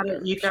 is You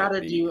should gotta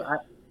be. do.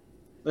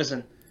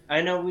 Listen,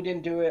 I know we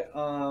didn't do it.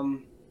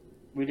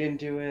 We didn't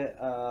do it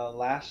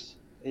last.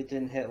 It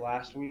didn't hit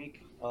last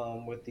week.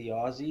 With the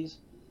Aussies,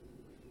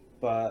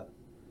 but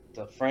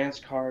the France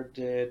card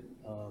did.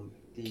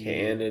 The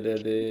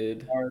Canada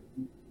did. card.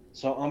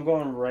 So I'm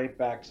going right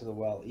back to the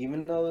well.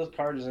 Even though this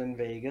card is in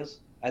Vegas,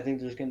 I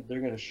think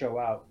they're gonna show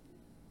out.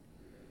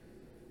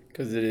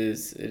 Because it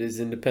is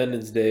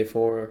Independence Day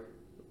for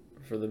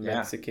the Yeah,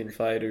 Mexican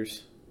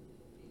fighters.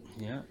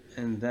 yeah.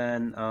 And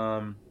then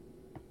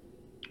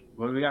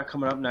what do we got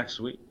coming up next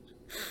week?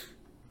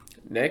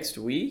 Next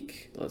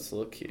week, let's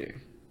look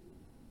here.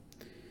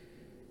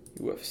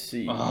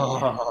 UFC.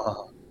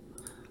 Oh,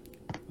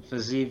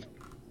 Fazeev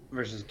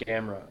versus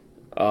Gamrot.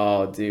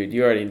 Oh, dude,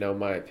 you already know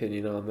my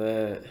opinion on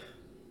that.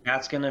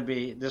 That's gonna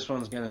be. This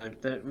one's gonna.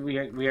 We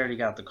already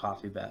got the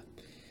coffee bet.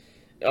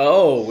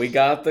 Oh, we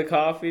got the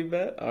coffee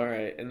bet. All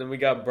right, and then we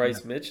got Yeah.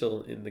 Bryce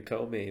Mitchell in the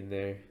co-main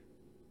there.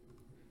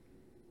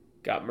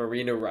 Got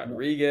Marina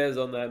Rodriguez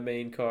on that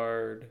main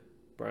card.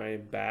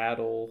 Brian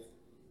Battle.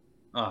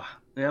 Oh,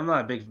 yeah, I'm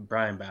not a big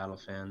Brian Battle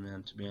fan,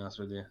 man, to be honest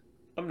with you.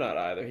 I'm not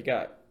either.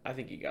 I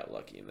think he got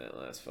lucky in that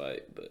last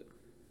fight, but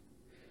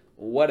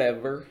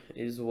whatever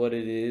is what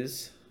it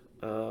is.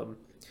 Um,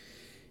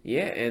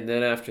 yeah, and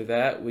then after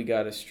that, we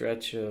got a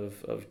stretch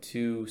of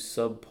two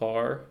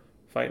subpar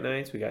fight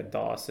nights. We got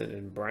Dawson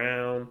and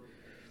Brown,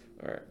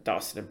 or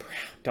Dawson and Brown,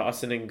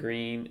 Dawson and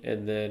Green,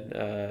 and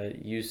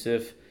then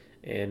Yusuf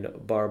and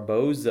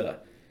Barboza.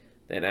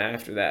 Then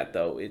after that,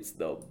 though, it's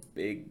the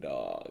big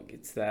dog.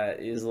 It's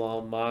that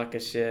Islam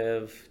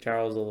Makhachev,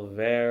 Charles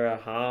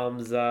Oliveira,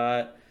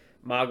 Hamzat,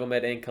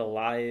 Magomed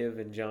Ankalaev,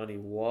 and Johnny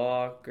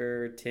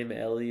Walker. Tim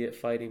Elliott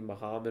fighting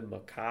Muhammad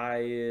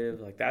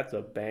Makayev. Like, that's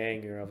a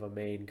banger of a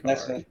main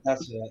card.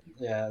 That's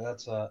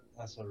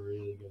a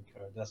really good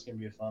card. That's gonna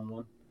be a fun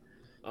one.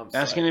 I'm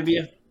That's gonna psyched. be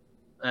a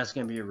that's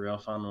gonna be a real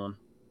fun one.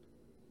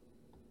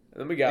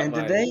 And then we got And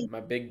did they my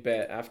big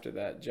bet after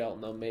that,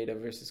 Jalton Almeida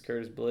versus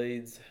Curtis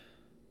Blades.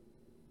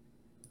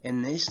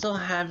 and they still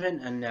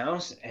haven't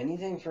announced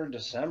anything for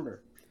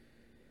December.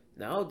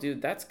 No,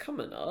 dude, that's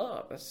coming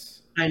up.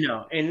 That's I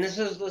know, and this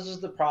is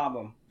the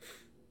problem.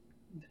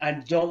 I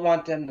don't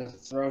want them to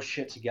throw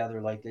shit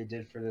together like they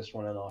did for this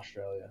one in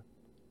Australia.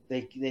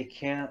 They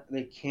can't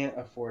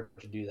afford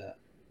to do that.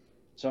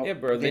 yeah, So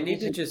bro. they need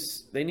to.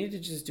 They need to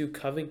just do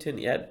Covington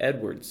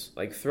Edwards.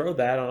 Like throw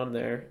that on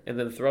there, and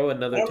then throw I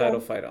another don't title know.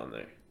 fight on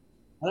there.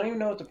 I don't even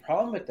know what the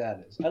problem with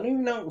that is. I don't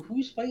even know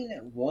who's fighting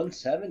at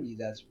 170.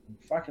 That's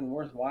fucking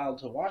worthwhile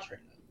to watch right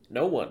now.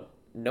 No one,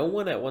 no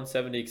one at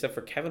 170 except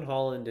for Kevin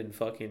Holland and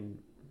fucking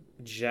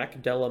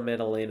Jack Della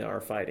Maddalena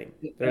are fighting.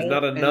 There's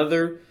not And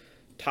another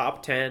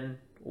top 10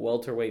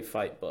 welterweight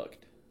fight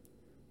booked.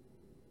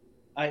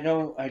 I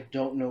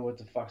don't know what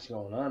the fuck's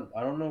going on.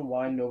 I don't know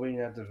why nobody in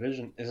that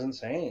division isn't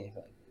saying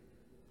anything.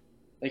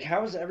 Like,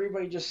 how is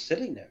everybody just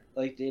sitting there?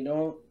 Like, they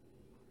don't.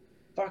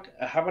 Fuck.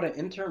 How about an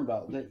interim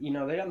belt? That they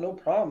got no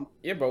problem.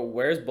 Yeah, bro.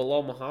 Where's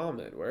Bilal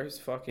Muhammad? Where's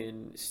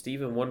fucking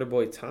Stephen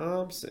Wonderboy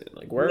Thompson?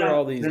 Like, where are Not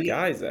all these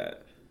guys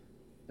at?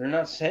 they're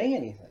not saying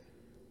anything.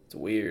 It's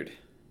weird.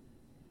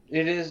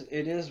 It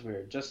is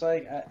weird. Just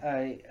like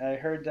I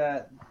heard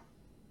that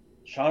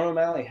Sean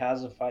O'Malley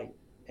has a fight,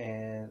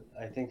 and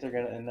I think they're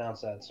gonna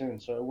announce that soon.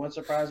 So it wouldn't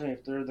surprise me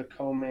if they're the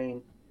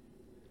co-main.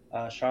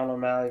 Sean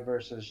O'Malley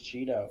versus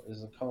Cheeto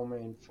is the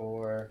co-main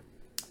for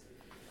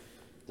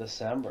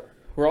December.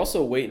 We're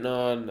also waiting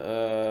on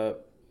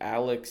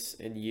Alex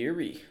and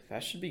Yuri.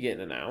 That should be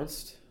getting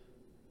announced.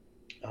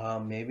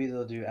 Maybe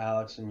they'll do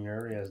Alex and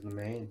Yuri as the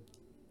main.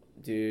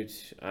 Dude,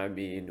 I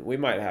mean, we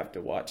might have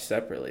to watch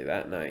separately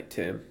that night,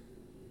 Tim.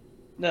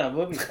 No,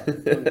 we'll be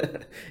fine. We'll be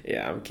fine.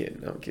 Yeah, I'm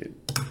kidding. I'm kidding.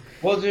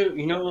 We'll do.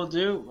 You know what we'll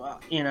do?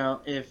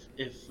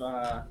 If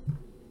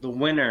the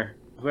winner,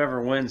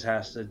 whoever wins,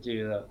 has to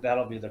do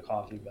that'll be the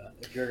coffee bet.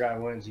 If your guy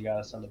wins, you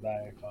gotta send a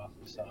bag of coffee.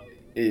 So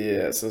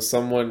Yeah, so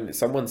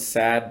someone's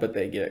sad, but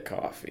they get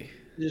coffee.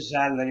 you're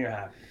sad, and then you're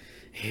happy.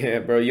 Yeah,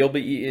 bro, you'll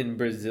be eating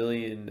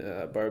Brazilian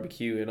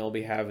barbecue, and I'll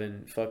be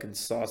having fucking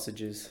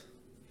sausages.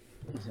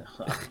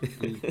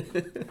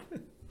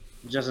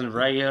 Just a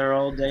regular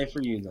old day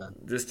for you then.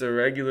 Just a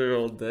regular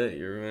old day.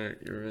 You're right.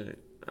 You're right.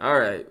 All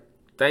right.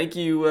 Thank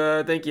you.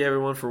 Thank you,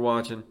 everyone, for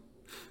watching.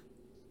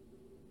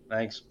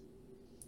 Thanks.